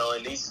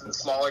 And these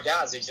smaller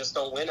guys, they just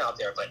don't win out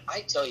there. But I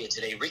tell you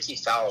today, Ricky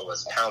Fowler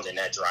was pounding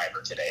that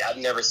driver today. I've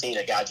never seen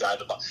a guy drive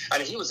the ball. I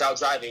mean, he was out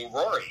driving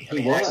Rory.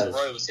 Actually,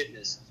 Rory was hitting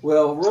his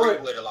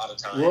three-wood a lot of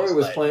times. Rory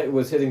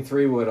was hitting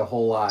three-wood a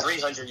whole lot.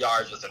 300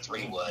 yards with a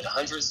three-wood,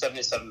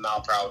 177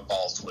 mile per hour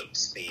ball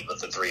speed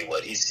with the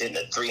three-wood. He's hitting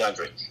at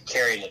 300,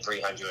 carrying the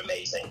 300.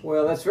 Amazing.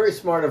 Well, that's very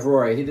smart of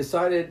Rory. He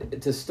decided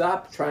to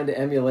stop trying to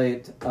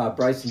emulate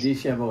Bryson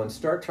DeChambeau and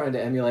start trying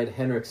to emulate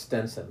Henrik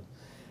Stenson.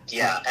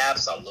 Yeah,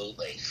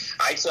 absolutely.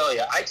 I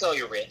tell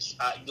you, Rich.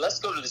 Let's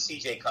go to the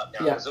CJ Cup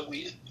now. Yeah.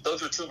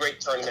 Those were two great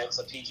tournaments,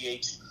 the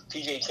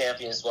PGA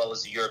Champion as well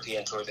as the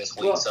European Tour this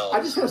week. Well, So I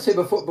just want to say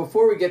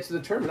before we get to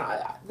the tournament,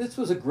 this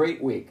was a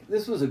great week.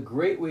 This was a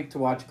great week to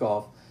watch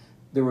golf.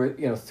 There were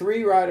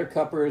 3 Ryder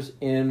Cuppers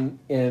in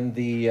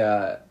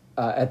the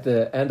at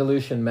the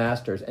Andalusian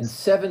Masters and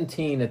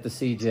 17 at the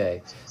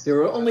CJ. There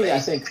were only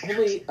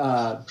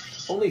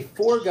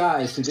 4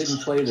 guys who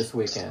didn't play this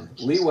weekend.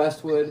 Lee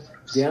Westwood,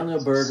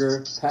 Daniel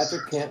Berger,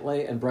 Patrick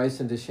Cantlay, and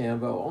Bryson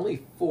DeChambeau.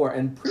 Only 4,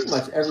 and pretty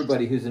much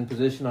everybody who's in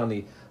position on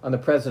the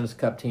President's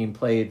Cup team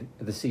played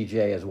the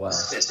CJ as well.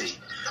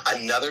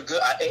 Another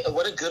good.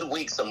 What a good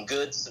week! Some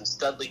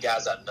studly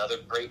guys. Another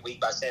great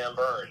week by Sam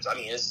Burns. I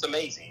mean, it's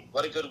amazing.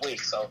 What a good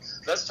week. So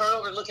let's turn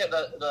over and look at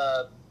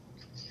the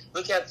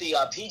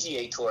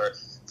PGA Tour.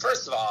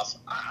 First of all,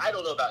 I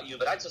don't know about you,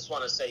 but I just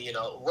want to say,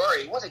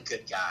 Rory, what a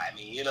good guy. I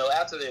mean,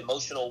 after the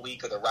emotional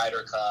week of the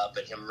Ryder Cup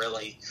and him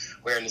really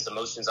wearing his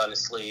emotions on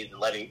his sleeve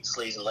and letting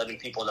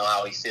people know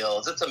how he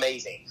feels, it's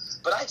amazing.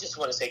 But I just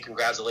want to say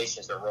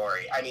congratulations to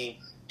Rory. I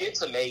mean,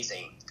 it's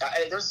amazing.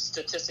 There's a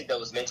statistic that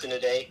was mentioned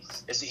today.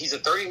 He's the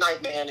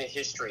 39th man in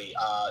history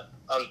on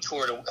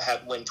tour to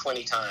have won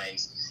 20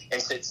 times.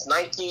 And since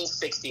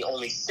 1960,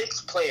 only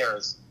 6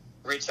 players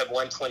Rich have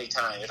won 20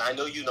 times, and I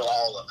know you know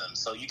all of them,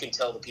 so you can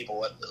tell the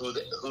people who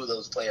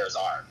those players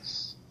are.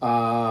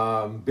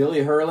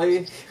 Billy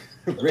Hurley,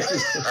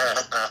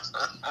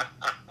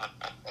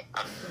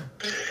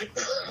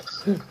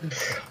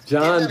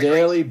 John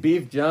Daly,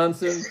 Beef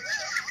Johnson.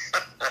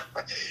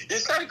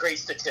 It's not a great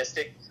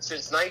statistic.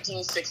 Since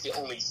 1960,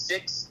 only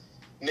 6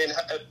 men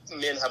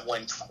have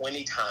won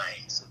 20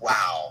 times.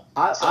 Wow.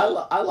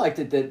 I liked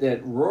it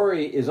that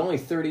Rory is only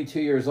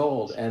 32 years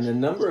old, and the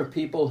number of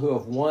people who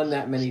have won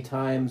that many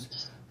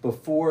times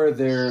before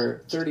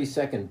their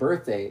 32nd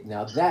birthday,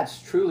 now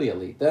that's truly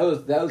elite.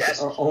 Those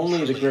are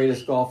only the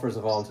greatest golfers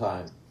of all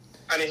time.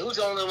 I mean, who's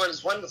the only one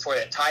who's won before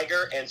that?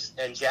 Tiger and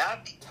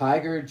Jack?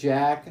 Tiger,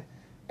 Jack,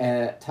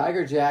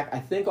 I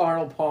think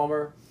Arnold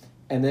Palmer.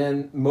 And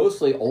then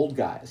mostly old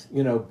guys,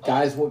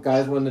 guys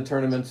when the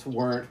tournaments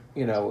weren't,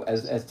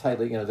 as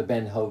tightly, the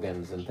Ben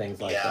Hogans and things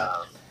like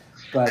that.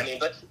 But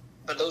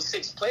but those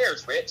 6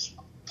 players, Rich,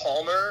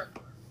 Palmer,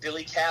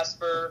 Billy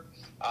Casper,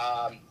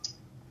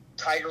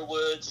 Tiger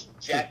Woods,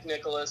 Jack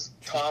Nicklaus,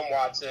 Tom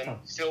Watson,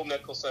 Phil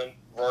Mickelson,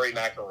 Rory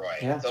McIlroy.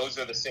 Yeah. Those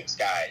are the 6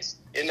 guys.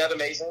 Isn't that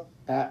amazing?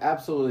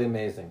 Absolutely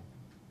amazing.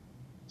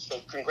 So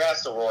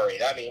congrats to Rory.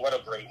 I mean, what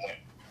a great win.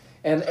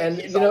 And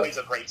he's always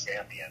a great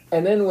champion.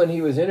 And then when he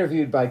was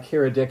interviewed by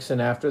Kira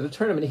Dixon after the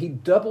tournament, he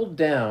doubled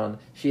down.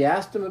 She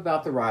asked him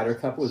about the Ryder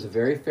Cup. It was a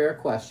very fair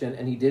question,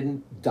 and he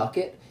didn't duck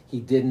it. He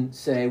didn't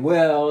say,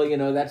 well,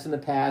 that's in the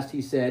past. He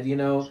said,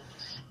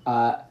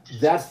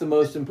 that's the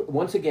most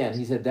once again,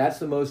 he said, that's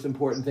the most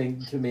important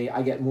thing to me.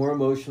 I get more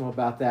emotional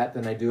about that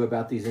than I do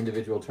about these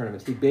individual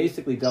tournaments. He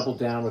basically doubled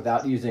down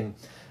without using,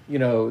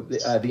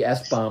 the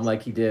S-bomb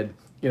like he did,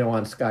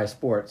 on Sky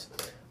Sports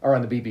or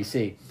on the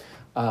BBC.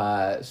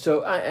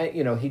 So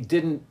he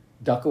didn't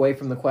duck away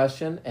from the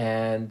question,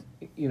 and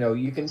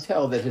you can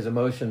tell that his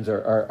emotions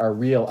are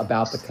real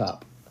about the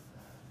cup.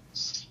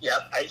 Yeah,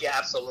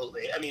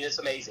 absolutely. I mean, it's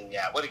amazing.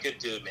 Yeah, what a good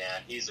dude,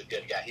 man. He's a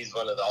good guy. He's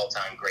one of the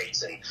all-time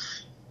greats,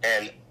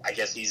 and I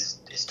guess he's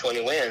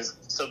 20 wins.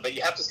 So, but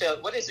you have to stay.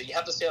 What is it? You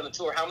have to stay on the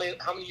tour. How many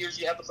years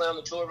do you have to play on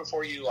the tour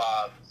before you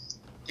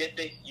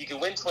you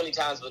can win 20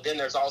 times, but then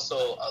there's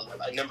also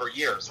a number of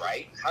years,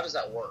 right? How does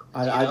that work?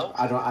 I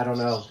don't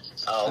know.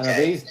 Oh,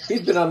 okay.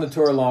 He's been on the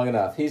tour long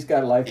enough. He's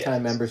got a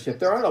lifetime membership.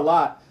 There aren't a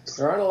lot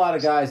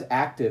of guys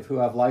active who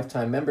have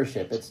lifetime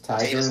membership. It's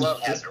Tiger. Davis Love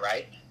has it,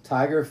 right?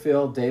 Tiger,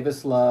 Phil,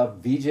 Davis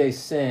Love, Vijay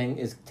Singh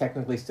is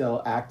technically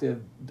still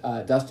active.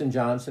 Dustin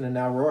Johnson, and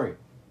now Rory.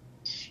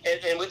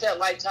 And with the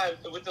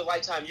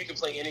lifetime, you can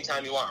play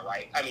anytime you want,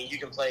 right? I mean, you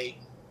can play.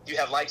 You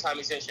have lifetime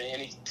extension in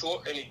any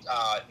tour, any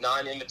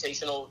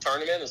non-invitational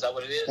tournament? Is that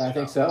what it is? I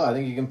think so. I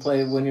think you can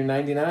play when you're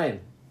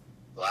 99.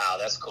 Wow,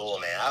 that's cool,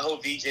 man. I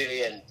hope VJ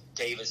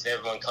Davis and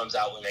everyone comes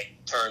out when they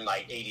turn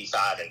like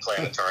 85 and play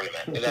in a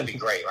tournament. And that'd be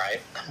great, right?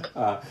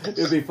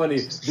 It'd be funny.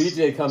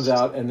 BJ comes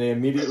out and they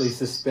immediately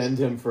suspend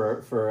him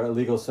for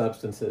illegal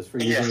substances for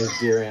using his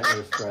deer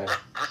antler spray.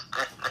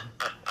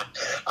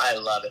 I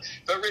love it.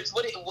 But Rich,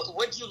 what do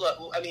you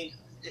love? I mean,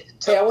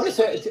 hey, I want to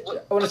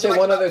say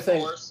one other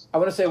thing. I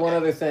want to say one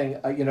other thing.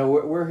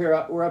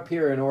 We're up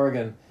here in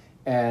Oregon,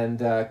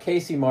 and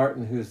Casey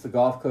Martin, who's the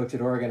golf coach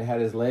at Oregon, had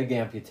his leg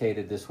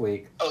amputated this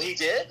week. Oh, he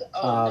did?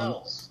 Oh,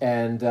 no.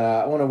 And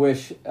I want to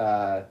wish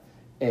a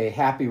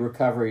happy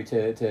recovery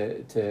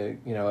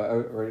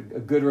or a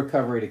good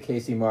recovery to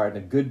Casey Martin,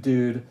 a good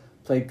dude,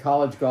 played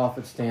college golf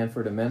at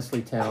Stanford,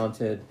 immensely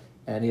talented,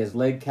 and he has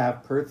leg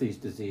Perthes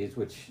disease,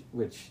 which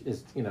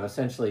is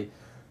essentially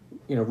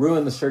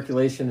ruined the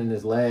circulation in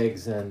his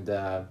legs, and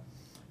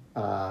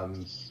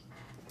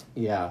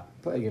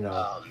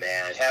Oh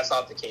man, hats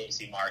off to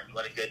Casey Martin.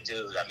 What a good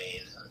dude. I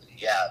mean,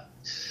 yeah,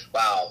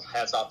 wow,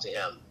 hats off to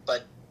him.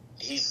 But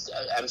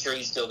I'm sure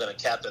he's still going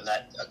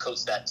to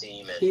coach that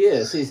team. And he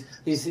is.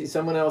 He's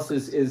someone else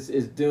is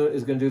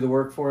going to do the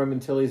work for him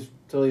until he's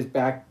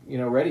back,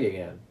 ready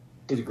again.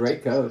 He's a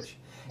great coach.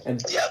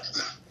 And yeah.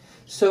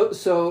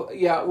 So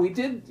yeah, we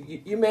did.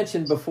 You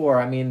mentioned before.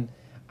 I mean,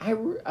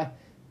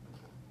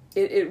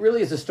 It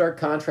really is a stark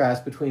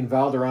contrast between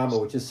Valderrama,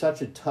 which is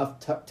such a tough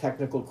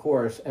technical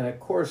course, and a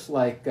course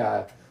like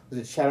was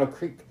it Shadow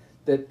Creek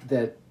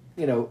that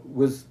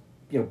was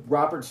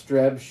Robert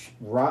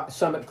Streb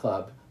Summit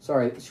Club.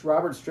 Sorry,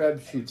 Robert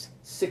Streb shoots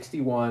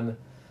 61.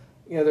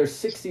 There's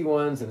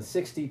 61s and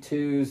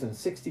 62s and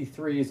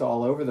 63s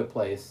all over the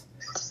place.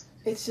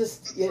 It's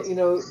just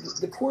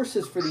the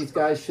courses for these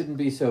guys shouldn't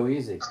be so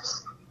easy.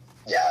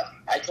 Yeah,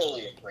 I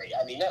totally agree.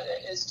 I mean,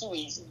 it's too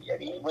easy. I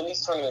mean, when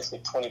these tournaments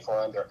get 24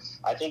 under,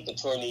 I think the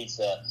tour needs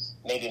to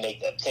maybe make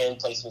the pin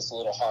placements a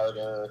little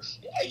harder.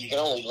 You can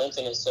only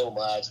lengthen it so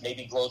much.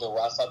 Maybe grow the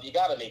rough up. You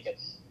got to make it.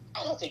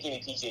 I don't think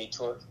any PGA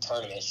Tour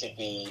tournament should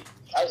be.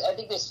 I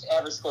think this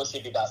average score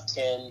should be about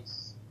 10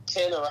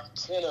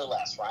 or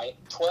less, right?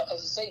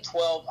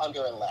 12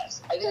 under and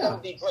less. I think that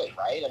would be great,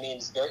 right? I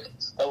mean,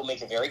 that would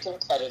make it very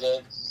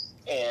competitive.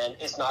 And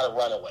it's not a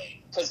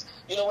runaway. Because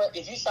you know what?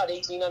 If you shot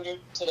 18 under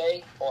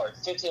today or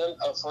 15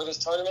 for this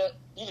tournament,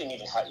 you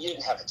didn't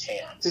have a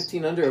chance.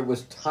 15 under, it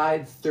was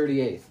tied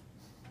 38th.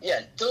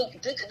 Yeah,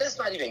 that's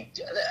not even.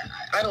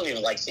 I don't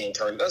even like seeing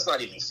tournaments. That's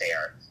not even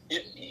fair.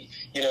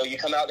 You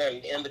come out there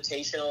in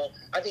Invitational.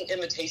 I think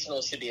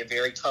Invitational should be a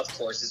very tough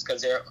course,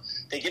 because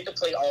they get to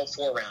play all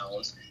 4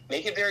 rounds.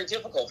 Make it very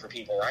difficult for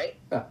people, right?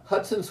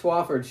 Hudson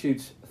Swafford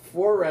shoots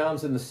 4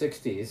 rounds in the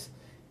 60s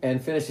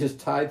and finishes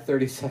tied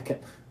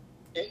 32nd.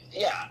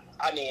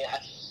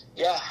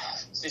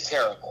 It's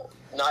terrible.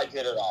 Not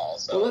good at all.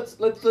 So well,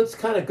 let's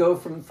kind of go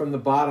from the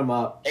bottom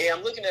up. Hey,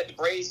 I'm looking at the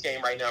Braves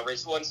game right now,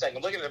 Rich. 1 second.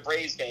 I'm looking at the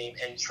Braves game,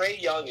 and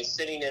Trae Young is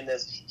sitting in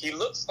this. He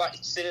looks like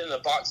sitting in the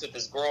box with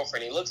his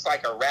girlfriend. He looks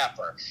like a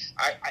rapper.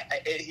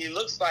 He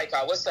looks like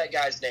what's that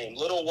guy's name?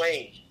 Lil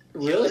Wayne.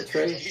 Really,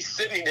 Trae? He's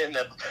sitting in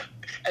the.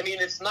 I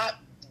mean, it's not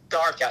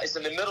dark out. It's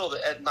in the middle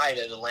at night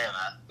in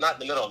Atlanta. Not in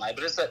the middle of the night,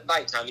 but it's at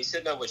nighttime. He's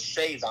sitting there with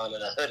shades on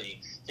and a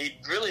hoodie. He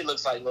really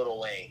looks like Lil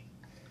Wayne.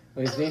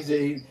 Well,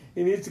 he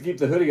needs to keep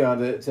the hoodie on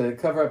to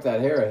cover up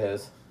that hair of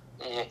his.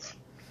 I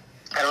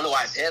don't know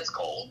why his head's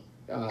cold.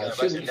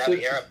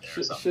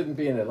 Shouldn't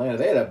be in Atlanta.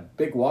 They had a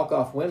big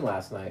walk-off win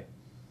last night.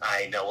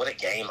 I know. What a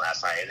game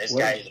last night. And this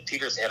guy,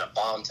 Peters, had a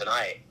bomb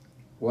tonight.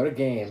 What a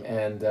game.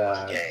 And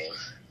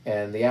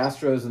and the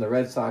Astros and the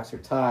Red Sox are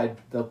tied.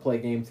 They'll play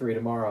Game 3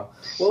 tomorrow.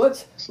 Well,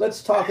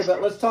 let's talk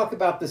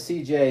about the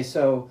CJ.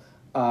 So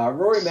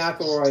Rory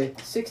McIlroy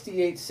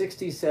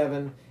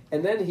 68-67.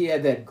 And then he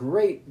had that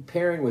great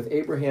pairing with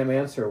Abraham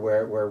Answer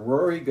where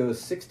Rory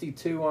goes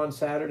 62 on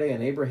Saturday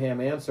and Abraham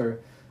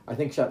Answer, I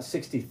think, shot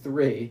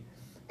 63.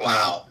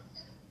 Wow.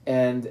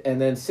 And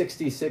then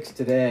 66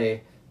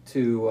 today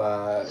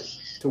to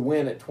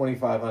win at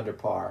 25 under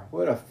par.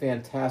 What a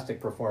fantastic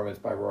performance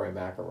by Rory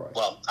McIlroy.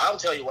 Well, I'll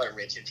tell you what,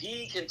 Rich, if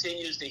he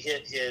continues to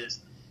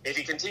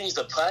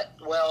putt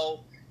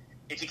well,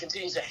 if he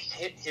continues to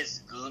hit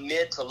his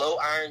mid to low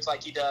irons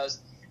like he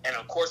does, and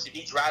of course, if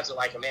he drives it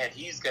like a man,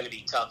 he's going to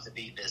be tough to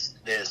beat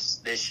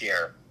this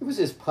year. It was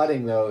his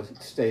putting, though,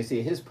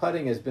 Stacy. His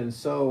putting has been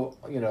so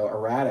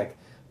erratic.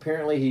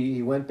 Apparently,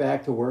 he went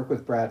back to work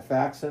with Brad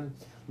Faxon,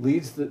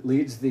 leads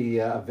the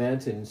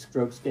event in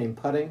strokes gained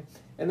putting,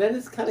 and then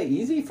it's kind of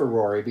easy for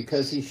Rory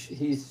because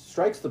he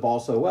strikes the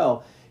ball so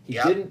well. He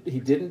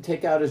didn't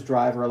take out his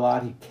driver a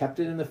lot. He kept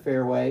it in the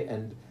fairway,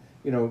 and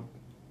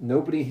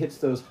nobody hits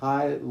those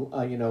high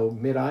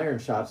mid iron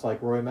shots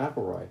like Rory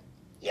McIlroy.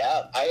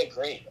 Yeah, I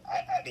agree.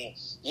 I mean,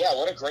 yeah,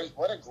 what a great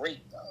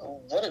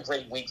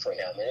week for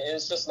him. And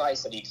it's just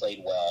nice that he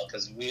played well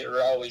because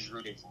we're always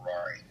rooting for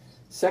Rory.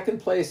 Second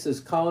place is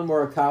Colin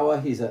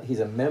Morikawa. He's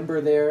a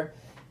member there.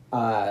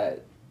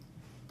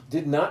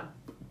 Did not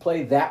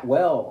play that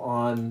well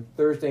on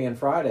Thursday and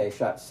Friday.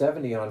 Shot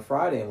 70 on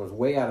Friday and was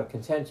way out of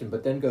contention,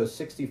 but then goes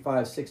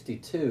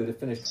 65-62 to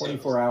finish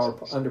 24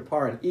 under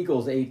par and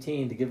eagles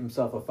 18 to give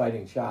himself a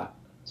fighting shot.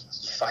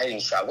 fighting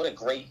shot. What a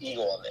great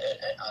eagle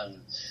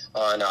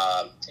on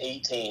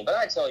 18. But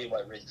I tell you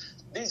what, Rich,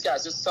 these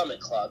guys, this Summit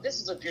Club, this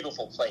is a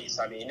beautiful place.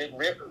 I mean,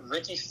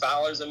 Ricky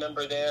Fowler's a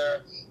member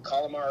there,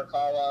 Colin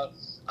Marakawa,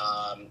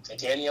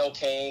 Danielle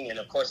King, and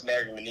of course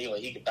Maverick McNeely.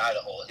 He could buy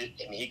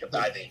he could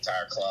buy the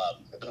entire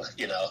club,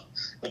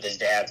 with his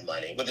dad's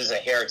money. With his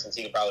inheritance,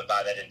 he could probably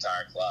buy that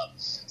entire club.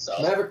 So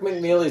Maverick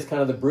McNeely is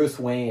kind of the Bruce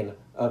Wayne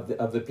of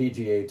the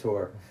PGA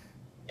Tour.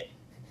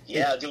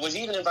 Yeah, was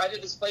he even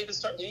invited to play this?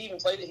 Did he even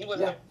play? He was.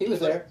 Yeah, he was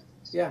there.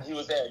 Yeah, he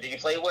was there. Did he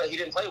play well? He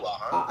didn't play well,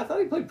 huh? I thought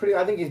he played pretty.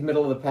 I think he's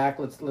middle of the pack.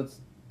 Let's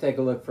take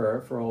a look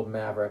for old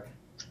Maverick.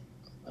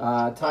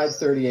 Tied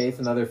 38th,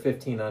 another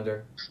 15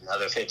 under.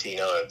 Another 15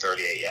 under,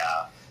 38.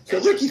 Yeah.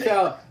 So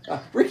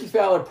Ricky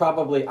Fowler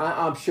probably.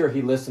 I'm sure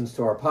he listens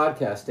to our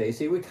podcast,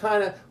 Stacy. We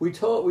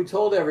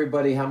told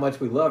everybody how much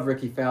we love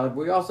Ricky Fowler. But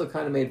we also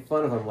kind of made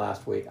fun of him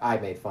last week. I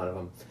made fun of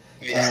him.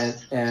 Yeah.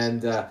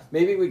 And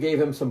maybe we gave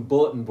him some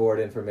bulletin board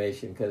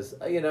information because,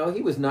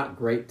 he was not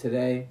great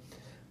today,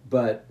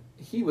 but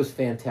he was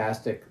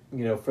fantastic,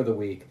 for the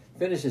week.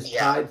 Finishes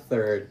tied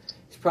third.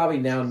 He's probably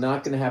now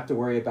not going to have to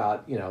worry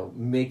about,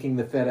 making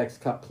the FedEx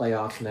Cup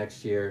playoffs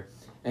next year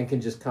and can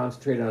just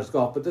concentrate on his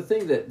golf. But the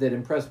thing that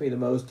impressed me the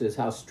most is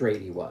how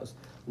straight he was.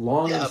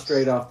 Long and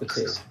straight off the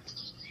tee.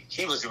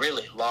 He was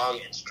really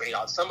long and straight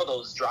on. Some of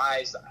those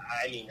drives,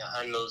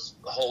 on those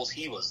holes,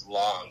 he was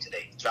long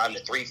today. Driving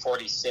to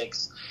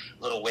 346,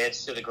 little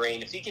wedge to the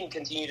green. If he can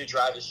continue to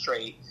drive it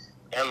straight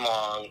and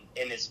long,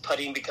 and his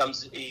putting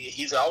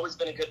he's always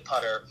been a good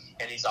putter,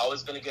 and he's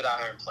always been a good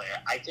iron player.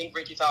 I think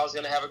Ricky Fowler's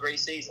going to have a great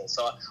season.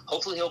 So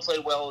hopefully he'll play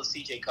well at the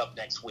CJ Cup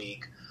next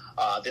week,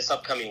 this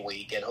upcoming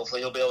week, and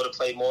hopefully he'll be able to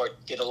play more,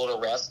 get a little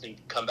rest,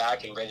 and come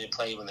back and ready to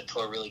play when the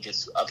tour really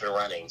gets up and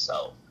running.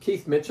 So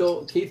Keith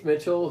Mitchell,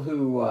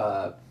 who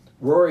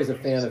Rory's a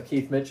fan of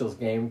Keith Mitchell's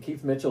game.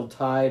 Keith Mitchell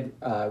tied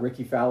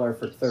Ricky Fowler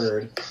for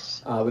third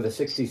with a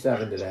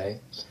 67 today.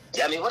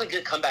 Yeah, what a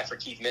good comeback for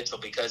Keith Mitchell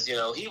because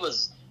he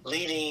was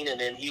leading and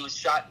then he was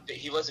shot.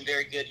 He wasn't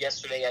very good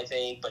yesterday, I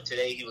think, but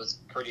today he was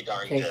pretty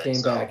darn good.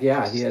 Came back,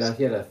 yeah. He had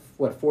a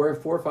 4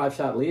 or 5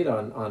 shot lead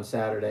on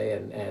Saturday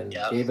and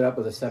gave it up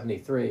with a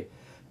 73.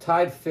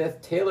 Tied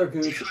fifth, Taylor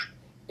Gooch,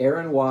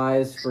 Aaron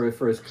Wise for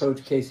his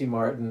coach Casey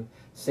Martin.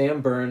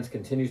 Sam Burns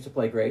continues to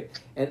play great.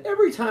 And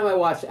every time I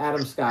watch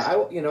Adam Scott,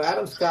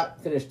 Adam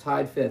Scott finished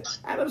tied fifth.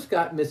 Adam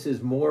Scott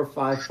misses more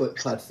 5-foot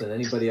putts than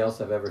anybody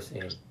else I've ever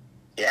seen.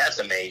 Yeah, it's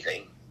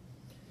amazing.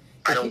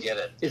 I don't get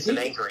it. It's an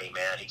anchoring,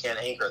 man. He can't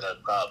anchor the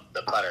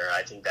putter.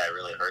 I think that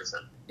really hurts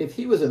him. If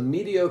he was a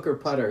mediocre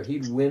putter,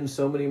 he'd win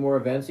so many more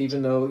events,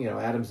 even though,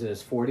 Adam's in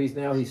his 40s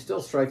now. He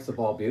still strikes the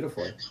ball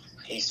beautifully.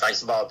 He strikes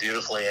the ball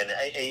beautifully, and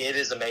it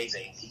is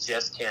amazing. He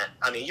just can't.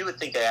 You would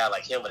think a guy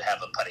like him would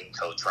have a putting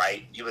coach,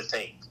 right? You would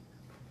think.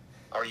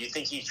 Or you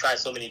think he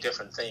tries so many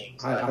different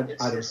things. I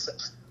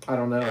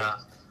don't know.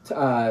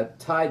 Yeah.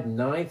 Tied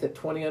ninth at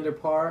 20 under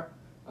par.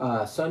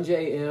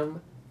 Sunjay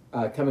M.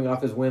 Coming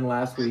off his win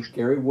last week.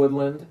 Gary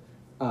Woodland.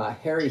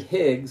 Harry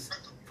Higgs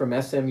from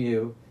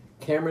SMU.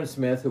 Cameron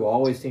Smith, who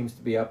always seems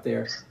to be up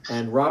there.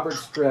 And Robert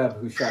Streb,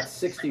 who shot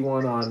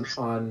 61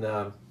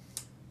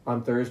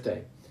 on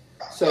Thursday.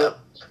 So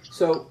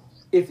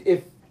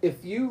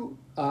if you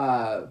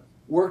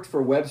worked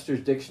for Webster's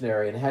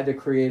Dictionary and had to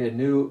create a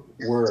new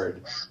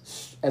word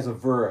as a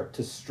verb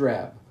to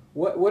streb,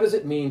 what does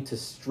it mean to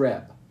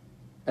streb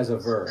as a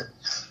verb?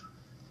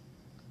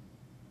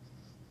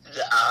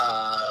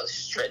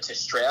 To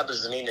streb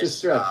does it mean to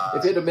streb.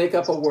 If you had to make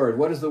up a word,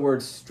 what does the word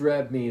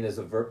streb mean as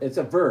a verb? It's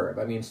a verb.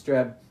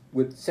 Streb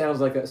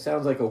sounds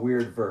like a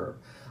weird verb.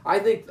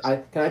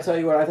 Can I tell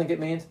you what I think it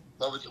means?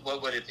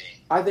 What would it be?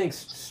 I think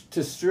to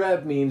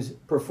streb means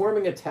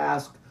performing a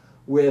task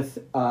with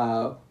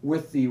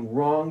the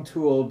wrong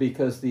tool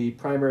because the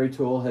primary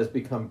tool has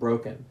become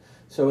broken.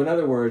 So in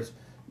other words,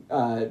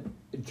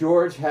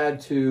 George had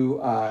to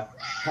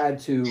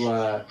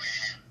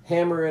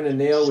hammer in a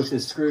nail with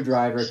his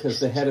screwdriver because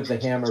the head of the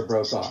hammer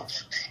broke off.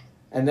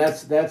 And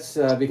that's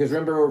because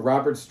remember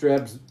Robert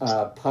Streb's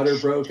putter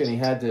broke and he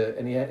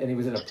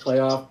was in a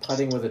playoff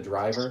putting with a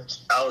driver.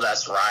 Oh,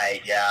 that's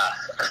right. Yeah.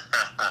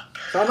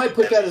 So I might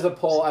put that as a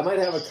poll. I might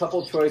have a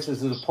couple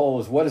choices as a poll.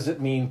 Is what does it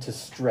mean to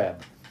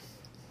streb?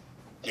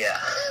 Yeah.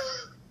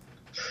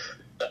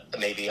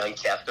 Maybe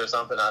unkept or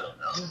something. I don't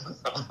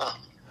know.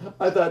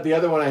 I thought the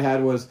other one I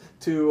had was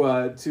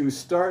to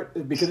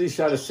start, because he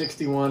shot a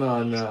 61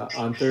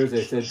 on Thursday.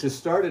 It said to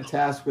start a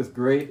task with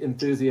great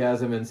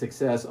enthusiasm and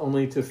success,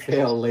 only to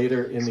fail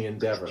later in the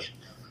endeavor.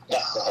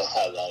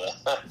 I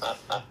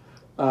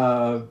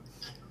love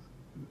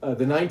it.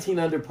 The 19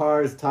 under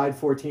pars tied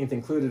 14th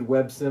included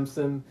Webb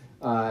Simpson,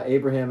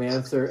 Abraham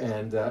Answer,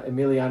 and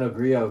Emiliano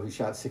Grillo, who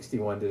shot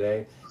 61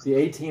 today. The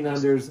 18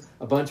 unders,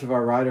 a bunch of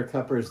our Ryder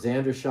Cuppers,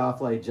 Xander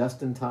Schauffele,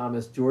 Justin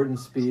Thomas, Jordan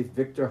Spieth,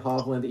 Victor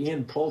Hovland,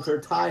 Ian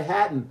Poulter, Ty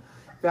Hatton.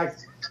 In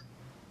fact,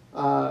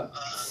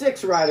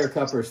 6 Ryder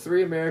Cuppers,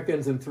 3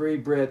 Americans and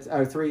 3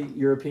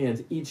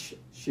 Europeans, each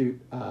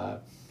shoot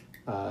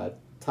tied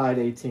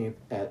 18th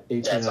at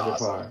 18 under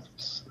par.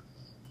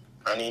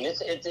 I mean,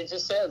 it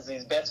just says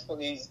these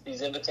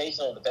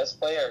invitational, the best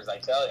players, I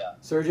tell you.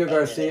 Sergio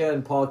Garcia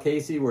and Paul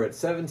Casey were at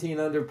 17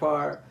 under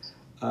par.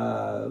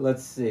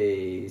 Let's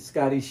see.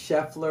 Scotty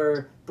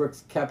Scheffler,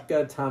 Brooks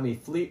Koepka, Tommy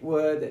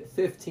Fleetwood at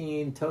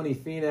 15. Tony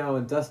Finau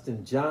and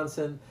Dustin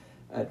Johnson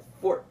at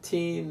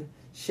 14.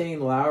 Shane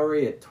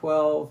Lowry at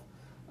 12.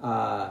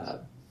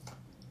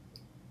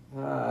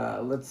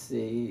 Let's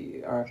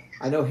see.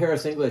 I know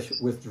Harris English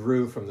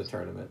withdrew from the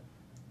tournament.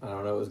 I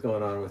don't know what was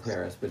going on with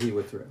Harris, but he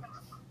withdrew.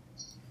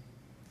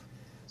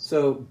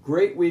 So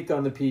great week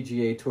on the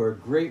PGA Tour.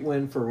 Great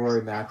win for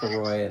Rory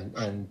McIlroy,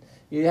 and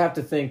you have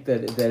to think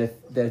that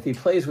if he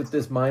plays with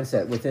this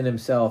mindset within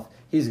himself,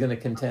 he's going to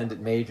contend at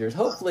majors.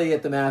 Hopefully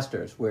at the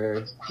Masters,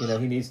 where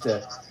he needs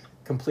to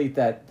complete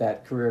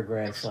that career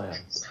Grand Slam.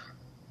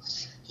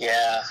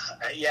 Yeah.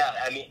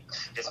 I mean,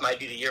 this might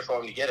be the year for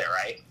him to get it,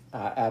 right?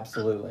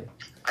 Absolutely.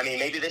 I mean,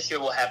 maybe this year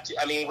we'll have two.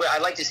 I mean,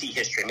 I'd like to see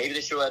history. Maybe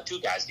this year we'll have two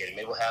guys get it.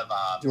 Maybe we'll have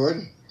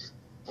Jordan,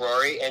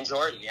 Rory, and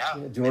Jordan.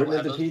 Yeah, Jordan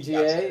at the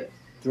PGA.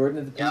 Jordan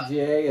at the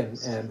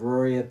PGA and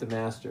Rory at the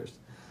Masters.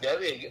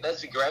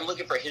 That's great. I'm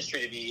looking for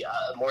history to be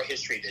more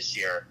history this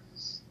year,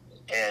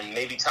 and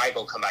maybe Tiger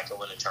will come back and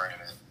win a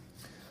tournament,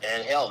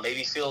 and hell,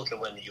 maybe Phil can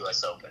win the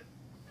U.S. Open.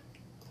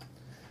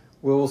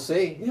 Well, we'll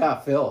see. Yeah,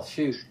 Phil,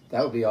 shoot,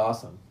 that would be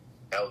awesome.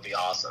 That would be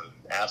awesome.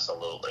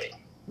 Absolutely.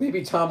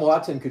 Maybe Tom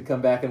Watson could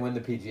come back and win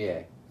the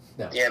PGA.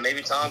 No. Yeah,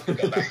 maybe Tom could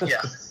come back.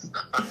 Yeah.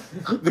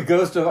 The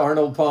ghost of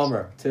Arnold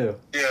Palmer too.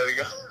 Yeah, there we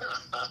go.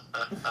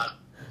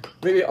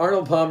 Maybe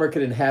Arnold Palmer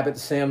could inhabit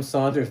Sam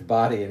Saunders'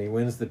 body and he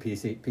wins the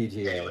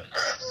PGA.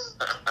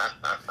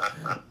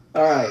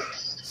 All right.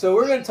 So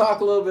we're going to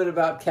talk a little bit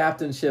about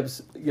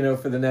captainships,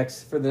 for the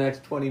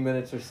next 20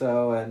 minutes or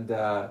so. And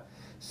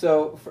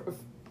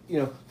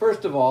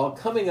first of all,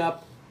 coming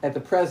up at the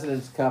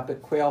President's Cup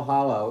at Quail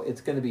Hollow, it's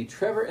going to be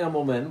Trevor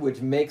Immelman,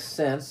 which makes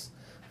sense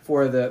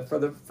for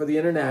the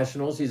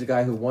internationals. He's a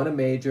guy who won a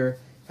major,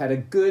 had a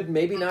good,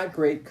 maybe not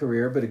great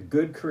career, but a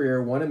good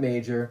career, won a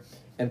major,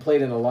 and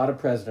played in a lot of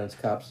President's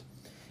Cups.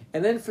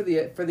 And then for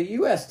the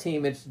U.S.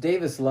 team, it's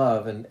Davis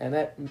Love, and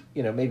that,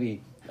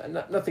 maybe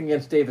nothing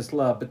against Davis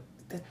Love, but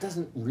that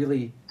doesn't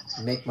really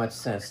make much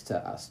sense to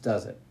us,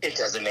 does it? It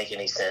doesn't make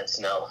any sense,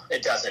 no.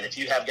 It doesn't. If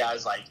you have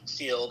guys like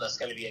Field that's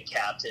going to be a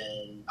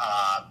captain,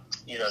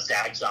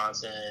 Zach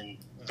Johnson,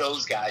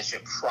 those guys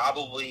should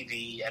probably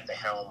be at the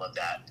helm of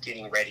that,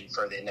 getting ready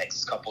for the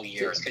next couple of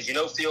years. Because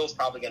Field's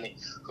probably going to,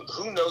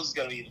 who knows is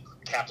going to be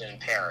captain in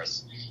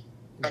Paris.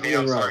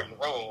 In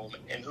Rome,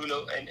 and who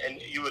knows?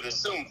 And you would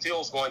assume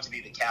Phil's going to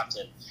be the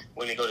captain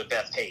when they go to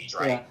Bethpage,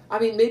 right? Yeah, I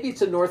mean, maybe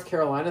it's a North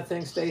Carolina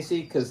thing,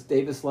 Stacy, because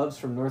Davis Love's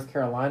from North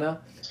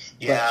Carolina.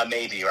 Yeah,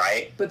 maybe,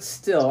 right? But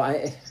still,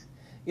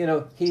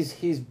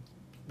 he's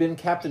been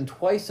captain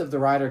twice of the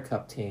Ryder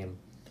Cup team.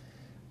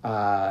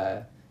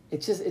 It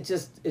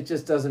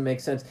just doesn't make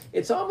sense.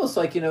 It's almost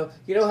like how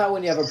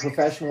when you have a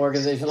professional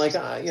organization, like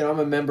I'm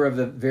a member of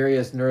the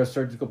various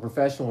neurosurgical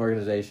professional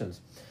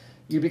organizations.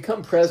 You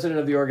become president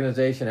of the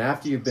organization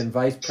after you've been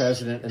vice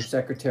president and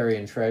secretary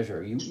and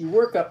treasurer. You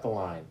work up the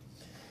line.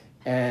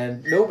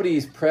 And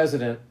nobody's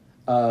president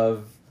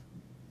of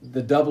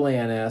the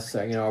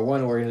AANS, or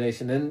one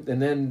organization,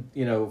 and then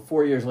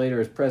 4 years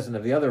later is president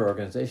of the other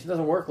organization. It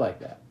doesn't work like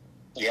that.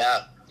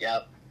 Yeah.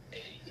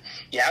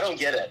 I don't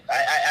get it.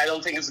 I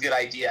don't think it's a good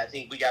idea. I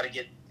think we got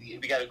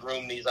to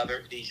groom these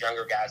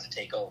younger guys to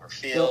take over.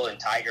 Phil and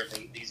Tiger,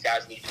 these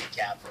guys need to be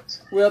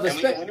captains. Well,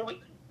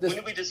 when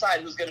do we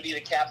decide who's going to be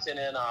the captain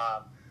in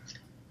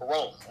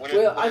Rome? When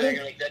are they going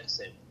to make that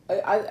decision?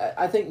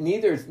 I think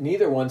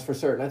neither one's for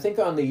certain. I think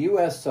on the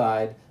U.S.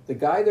 side, the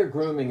guy they're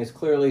grooming is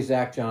clearly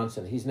Zach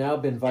Johnson. He's now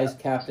been vice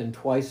captain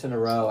twice in a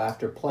row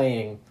after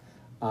playing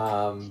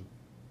 5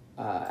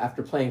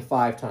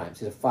 times.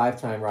 He's a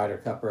 5-time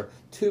Ryder Cupper,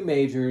 2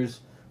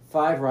 majors,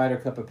 5 Ryder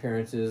Cup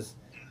appearances,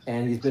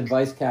 and he's been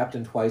vice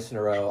captain twice in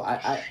a row.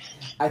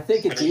 I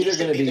think it's either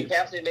going to be the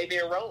captain, maybe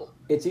in Rome.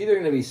 It's either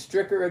going to be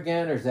Stricker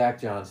again or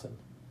Zach Johnson.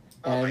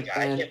 Oh my God!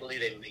 I can't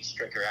believe they would make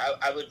Stricker.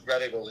 I would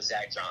rather go with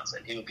Zach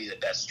Johnson. He would be the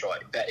best choice.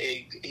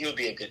 He would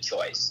be a good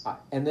choice.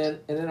 And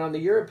then on the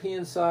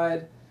European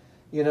side,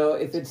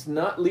 if it's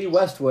not Lee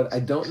Westwood,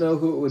 I don't know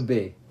who it would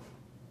be.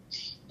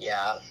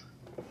 Yeah,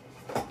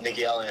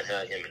 Miguel Angel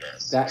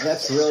Jimenez.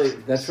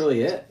 That's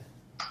really it.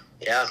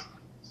 Yeah.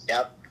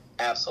 Yep.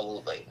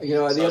 Absolutely. The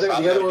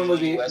other one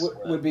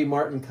would be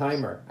Martin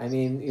Keimer. I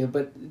mean,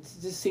 but it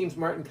just seems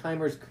Martin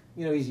Keimer's,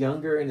 he's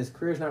younger and his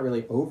career's not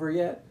really over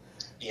yet.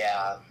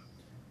 Yeah.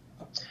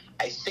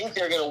 I think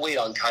they're going to wait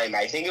on Keimer.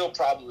 I think it'll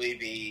probably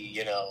be,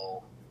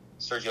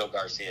 Sergio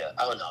Garcia.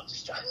 Oh, no, I'm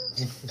just trying.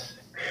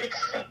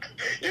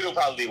 It'll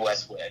probably be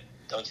Westwood,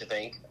 don't you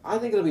think? I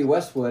think it'll be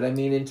Westwood. I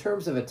mean, in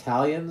terms of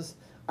Italians,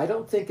 I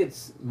don't think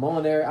it's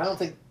Molinari.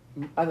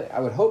 I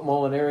would hope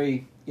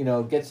Molinari,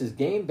 gets his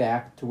game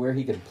back to where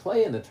he can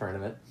play in the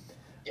tournament.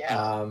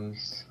 Yeah.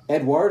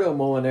 Eduardo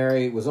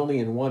Molinari was only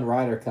in 1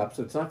 Ryder Cup,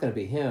 so it's not going to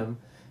be him.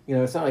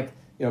 It's not like,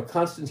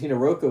 Constantino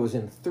Rocco was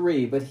in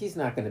 3, but he's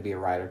not going to be a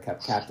Ryder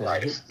Cup captain.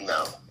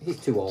 No. He's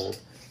too old.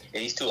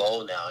 And he's too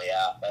old now.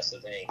 Yeah, that's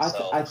the thing.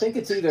 I think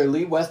it's either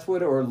Lee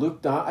Westwood or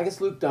Luke Donald. I guess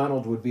Luke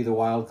Donald would be the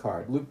wild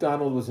card. Luke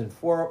Donald was in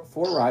four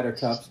Ryder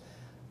Cups.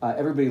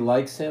 Everybody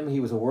likes him. He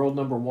was a world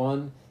number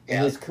one.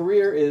 And his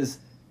career is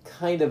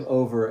kind of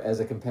over as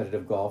a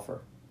competitive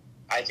golfer.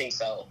 I think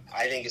so.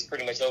 I think it's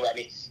pretty much over. I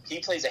mean, he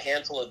plays a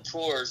handful of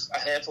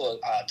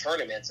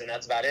tournaments, and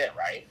that's about it,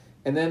 right?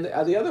 And then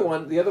the other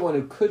one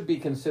who could be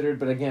considered,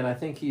 but again, I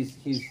think he's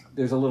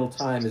there's a little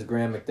time, is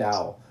Graham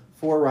McDowell.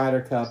 4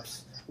 Ryder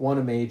Cups, won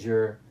a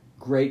major,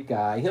 great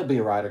guy. He'll be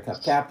a Ryder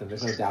Cup captain.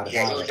 There's no doubt about it.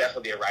 Yeah, he'll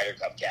definitely be a Ryder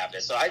Cup captain.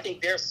 So I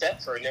think they're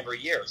set for a number of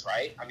years,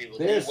 right? I mean,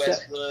 with Lee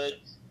Westwood,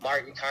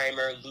 Martin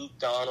Keimer, Luke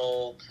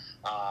Donald,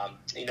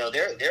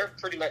 they're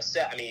pretty much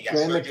set. I mean, you got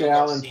Graham Sergio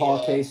McDowell Garcia, and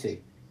Paul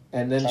Casey.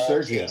 And then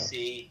Sergio.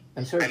 Casey.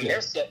 And Sergio. I mean, they're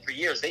set for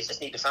years. They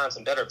just need to find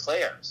some better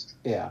players.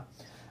 Yeah.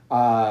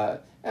 On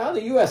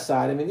the U.S.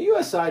 side, I mean, the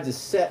U.S. side is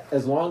set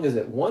as long as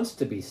it wants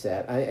to be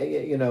set.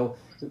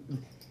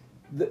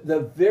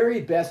 The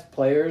very best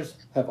players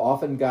have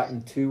often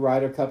gotten 2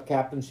 Ryder Cup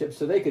captainships,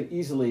 so they could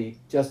easily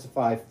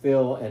justify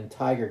Phil and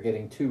Tiger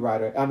getting 2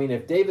 Ryder. I mean,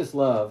 if Davis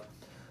Love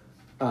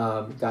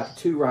got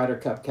 2 Ryder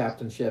Cup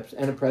captainships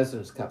and a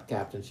President's Cup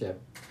captainship.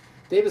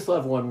 Davis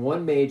Love won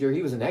 1 major.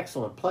 He was an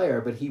excellent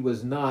player, but he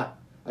was not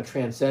a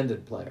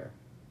transcendent player.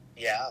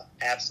 Yeah,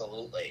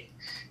 absolutely.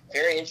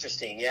 Very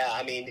interesting. Yeah,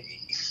 I mean,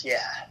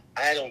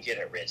 I don't get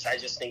it, Rich. I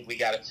just think we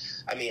got to,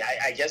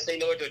 I guess they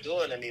know what they're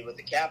doing, with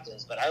the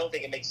captains, but I don't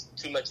think it makes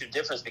too much of a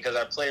difference because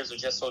our players are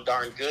just so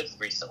darn good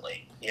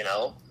recently,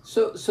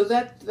 So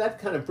that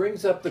kind of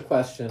brings up the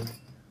question,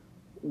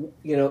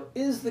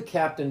 is the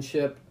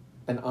captainship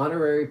an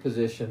honorary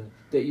position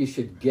that you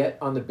should get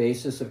on the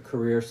basis of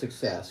career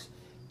success?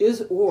 Is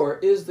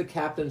the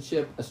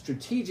captainship a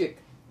strategic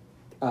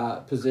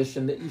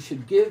position that you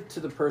should give to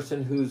the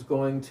person who's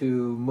going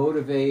to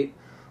motivate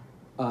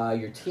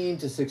your team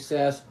to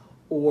success,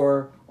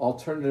 or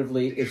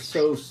alternatively is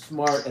so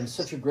smart and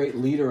such a great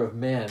leader of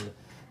men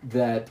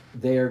that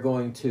they are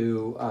going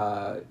to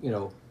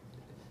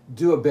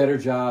do a better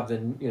job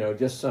than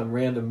just some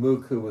random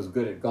mook who was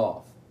good at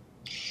golf?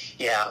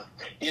 Yeah,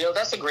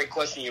 that's a great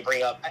question you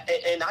bring up,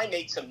 and I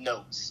made some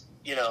notes.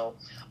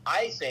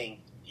 I think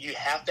you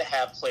have to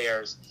have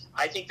players.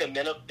 I think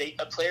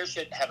players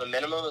should have a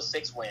minimum of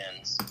 6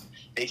 wins.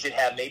 They should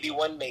have maybe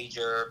 1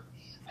 major,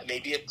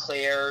 maybe a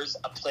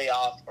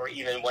playoff, or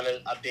even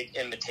a big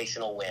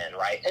invitational win,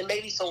 right? And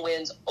maybe some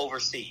wins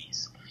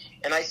overseas.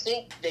 And I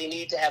think they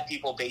need to have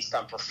people based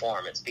on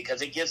performance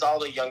because it gives all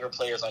the younger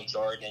players like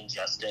Jordan and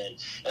Justin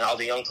and all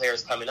the young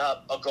players coming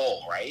up a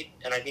goal, right?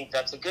 And I think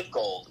that's a good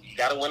goal. You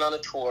got to win on a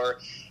tour.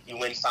 You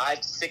win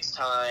 5 to 6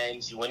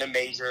 times. You win a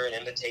major, an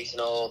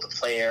invitational, the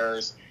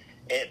players,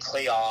 and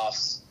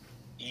playoffs.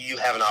 You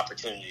have an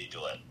opportunity to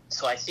do it.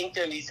 So I think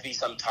there needs to be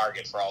some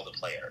target for all the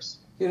players.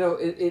 You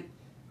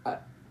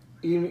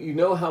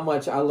know how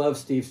much I love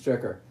Steve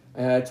Stricker.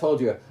 And I told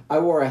you, I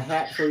wore a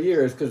hat for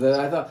years because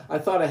I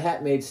thought a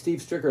hat made Steve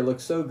Stricker look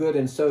so good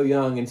and so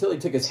young until he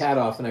took his hat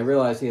off and I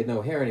realized he had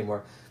no hair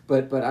anymore.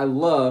 But I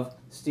love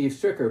Steve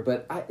Stricker.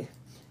 But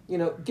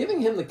giving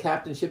him the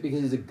captainship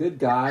because he's a good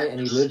guy and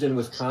he lived in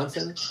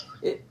Wisconsin,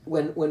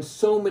 when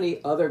so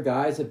many other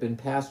guys have been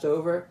passed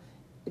over,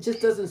 it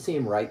just doesn't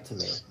seem right to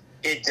me.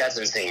 It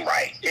doesn't seem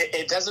right.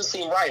 It doesn't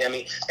seem right.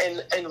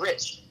 And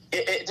Rich,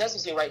 it doesn't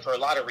seem right for a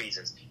lot of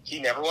reasons.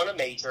 He never won a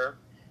major.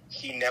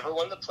 He never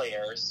won the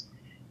players.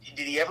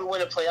 Did he ever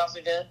win a playoff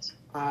event?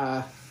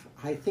 I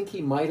think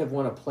he might have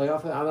won a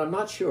playoff. I'm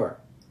not sure.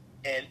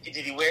 And did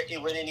he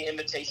win any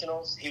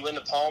invitationals? He won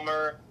the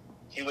Palmer.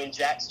 He won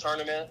Jack's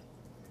tournament.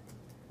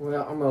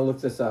 Well, I'm going to look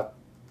this up.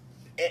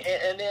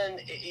 And then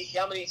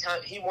how many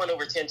times? He won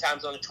over 10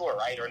 times on the tour,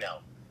 right, or no?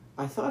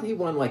 I thought he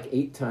won like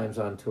 8 times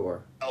on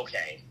tour.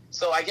 Okay.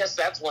 So I guess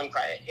that's one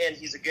cry. And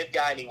he's a good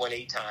guy, and he won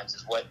 8 times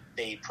is what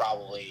they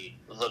probably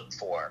looked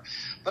for.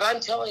 But I'm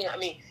telling you,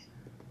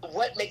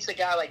 what makes a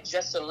guy like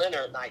Justin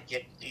Leonard not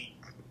get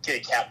a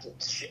captain,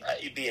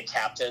 be a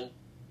captain,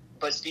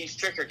 but Steve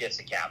Stricker gets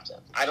a captain?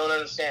 I don't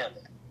understand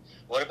it.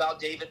 What about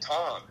David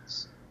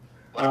Toms?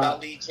 What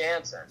about Lee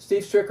Jansen?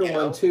 Steve Stricker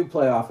won 2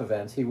 playoff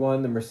events. He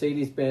won the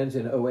Mercedes-Benz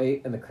in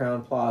 2008 and the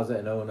Crown Plaza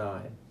in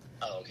 2009.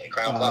 Oh, okay.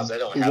 Crown Plaza, I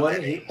don't have that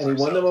anymore. And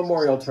he won the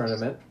Memorial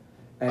Tournament.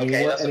 And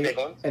that's a big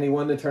one. And he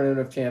won the Tournament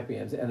of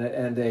Champions and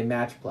a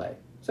match play.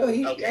 So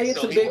he had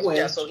some big wins.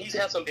 Yeah, so he's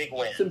had some big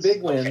wins. Some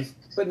big wins,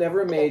 but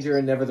never a major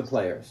and never the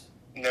players.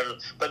 Never,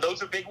 but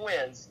those are big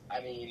wins.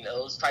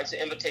 Those types of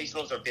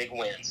invitationals are big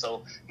wins.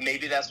 So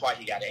maybe that's why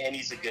he got it, and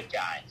he's a good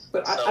guy.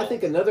 But I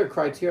think another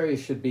criteria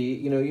should be,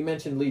 you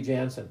mentioned Lee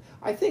Jansen.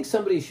 I think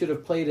somebody should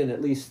have played in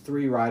at least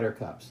 3 Ryder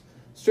Cups.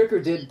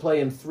 Stricker did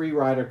play in 3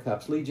 Ryder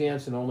Cups. Lee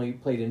Jansen only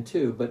played in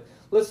 2, but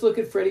let's look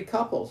at Freddie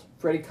Couples.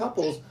 Freddie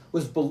Couples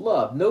was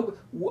beloved.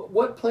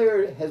 What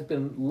player has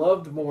been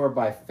loved more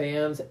by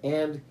fans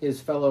and his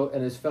fellow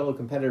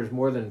competitors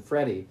more than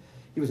Freddie?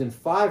 He was in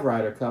 5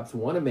 Ryder Cups,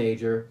 won a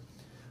major,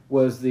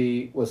 was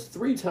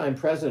 3-time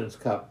President's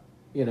Cup,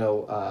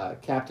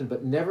 captain,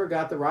 but never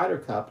got the Ryder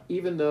Cup,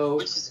 which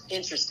is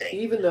interesting.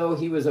 Even though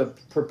he was a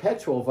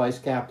perpetual vice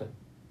captain.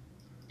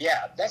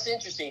 Yeah, that's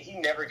interesting. He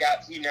never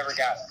got it.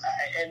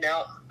 And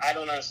now I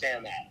don't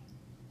understand that.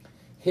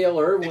 Hale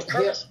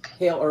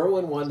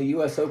Irwin won the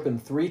U.S. Open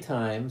 3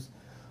 times,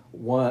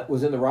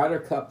 was in the Ryder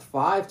Cup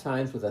 5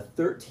 times with a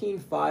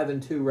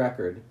 13-5-2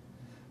 record,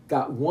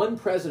 got 1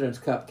 President's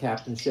Cup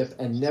captainship,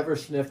 and never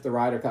sniffed the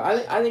Ryder Cup.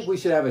 I think we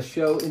should have a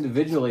show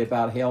individually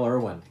about Hale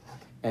Irwin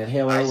and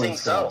Hale Irwin. I think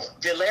so.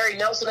 Did Larry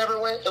Nelson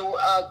ever win?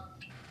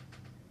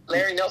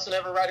 Larry Nelson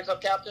ever Ryder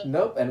Cup captain?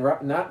 Nope. And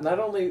not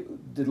only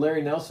did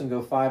Larry Nelson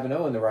go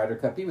 5-0 in the Ryder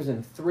Cup, he was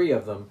in 3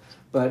 of them,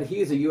 but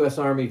he's a U.S.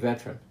 Army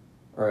veteran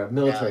or a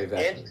military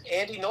veteran.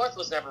 Andy North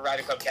was never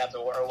Ryder Cup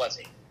captain, or was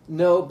he?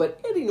 No,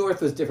 but Andy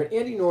North was different.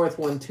 Andy North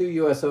won 2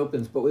 U.S.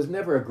 Opens, but was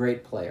never a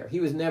great player.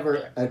 He was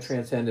never a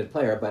transcendent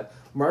player. But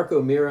Mark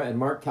O'Meara and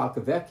Mark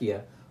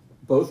Calcavecchia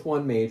both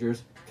won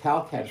majors.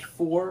 Calc had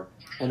 4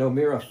 and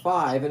O'Meara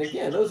 5. And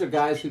again, those are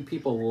guys who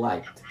people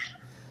liked.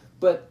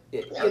 But,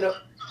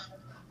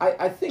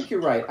 I think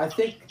you're right. I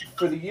think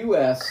for the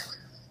U.S.,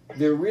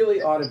 there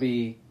really ought to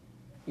be,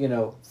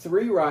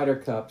 3 Ryder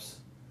Cups,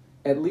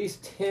 at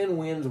least 10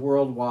 wins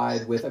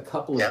worldwide with a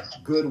couple of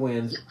good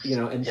wins,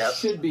 and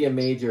should be a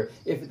major.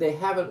 If they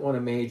haven't won a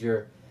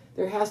major,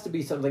 there has to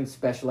be something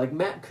special. Like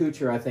Matt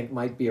Kuchar, I think,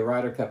 might be a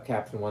Ryder Cup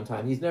captain one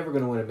time. He's never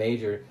going to win a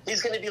major.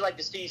 He's going to be like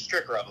the Steve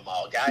Stricker of them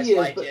all. Guys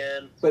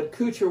him. But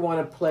Kuchar won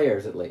at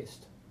Players, at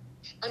least.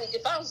 I mean,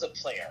 if I was a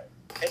player,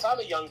 if I'm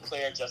a young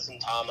player, Justin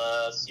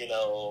Thomas,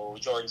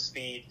 Jordan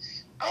Spieth,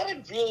 I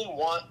would really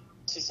want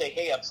to say,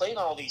 hey, I played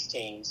all these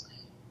teams.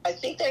 I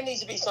think there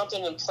needs to be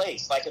something in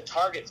place, like a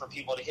target for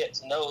people to hit,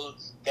 to know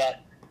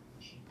that,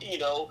 you're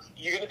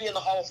going to be in the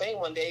Hall of Fame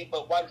one day,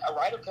 but a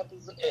Ryder Cup,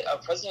 a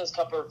President's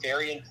Cup are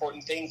very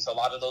important things to a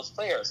lot of those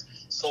players.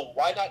 So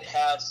why not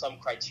have some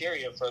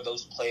criteria for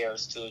those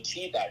players to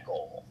achieve that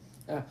goal?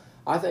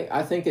 I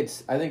think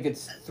it's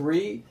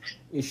 3.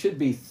 It should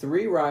be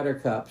 3 Ryder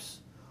Cups,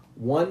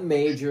 1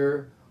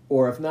 major,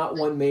 or if not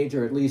 1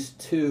 major, at least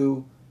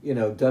 2.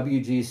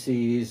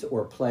 WGCs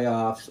or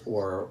playoffs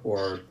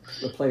or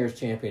the Players'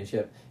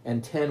 Championship,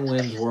 and 10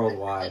 wins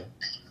worldwide.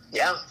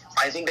 Yeah,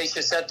 I think they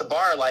should set the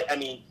bar. They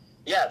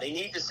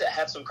need to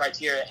have some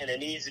criteria, and it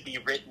needs to be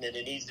written, and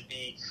it needs to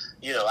be,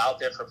 out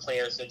there for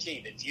players to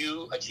achieve. If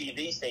you achieve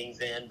these things,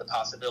 then the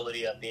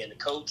possibility of being a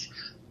coach,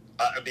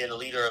 or being a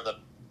leader of the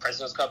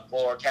President's Cup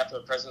or captain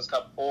of the President's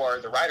Cup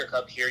or the Ryder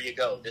Cup, here you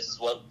go. This is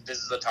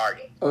the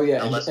target. Oh,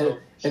 yeah,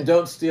 and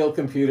don't steal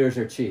computers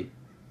or cheat.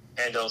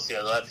 And don't see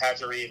it.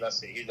 Patrick Reed, let's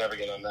see. He's never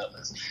getting on that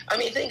list. I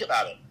mean, think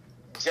about it.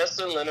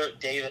 Justin Leonard,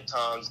 David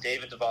Toms,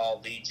 David Duvall,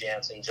 Lee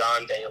Jansen,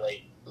 John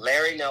Daly,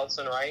 Larry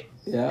Nelson, right?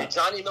 Yeah. And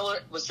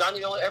was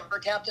Johnny Miller ever a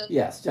captain?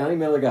 Yes, Johnny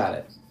Miller got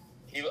it.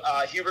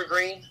 Hubert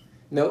Green?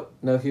 Nope,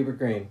 no Hubert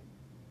Green.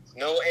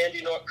 No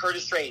Andy North.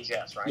 Curtis Strange,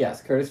 yes, right?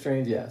 Yes, Curtis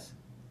Strange, yes.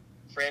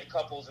 Fred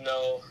Couples,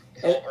 no.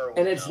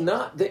 And it's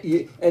not that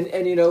you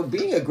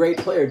being a great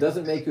player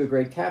doesn't make you a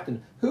great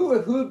captain. Who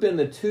have been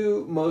the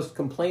 2 most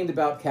complained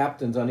about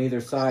captains on either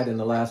side in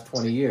the last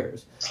 20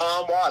 years?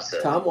 Tom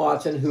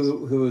Watson,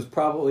 who is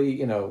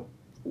probably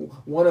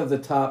one of the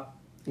top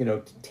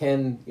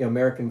 10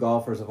 American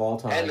golfers of all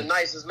time, and the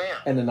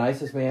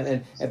nicest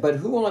man. But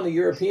who on the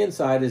European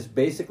side is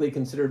basically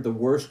considered the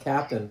worst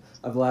captain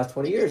of the last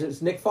 20 years?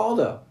 It's Nick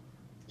Faldo.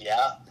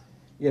 Yeah.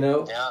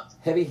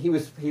 Heavy. He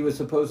was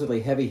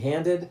supposedly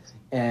heavy-handed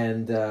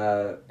and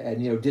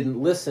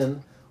didn't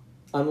listen.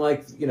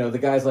 Unlike the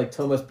guys like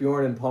Thomas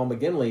Bjorn and Paul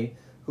McGinley,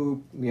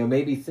 who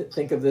maybe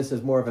think of this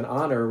as more of an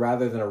honor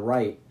rather than a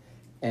right,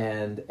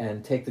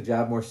 and take the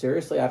job more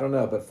seriously. I don't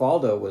know, but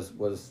Faldo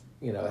was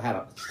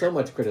had so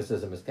much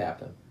criticism as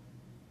captain.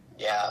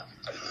 Yeah,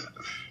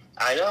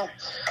 I know.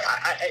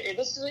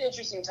 This is an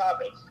interesting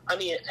topic. I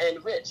mean,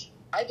 and Rich,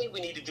 I think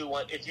we need to do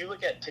one. If you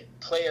look at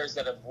players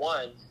that have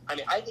won, I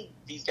mean, I think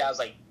these guys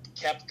like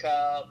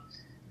Koepka,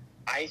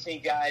 I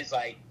think guys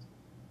like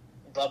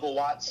Bubba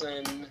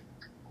Watson,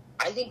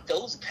 I think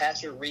those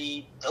Patrick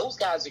Reed, those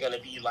guys are going to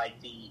be like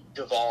the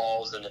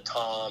Duvalls and the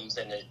Toms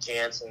and the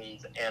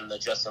Jansons and the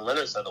Justin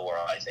Leonards of the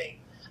world, I think.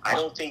 I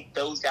don't think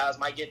those guys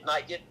might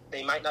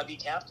not be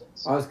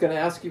captains. I was going to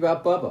ask you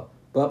about Bubba.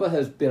 Bubba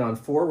has been on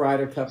 4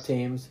 Ryder Cup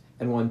teams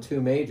and won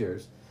 2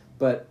 majors.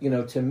 But,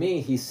 to me,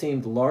 he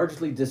seemed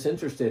largely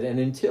disinterested. And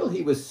until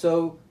he was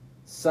so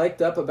psyched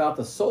up about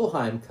the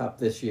Solheim Cup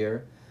this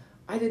year,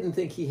 I didn't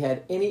think he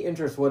had any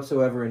interest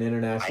whatsoever in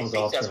international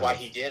golf. I think that's why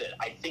he did it.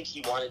 I think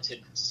he wanted to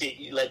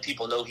let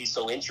people know he's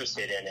so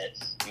interested in it.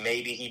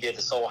 Maybe he did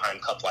the Solheim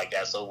Cup like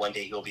that so one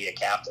day he'll be a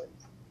captain.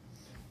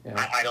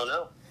 Yeah. I don't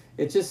know.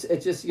 It's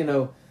just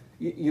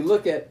you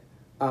look at,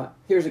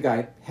 here's a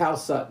guy, Hal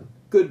Sutton,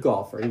 good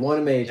golfer. He won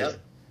a major.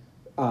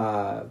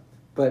 Yep.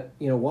 But,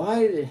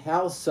 why did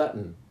Hal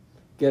Sutton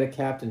get a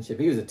captainship?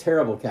 He was a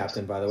terrible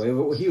captain, by the way.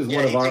 He was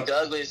one of our... the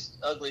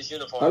ugliest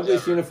uniforms.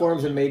 Ugliest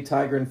uniforms and made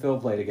Tiger and Phil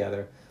play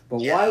together.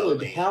 But why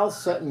would Hal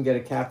Sutton get a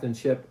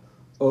captainship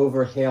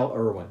over Hale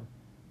Irwin?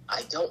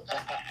 I don't...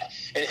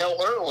 and Hale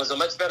Irwin was a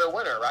much better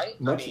winner, right?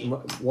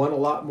 Won a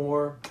lot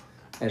more.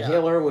 And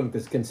Hale Irwin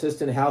was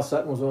consistent. Hal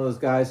Sutton was one of those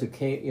guys who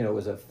came,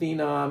 was a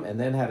phenom and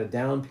then had a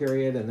down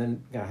period and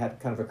then had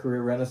kind of a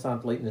career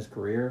renaissance late in his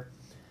career.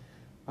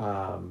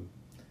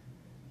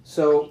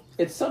 So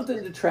it's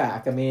something to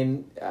track. I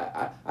mean,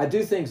 I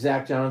do think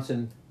Zach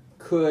Johnson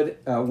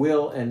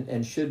will,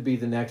 and should be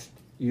the next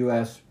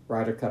U.S.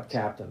 Ryder Cup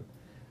captain.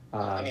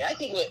 I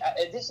think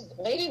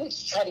maybe we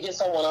should try to get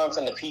someone on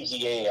from the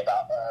PGA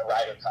about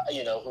Ryder Cup,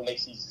 who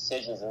makes these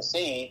decisions and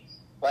see,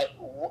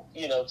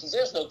 because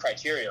there's no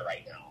criteria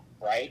right now,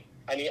 right?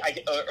 I mean,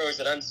 or is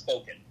it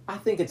unspoken? I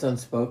think it's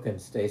unspoken,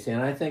 Stacy,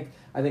 and I think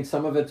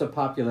some of it's a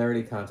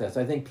popularity contest.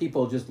 I think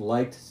people just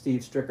liked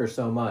Steve Stricker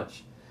so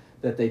much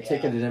that they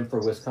ticketed him for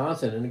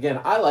Wisconsin. And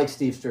again, I like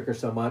Steve Stricker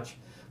so much,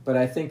 but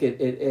I think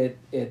it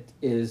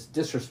is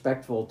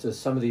disrespectful to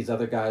some of these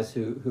other guys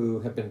who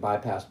have been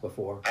bypassed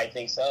before. I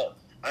think so.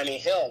 I mean,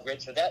 hell,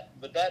 Rich,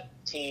 with that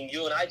team,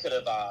 you and I could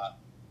have,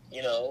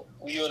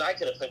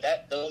 put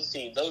those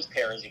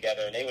pairings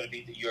together, and they would have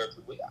beat the Europe.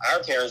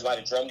 Our pairings might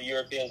have drummed the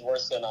Europeans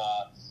worse than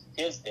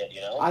his did.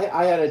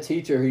 I had a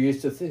teacher who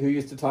used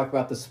to talk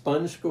about the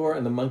sponge score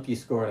and the monkey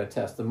score in a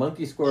test. The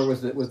monkey score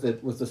was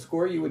the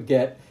score you would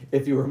get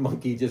if you were a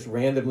monkey just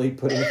randomly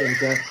putting things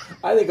down.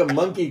 I think a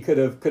monkey could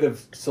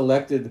have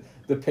selected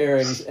the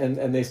pairings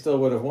and they still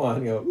would have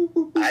won.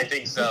 I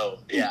think so.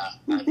 Yeah.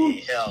 I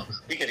mean, hell,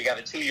 we could have got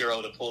a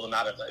 2-year-old to pull them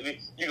out of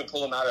you could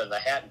pull them out of the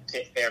hat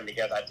and pair them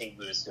together. I think we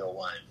would have still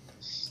won.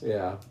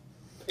 Yeah.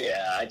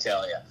 Yeah, I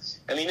tell you.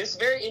 I mean, it's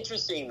very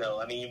interesting,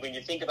 though. I mean, when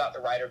you think about the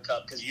Ryder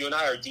Cup, because you and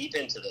I are deep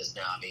into this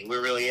now. I mean,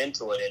 we're really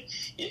into it. And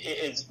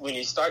it's when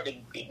you start to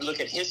look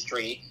at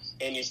history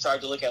and you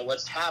start to look at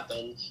what's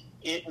happened,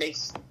 it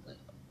makes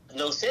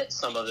no sense,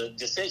 some of the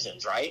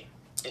decisions, right?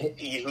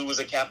 Who was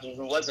a captain,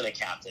 who wasn't a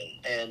captain.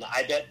 And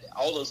I bet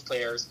all those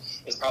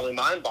players is probably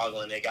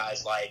mind-boggling to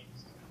guys like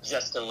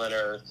Justin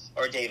Leonard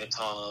or David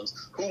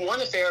Toms, who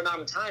won a fair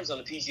amount of times on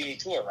the PGA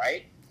Tour,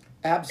 right?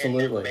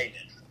 Absolutely.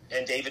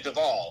 And David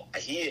Duval.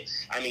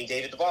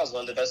 David Duval is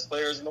one of the best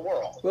players in the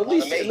world. Well,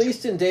 at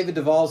least in David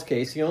Duval's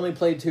case, he only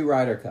played 2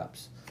 Ryder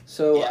Cups.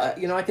 So,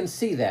 I can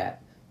see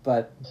that.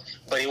 But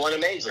he won a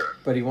major.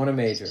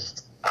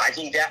 I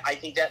think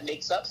that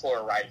makes up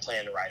for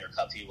playing a Ryder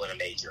Cup. He won a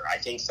major. I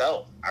think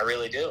so. I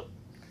really do.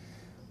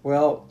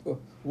 Well,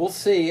 we'll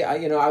see.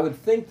 I would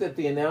think that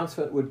the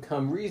announcement would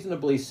come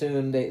reasonably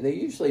soon. They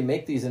usually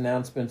make these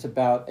announcements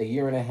about a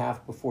year and a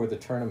half before the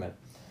tournament.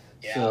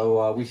 Yeah.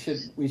 So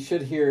we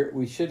should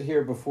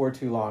hear before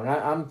too long.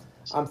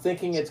 I'm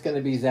thinking it's going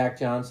to be Zach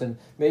Johnson.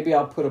 Maybe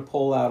I'll put a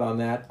poll out on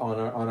that on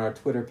our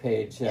Twitter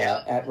page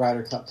at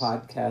Ryder Cup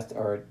Podcast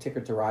or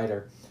Ticket to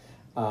Ryder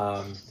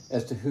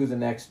as to who the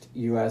next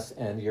U.S.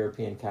 and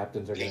European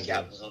captains are going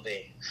to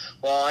be.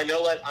 Well, I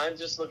know what I'm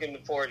just looking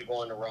forward to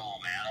going to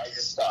Rome, man. I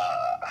just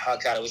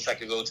I wish I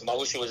could go to. I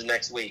wish it was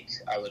next week.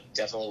 I would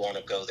definitely want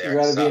to go there.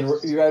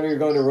 You rather be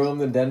going to Rome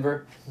than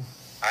Denver?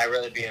 I'd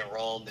rather be in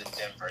Rome than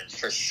Denver,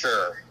 for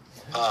sure.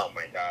 Oh,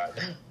 my God.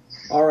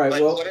 All right,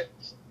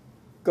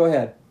 go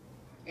ahead.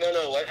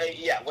 No.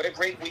 What a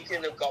great week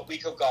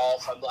of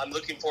golf. I'm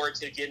looking forward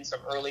to getting some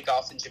early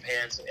golf in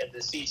Japan at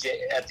the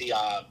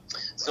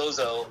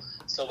Zozo.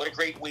 So what a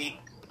great week.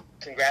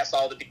 Congrats to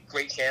all the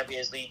great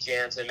champions, Lee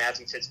Janzen,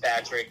 Matthew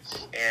Fitzpatrick,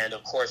 and,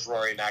 of course,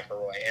 Rory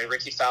McIlroy. And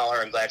Ricky Fowler,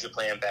 I'm glad you're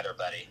playing better,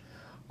 buddy.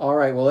 All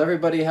right. Well,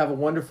 everybody have a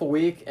wonderful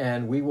week,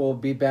 and we will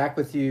be back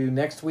with you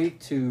next week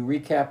to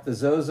recap the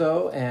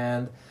Zozo.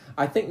 And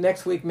I think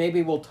next week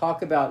maybe we'll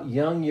talk about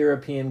young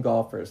European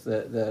golfers,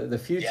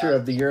 the future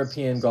of the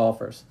European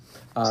golfers.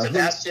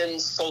 Sebastian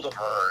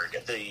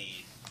Soderberg, the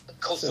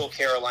Coastal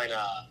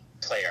Carolina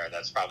player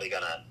that's probably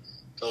going to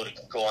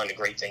go on to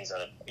great things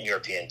on a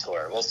European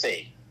tour. We'll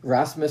see.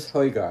 Rasmus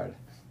Højgaard.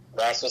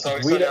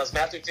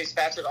 Matthew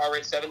Fitzpatrick,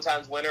 already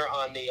 7-time winner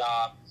on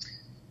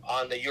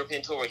the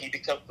European Tour.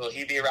 Will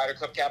he be a Ryder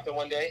Cup captain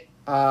one day?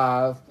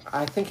 I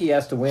think he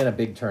has to win a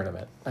big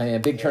tournament. A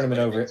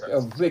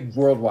big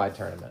worldwide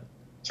tournament.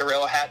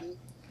 Tyrrell Hatton?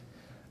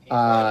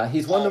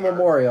 He's won the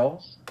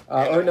Memorial.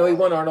 He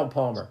won Arnold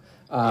Palmer.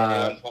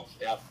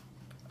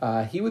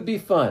 He would be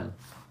fun.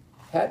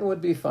 Hatton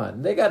would be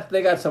fun. They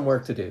got some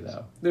work to do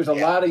though. There's a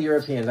lot of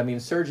Europeans. I mean,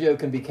 Sergio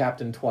can be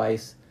captain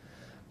twice.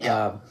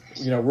 Yeah.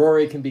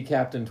 Rory can be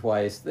captain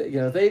twice.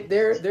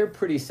 They're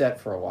pretty set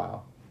for a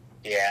while.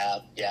 Yeah,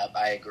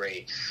 I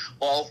agree.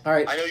 Well, all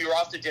right. I know you're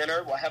off to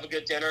dinner. We'll have a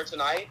good dinner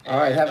tonight. All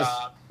right,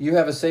 you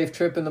have a safe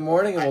trip in the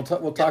morning, and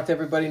we'll talk to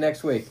everybody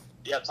next week.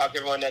 Yeah, talk to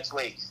everyone next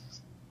week.